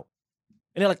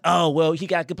 And they're like, oh, well, he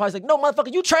got good parties. Like, no,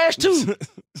 motherfucker, you trash too.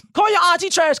 Call your auntie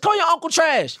trash. Call your uncle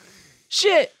trash.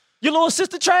 Shit. Your little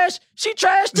sister trash. She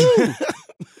trash too.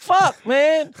 Fuck,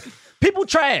 man. People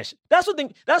trash.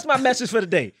 That's my message for the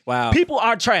day. Wow. People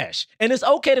are trash. And it's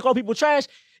okay to call people trash.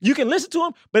 You can listen to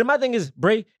them. But my thing is,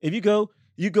 Bray, if you go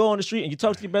on the street and you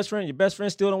talk to your best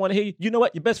friend still don't want to hear you, you know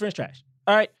what? Your best friend's trash.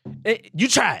 All right? You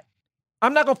tried.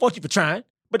 I'm not going to fault you for trying.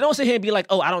 But don't sit here and be like,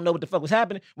 oh, I don't know what the fuck was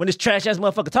happening when this trash-ass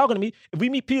motherfucker talking to me. If we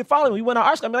meet Peter Farrelly, we went on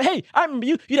our school, I'm like, hey, I remember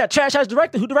you. You that trash-ass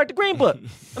director who directed Green Book.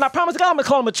 And I promise God I'm going to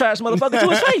call him a trash motherfucker to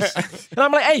his face. And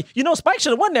I'm like, hey, you know Spike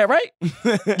should have won that, right?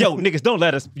 Yo, niggas, don't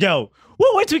let us. Yo,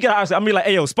 we'll wait till we get our school. I'm going to be like,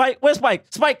 hey, yo, Spike, where's Spike?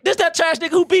 Spike, this that trash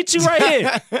nigga who beat you right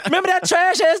here. Remember that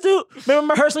trash-ass dude?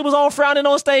 Remember Mahershala was all frowning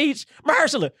on stage?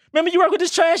 Mahershala, remember you worked with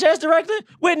this trash-ass director?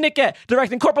 Where Nick at?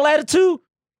 Directing Corporal Ladder 2?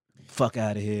 Fuck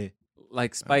out of here.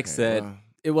 Like Spike said,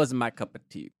 it wasn't my cup of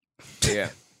tea. Yeah.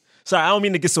 Sorry, I don't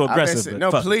mean to get so aggressive.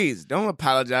 No, but please don't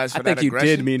apologize for I think that you aggression.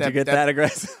 did mean to get that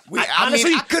aggressive.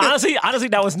 Honestly,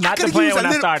 that was not the plan when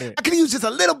I started. I could have used just a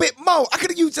little bit more. I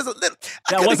could have used just a little.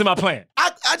 That wasn't my plan.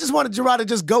 I just wanted Gerard to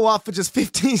just go off for just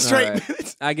 15 straight All right.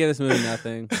 minutes. I give this movie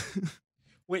nothing.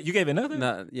 Wait, you gave it nothing?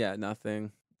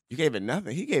 Nothing. You gave it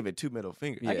nothing. He gave it 2 middle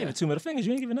fingers. I gave it 2 middle fingers.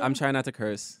 You ain't giving nothing? I'm trying not to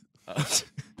curse.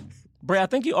 Bray, I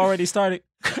think you already started.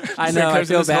 I know. I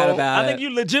feel bad about it. I think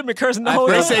you legitimate cursing the I whole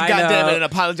feel- They time. said I goddamn know. it and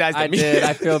apologized to I me. did.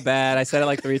 I feel bad. I said it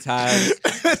like 3 times.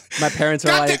 My parents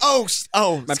are like,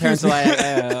 my parents are like,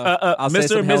 I'll say Mr.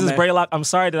 some and Hail Mrs. Mary. Braylock, I'm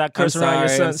sorry that I curse around your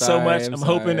sorry, son I'm so much. sorry, I'm I'm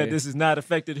hoping that sorry. this has not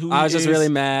affected who I was he just is. really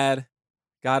mad.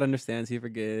 God understands. He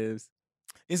forgives.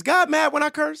 Is God mad when I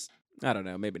curse? I don't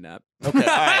know. Maybe not. Okay, all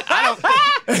right.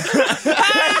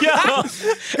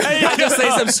 I just say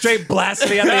some straight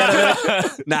blasphemy at the end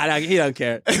of it. Nah, he don't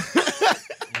care.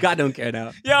 God don't care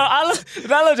now. Yo, I love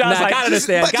John's Nah, like, God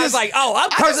understands. but God's just- like, oh, I'm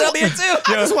cursing up here too.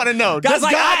 I just want to know. God's does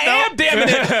like, God I know? am damning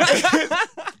it.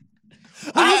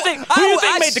 who do you think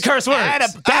made the curse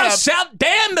words? Thou shalt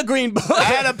damn the green book. I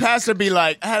had a pastor be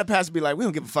like, we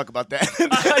don't give a fuck about that.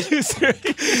 Are you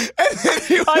serious? And then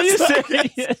he was Are you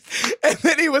like- serious? And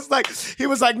then he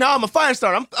was like, no, I'm a fire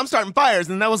starter. I'm starting fires.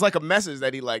 And that was like a message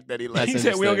that he liked. He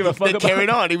said we don't give a fuck They about carried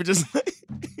on. He was just like,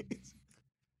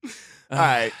 all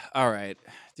right. All right.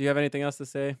 Do you have anything else to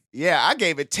say? Yeah, I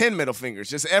gave it 10 middle fingers.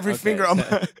 Just every Okay, finger on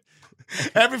my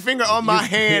every finger on my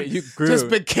hand you grew. just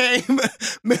became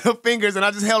middle fingers, and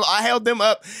I held them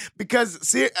up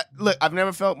because look, I've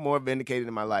never felt more vindicated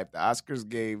in my life. The Oscars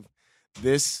gave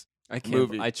this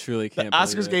movie. I truly The can't.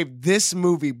 Oscars gave this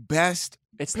movie best.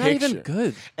 It's not even picture.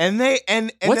 good. And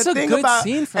What's the a thing good about,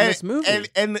 scene from and, this movie?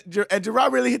 And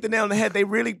Gerard really hit the nail on the head. They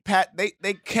really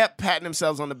they kept patting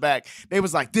themselves on the back. They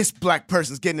was like, this black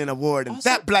person's getting an award, and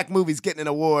that black movie's getting an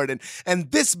award, and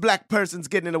this black person's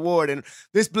getting an award, and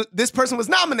this person was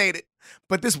nominated,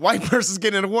 but this white person's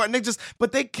getting an award,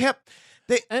 and they kept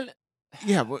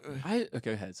yeah.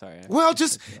 Okay, ahead. Sorry. Well,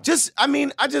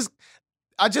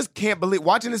 I just can't believe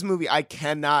watching this movie. I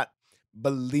cannot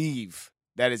believe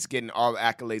that it's getting all the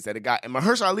accolades that it got. And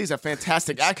Mahershala Ali is a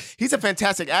fantastic actor. He's a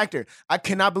fantastic actor. I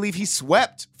cannot believe he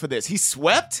swept for this. He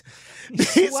swept?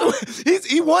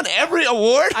 He won every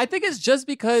award? I think it's just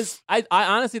because I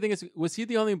honestly think was he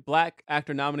the only black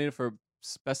actor nominated for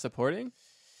best supporting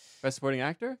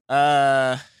actor?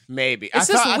 Maybe. It's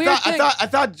just a weird thing.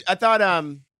 I thought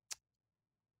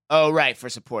oh, right, for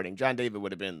supporting. John David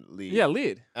would have been lead. Yeah,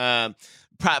 lead. Probably.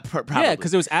 Yeah,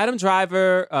 because it was Adam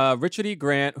Driver, Richard E.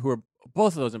 Grant, who were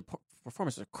both of those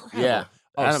performances are incredible. Yeah.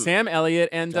 Oh, Sam Elliott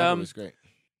and David was great.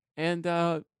 and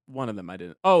one of them I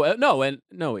didn't. Oh no,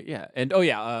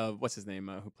 what's his name?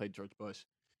 Who played George Bush?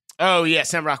 Oh yeah,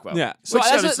 Sam Rockwell. Yeah. So Which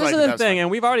this was is like- the that was thing, fun. and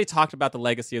we've already talked about the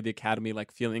legacy of the Academy,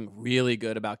 like feeling really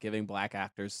good about giving black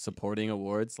actors supporting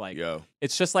awards. Like,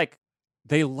 it's just like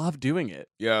they love doing it.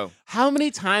 Yo. How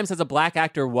many times has a black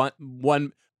actor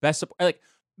won best support? Like,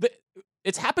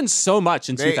 it's happened so much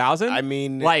in 2000. I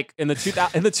mean, like in the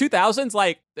 2000s,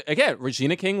 like again,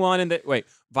 Regina King won, and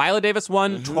Viola Davis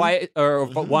won twice or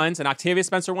once, and Octavia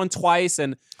Spencer won twice,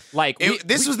 and like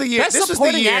this was the year. Best This was the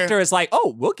supporting year. actor is like,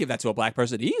 oh, we'll give that to a black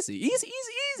person, easy.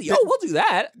 Oh, we'll do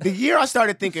that. The year I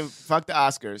started thinking, fuck the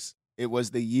Oscars. It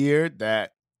was the year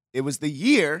that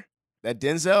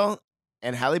Denzel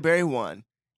and Halle Berry won,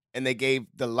 and they gave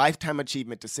the Lifetime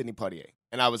Achievement to Sidney Poitier,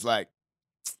 and I was like,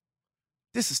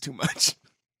 this is too much.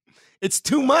 It's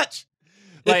too much.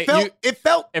 Like, It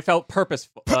felt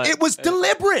purposeful. It was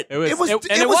deliberate. It was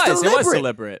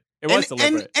deliberate. It was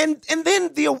deliberate. And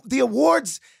then the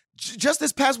awards just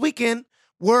this past weekend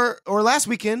last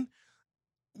weekend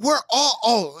were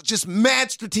all just mad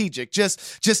strategic.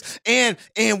 And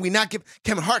we not give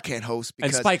Kevin Hart can't host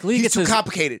because Spike Lee he's gets too his-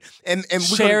 complicated. And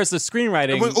shares the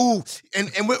screenwriting.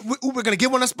 We're gonna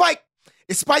give one to Spike.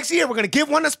 If Spike's here, we're gonna give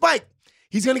one to Spike.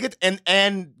 He's gonna get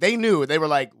and they knew. They were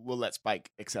like, we'll let Spike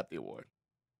accept the award.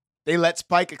 They let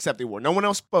Spike accept the award. No one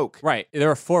else spoke. Right. There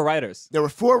were 4 writers. There were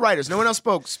 4 writers. No one else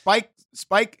spoke.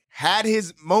 Spike had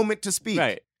his moment to speak.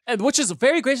 Right. And which is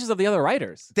very gracious of the other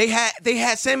writers. They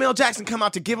had Samuel L. Jackson come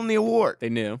out to give him the award. They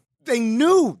knew.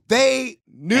 And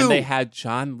they had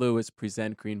John Lewis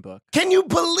present Green Book. Can you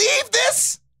believe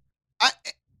this?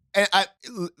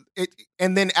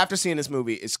 And then after seeing this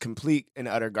movie, it's complete and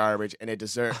utter garbage, and it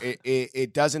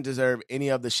doesn't deserve any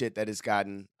of the shit that it's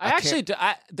gotten.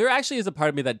 There actually is a part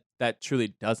of me that truly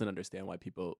doesn't understand why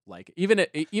people like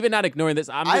it. Even not ignoring this.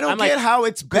 I don't get how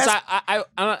it's best. I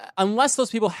unless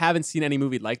those people haven't seen any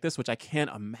movie like this, which I can't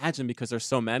imagine because there's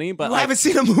so many. But you haven't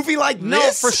seen a movie like this?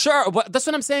 No, for sure. But that's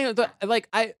what I'm saying. Like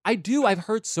I do. I've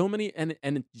heard so many, and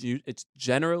it's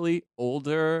generally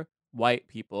older white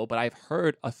people, but I've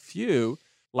heard a few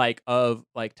of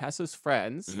Tessa's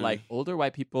friends, like older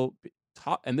white people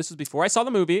talk. And this was before I saw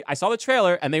the movie. I saw the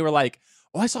trailer, and they were like,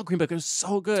 "Oh, I saw Green Book. It was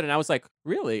so good." And I was like,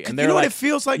 "Really?" And you know what it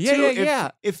feels like yeah, too?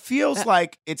 Yeah. It feels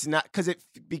like it's not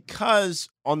because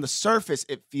on the surface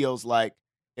it feels like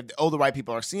if the older white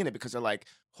people are seeing it because they're like,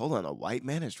 hold on, a white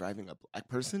man is driving a black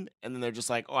person, and then they're just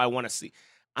like, oh, I want to see.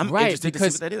 I'm interested to see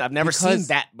what that is. I've never seen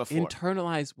that before.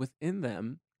 Internalize within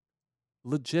them,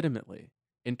 legitimately,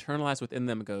 internalize within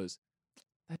them goes,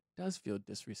 that does feel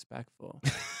disrespectful.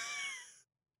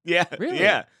 Yeah, really?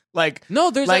 Yeah.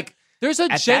 No, there's there's a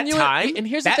genuine time, and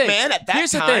here's that the thing. Man at that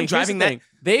here's time the thing. driving here's the thing.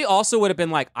 They also would have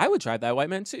been like, I would drive that white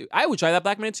man too. I would drive that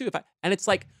black man too. And it's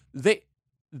like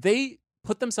they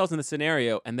put themselves in the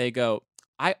scenario and they go,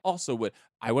 I also would.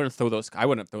 I wouldn't have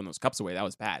thrown those cups away. That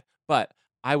was bad. But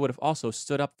I would have also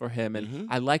stood up for him. And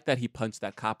I like that he punched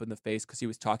that cop in the face because he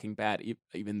was talking bad,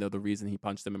 even though the reason he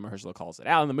punched him and Mahershala calls it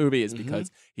out in the movie is because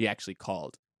he actually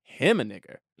called him a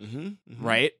nigger.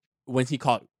 Right? When he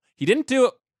didn't do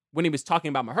it when he was talking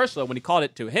about Mahershala. When he called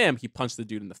it to him, he punched the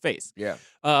dude in the face. Yeah.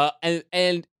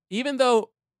 And even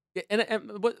though,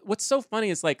 and what's so funny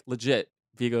is legit,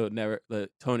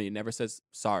 Tony never says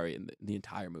sorry in the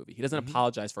entire movie. He doesn't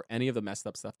apologize for any of the messed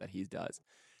up stuff that he does.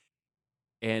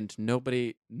 And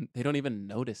they don't even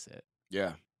notice it.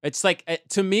 Yeah. It's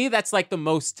to me, that's the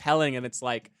most telling. And it's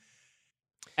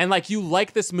and you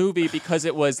like this movie because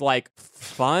it was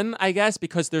fun, I guess,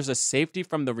 because there's a safety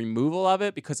from the removal of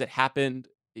it because it happened,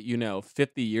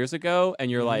 50 years ago. And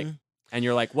you're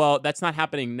well, that's not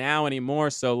happening now anymore.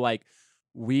 So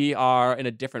we are in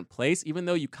a different place, even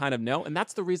though you kind of know. And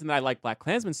that's the reason that I like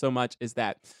BlacKkKlansman so much is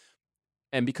that,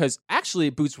 and because actually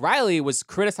Boots Riley was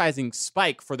criticizing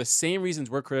Spike for the same reasons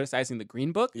we're criticizing the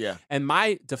Green Book. Yeah. And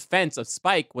my defense of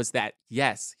Spike was that,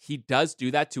 yes, he does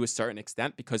do that to a certain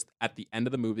extent because at the end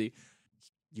of the movie,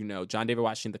 John David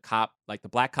Washington, the cop, the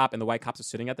black cop and the white cops are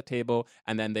sitting at the table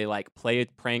and then they play a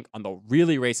prank on the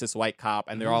really racist white cop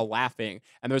and they're all laughing.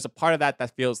 And there's a part of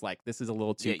that feels like this is a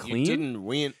little too clean. You didn't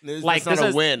win. This not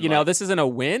a win. This isn't a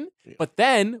win. Yeah. But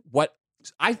then what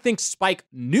I think Spike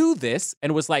knew this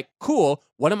and was like, cool,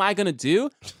 what am I going to do?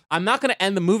 I'm not going to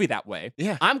end the movie that way.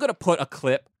 Yeah. I'm going to put a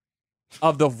clip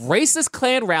of the racist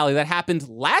Klan rally that happened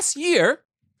last year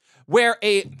where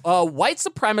a white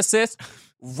supremacist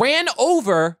ran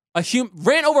over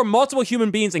multiple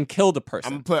human beings and killed a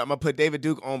person. I'm gonna put David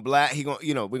Duke on black. We're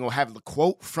gonna have the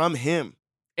quote from him.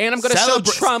 And I'm gonna show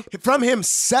Trump from him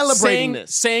celebrating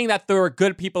saying that there are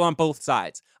good people on both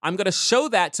sides. I'm gonna show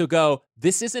that to go,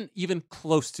 this isn't even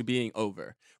close to being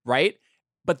over, right?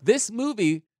 But this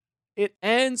movie, it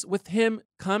ends with him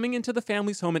coming into the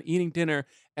family's home and eating dinner,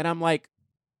 and I'm like,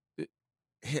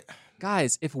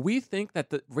 guys, if we think that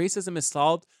the racism is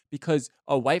solved because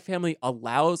a white family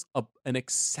allows an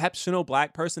exceptional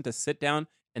black person to sit down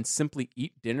and simply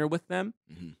eat dinner with them,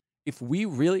 if we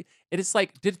really, it's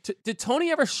did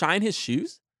Tony ever shine his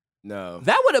shoes? No.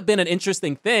 That would have been an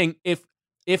interesting thing if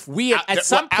we at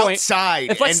some point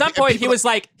outside. If at some point he was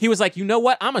like, you know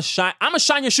what? I'm gonna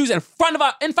shine your shoes in front of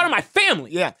my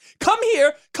family. Yeah. Come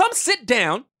here, come sit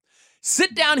down.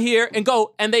 Sit down here and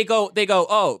go, and they go,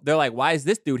 oh, they're like, why is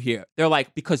this dude here? They're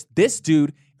like, because this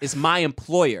dude is my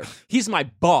employer. He's my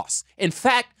boss. In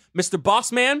fact, Mr.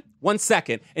 Bossman, 1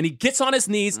 second. And he gets on his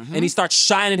knees and he starts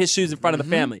shining his shoes in front of the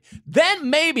family. Then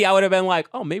maybe I would have been like,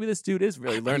 oh, maybe this dude is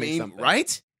really learning something.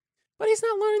 Right? But he's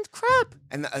not learning crap.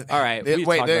 And all right, there's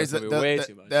way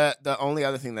too much. The only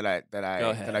other thing that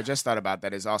I just thought about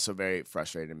that is also very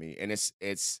frustrating to me, and it's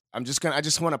I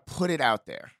just want to put it out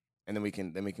there. And then we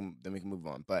can move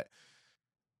on. But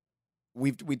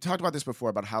we talked about this before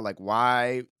about how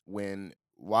why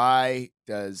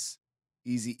does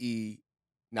Eazy-E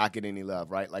not get any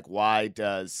love, right? Why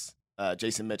does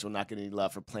Jason Mitchell not get any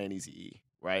love for playing Eazy-E,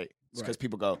 right? It's because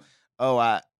people go,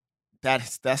 oh,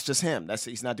 that's just him.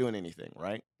 He's not doing anything,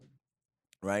 right?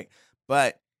 Right.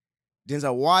 But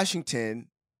Denzel Washington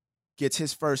gets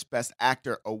his first Best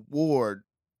Actor award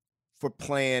for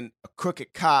playing a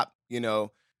crooked cop,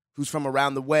 who's from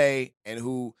around the way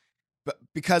and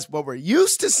because what we're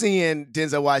used to seeing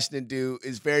Denzel Washington do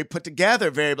is very put together,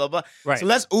 very blah, blah. Right.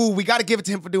 So we got to give it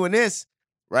to him for doing this,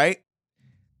 right?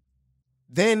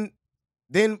 Then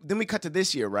we cut to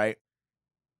this year, right?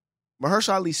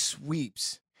 Mahershala Ali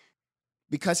sweeps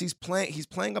because he's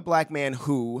playing a black man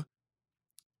who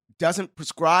doesn't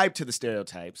prescribe to the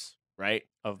stereotypes, right?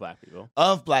 Of black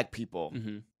people.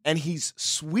 Mm-hmm. And he's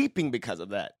sweeping because of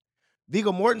that.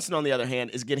 Viggo Mortensen, on the other hand,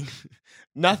 is getting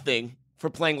nothing for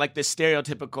playing this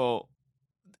stereotypical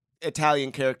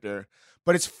Italian character.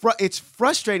 But it's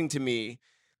frustrating to me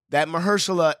that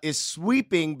Mahershala is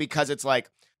sweeping because it's like,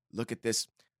 look at this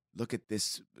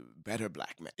better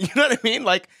black man. You know what I mean?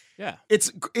 Like, Yeah.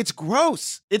 it's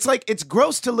gross. It's like, it's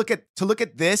gross to look at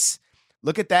this,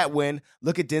 look at that win,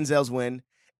 look at Denzel's win,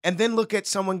 and then look at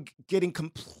someone getting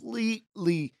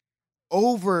completely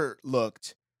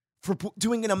overlooked for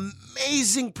doing an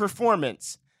amazing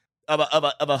performance of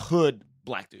a hood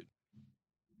black dude.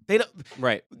 They don't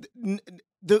Right.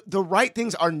 The right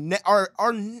things are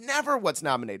never what's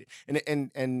nominated.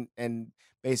 And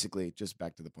basically, just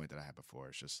back to the point that I had before,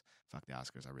 it's just fuck the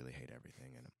Oscars. I really hate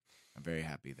everything, and I'm very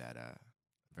happy that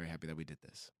we did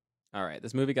this. All right.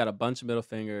 This movie got a bunch of middle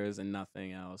fingers and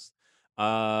nothing else.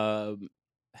 Okay,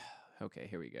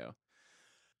 here we go.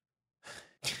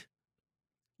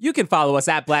 You can follow us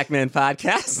at Black Man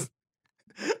Podcast.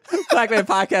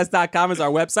 BlackmanPodcast.com is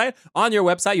our website. On your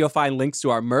website, you'll find links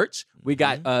to our merch. We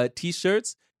got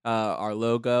t-shirts, our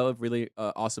logo, really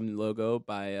awesome logo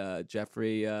by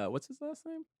Jeffrey. What's his last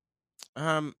name?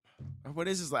 What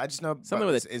is his? I just know Something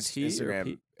with his T or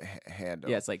Instagram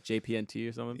handle. Yeah, it's like JPNT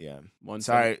or something. Yeah.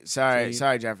 Sorry,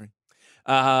 Jeffrey.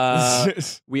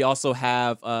 We also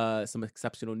have some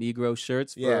exceptional Negro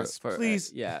shirts. For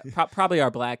please. Probably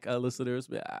our black listeners.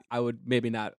 I would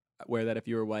maybe not wear that if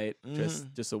you were white.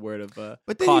 Just a word of but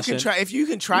then caution. you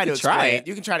can try to explain.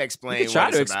 You can try to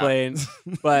explain.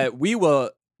 But we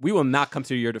will not come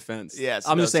to your defense. Yes,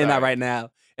 I'm just saying that right now.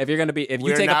 If you're gonna be, if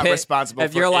you take a pic,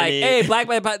 if you're like, hey, black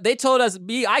man, they told us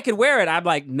I could wear it. I'm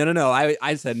like, no.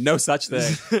 I said no such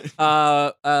thing.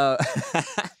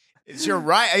 It's your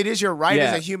right. It is your right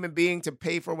as a human being to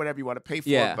pay for whatever you want to pay for.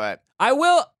 Yeah. But I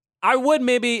would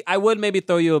maybe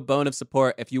throw you a bone of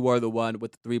support if you were the one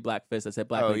with the 3 black fists that said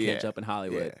black men can't jump in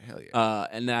Hollywood. Yeah, hell yeah.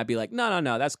 And then I'd be like, no,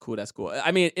 that's cool.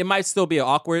 I mean, it might still be an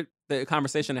awkward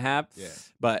conversation to have. Yeah.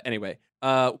 But anyway,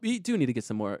 we do need to get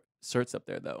some more shirts up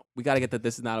there, though. We got to get that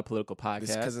this is not a political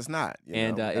podcast. Because it's not.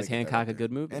 And is Hancock a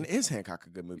good movie? And is Hancock a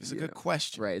good movie? It's a good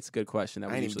question. Right, it's a good question. I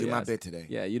didn't even do my bit today.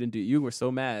 Yeah, you didn't do. You were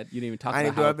so mad. You didn't even talk I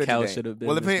about didn't how do Kel today. should have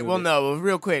been. Well,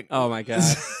 real quick. Oh my god.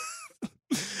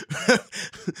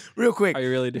 Real quick. Are you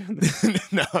really doing this?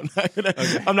 No, I'm not gonna.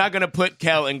 Okay. I'm not gonna put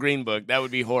Kel in Green Book. That would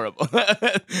be horrible.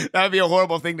 That would be a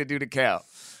horrible thing to do to Kel.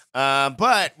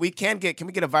 But we can we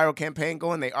get a viral campaign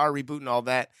going? They are rebooting all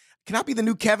that. Can I be the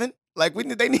new Kevin? Like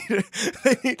they need.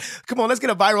 Come on, let's get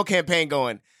a viral campaign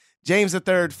going. James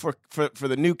III for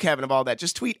the new Kevin of all that.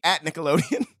 Just tweet at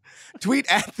Nickelodeon. Tweet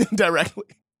at them directly.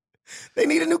 They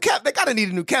need a new Kevin. They gotta need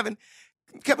a new Kevin.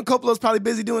 Kevin Coppola's probably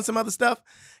busy doing some other stuff.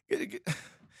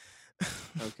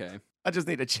 Okay. I just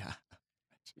need a job.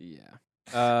 Yeah.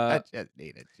 I just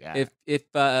need a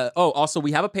job. Also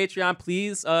we have a Patreon.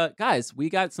 Please, guys, we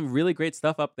got some really great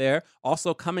stuff up there.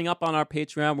 Also coming up on our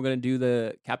Patreon, we're gonna do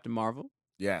the Captain Marvel.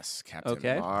 Yes,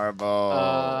 Captain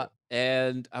Marvel.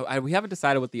 And we haven't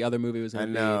decided what the other movie was going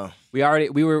to be. I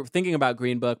know. We were thinking about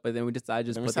Green Book, but then we decided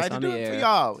to just put this on the air. For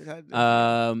y'all.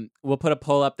 We'll put a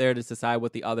poll up there to decide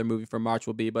what the other movie for March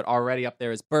will be. But already up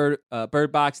there is Bird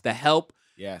Box, The Help.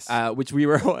 Yes. Which we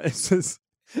were almost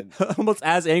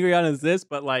as angry on as this,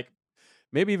 but like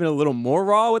maybe even a little more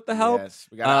raw with The Help. Yes.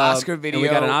 We got an Oscar video. And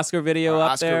we got an Oscar video our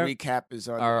up Oscar there. Recap is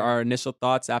on our initial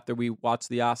thoughts after we watched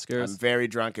the Oscars. I'm very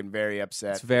drunk and very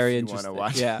upset. It's very if interesting. You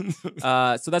want to watch?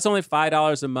 Yeah. So that's only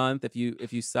 $5 a month if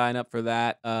you sign up for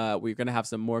that. We're gonna have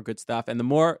some more good stuff, and the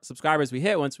more subscribers we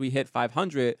hit, once we hit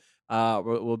 500,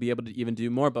 we'll be able to even do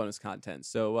more bonus content.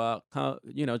 So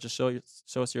just show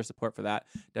us your support for that.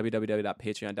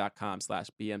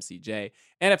 www.patreon.com/BMCJ.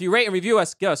 And if you rate and review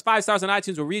us, give us 5 stars on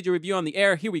iTunes. We'll read your review on the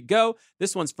air. Here we go.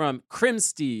 This one's from Crim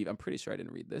Steve. I'm pretty sure I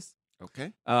didn't read this.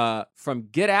 Okay. From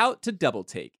Get Out to Double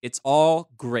Take. It's all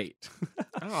great.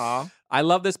 Aww. I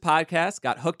love this podcast.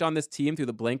 Got hooked on this team through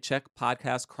the Blank Check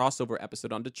podcast crossover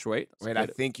episode on Detroit. Wait, I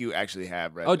think you actually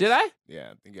have read it. Oh, this. did I?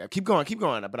 Yeah, I think you have. Keep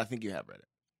going, but I think you have read it.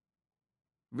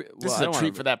 This is a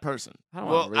treat for that person.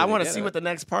 I want to see what the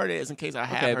next part is in case I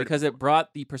have. Okay, because it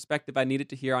brought the perspective I needed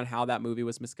to hear on how that movie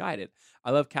was misguided.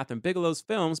 I love Catherine Bigelow's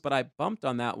films, but I bumped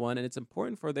on that one, and it's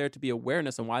important for there to be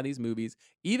awareness on why these movies,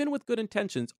 even with good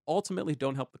intentions, ultimately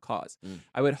don't help the cause.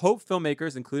 I would hope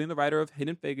filmmakers, including the writer of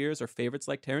Hidden Figures or favorites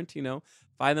like Tarantino,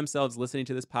 find themselves listening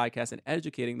to this podcast and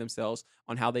educating themselves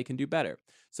on how they can do better.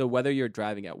 So whether you're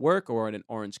driving at work or on an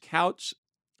orange couch,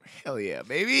 hell yeah,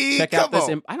 baby. Check out this.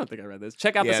 I don't think I read this.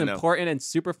 Check out this important and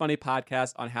super funny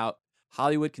podcast on how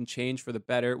Hollywood can change for the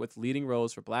better with leading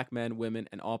roles for Black men, women,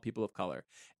 and all people of color,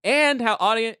 and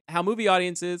how movie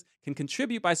audiences can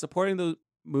contribute by supporting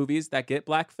movies that get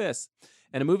black fists.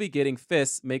 And a movie getting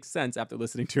fists makes sense after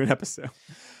listening to an episode.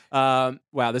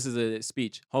 Wow, this is a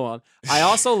speech. Hold on. I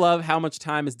also love how much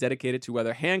time is dedicated to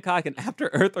whether Hancock and After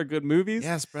Earth are good movies.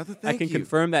 Yes, brother. I can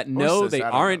confirm that no, they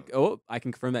aren't. I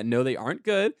can confirm that no, they aren't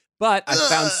good. But I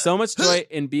found so much joy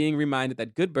in being reminded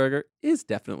that Good Burger is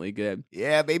definitely good.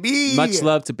 Yeah, baby. Much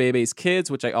love to Bebe's Kids,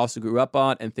 which I also grew up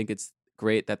on and think it's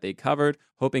great that they covered.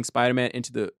 Hoping Spider-Man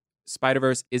Into the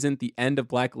Spider-Verse isn't the end of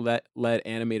Black-led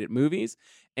animated movies.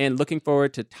 And looking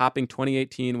forward to topping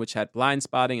 2018, which had Blind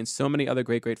Spotting and so many other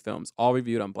great films, all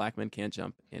reviewed on Black Men Can't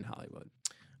Jump in Hollywood.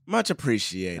 Much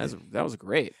appreciated. That was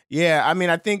great. Yeah, I mean,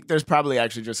 I think there's probably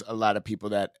actually just a lot of people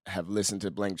that have listened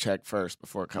to Blank Check first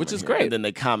before coming, which is here, great. and then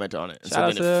they comment on it, and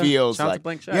shout so then it feels like,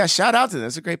 Blank Check. Yeah, shout out to them.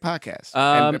 It's a great podcast.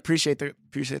 And appreciate the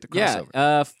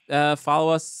crossover. Yeah,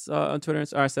 follow us on Twitter.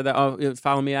 I said that. Oh,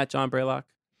 follow me at John Braylock.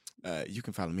 You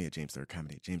can follow me at James Third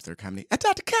Comedy.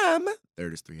 JamesThirdComedy@.com.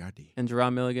 Third is 3RD. And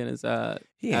Jerome Milligan is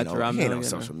he ain't on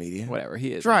social media. Whatever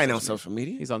he is. Jerome ain't on social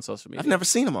media. He's on social media. I've never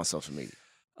seen him on social media.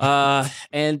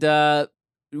 And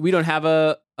we don't have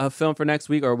a film for next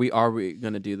week, or are we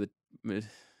going to do the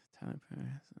time?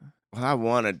 Well, I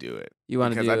want to do it. You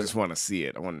want to do it? Because I just want to see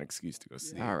it. I want an excuse to go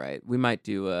see it. All right. We might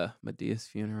do Medea's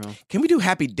funeral. Can we do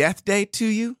Happy Death Day to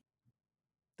You?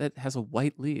 That has a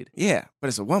white lead. Yeah, but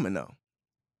it's a woman, though.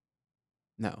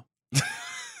 No.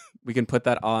 We can put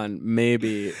that on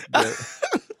maybe.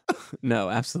 No,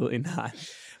 absolutely not.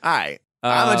 All right.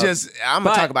 I'm gonna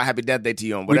talk about Happy Death Day to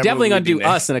You on whatever. We're definitely gonna do next.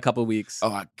 Us in a couple weeks.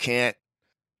 Oh, I can't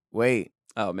wait.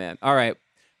 Oh man. All right.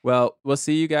 Well, we'll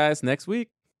see you guys next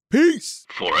week. Peace.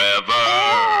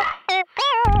 Forever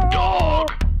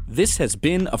Dog. This has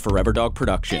been a Forever Dog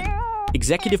production.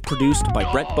 Executive produced by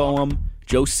Brett Boehm,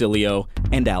 Joe Cilio,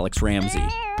 and Alex Ramsey.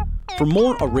 For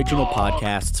more original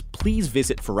podcasts, please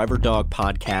visit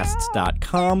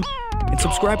foreverdogpodcasts.com and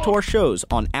subscribe to our shows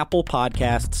on Apple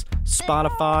Podcasts,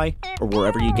 Spotify, or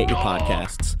wherever you get your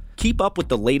podcasts. Keep up with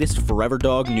the latest Forever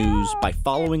Dog news by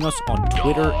following us on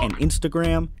Twitter and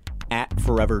Instagram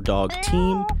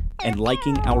 @ForeverDogTeam and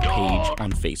liking our page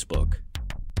on Facebook.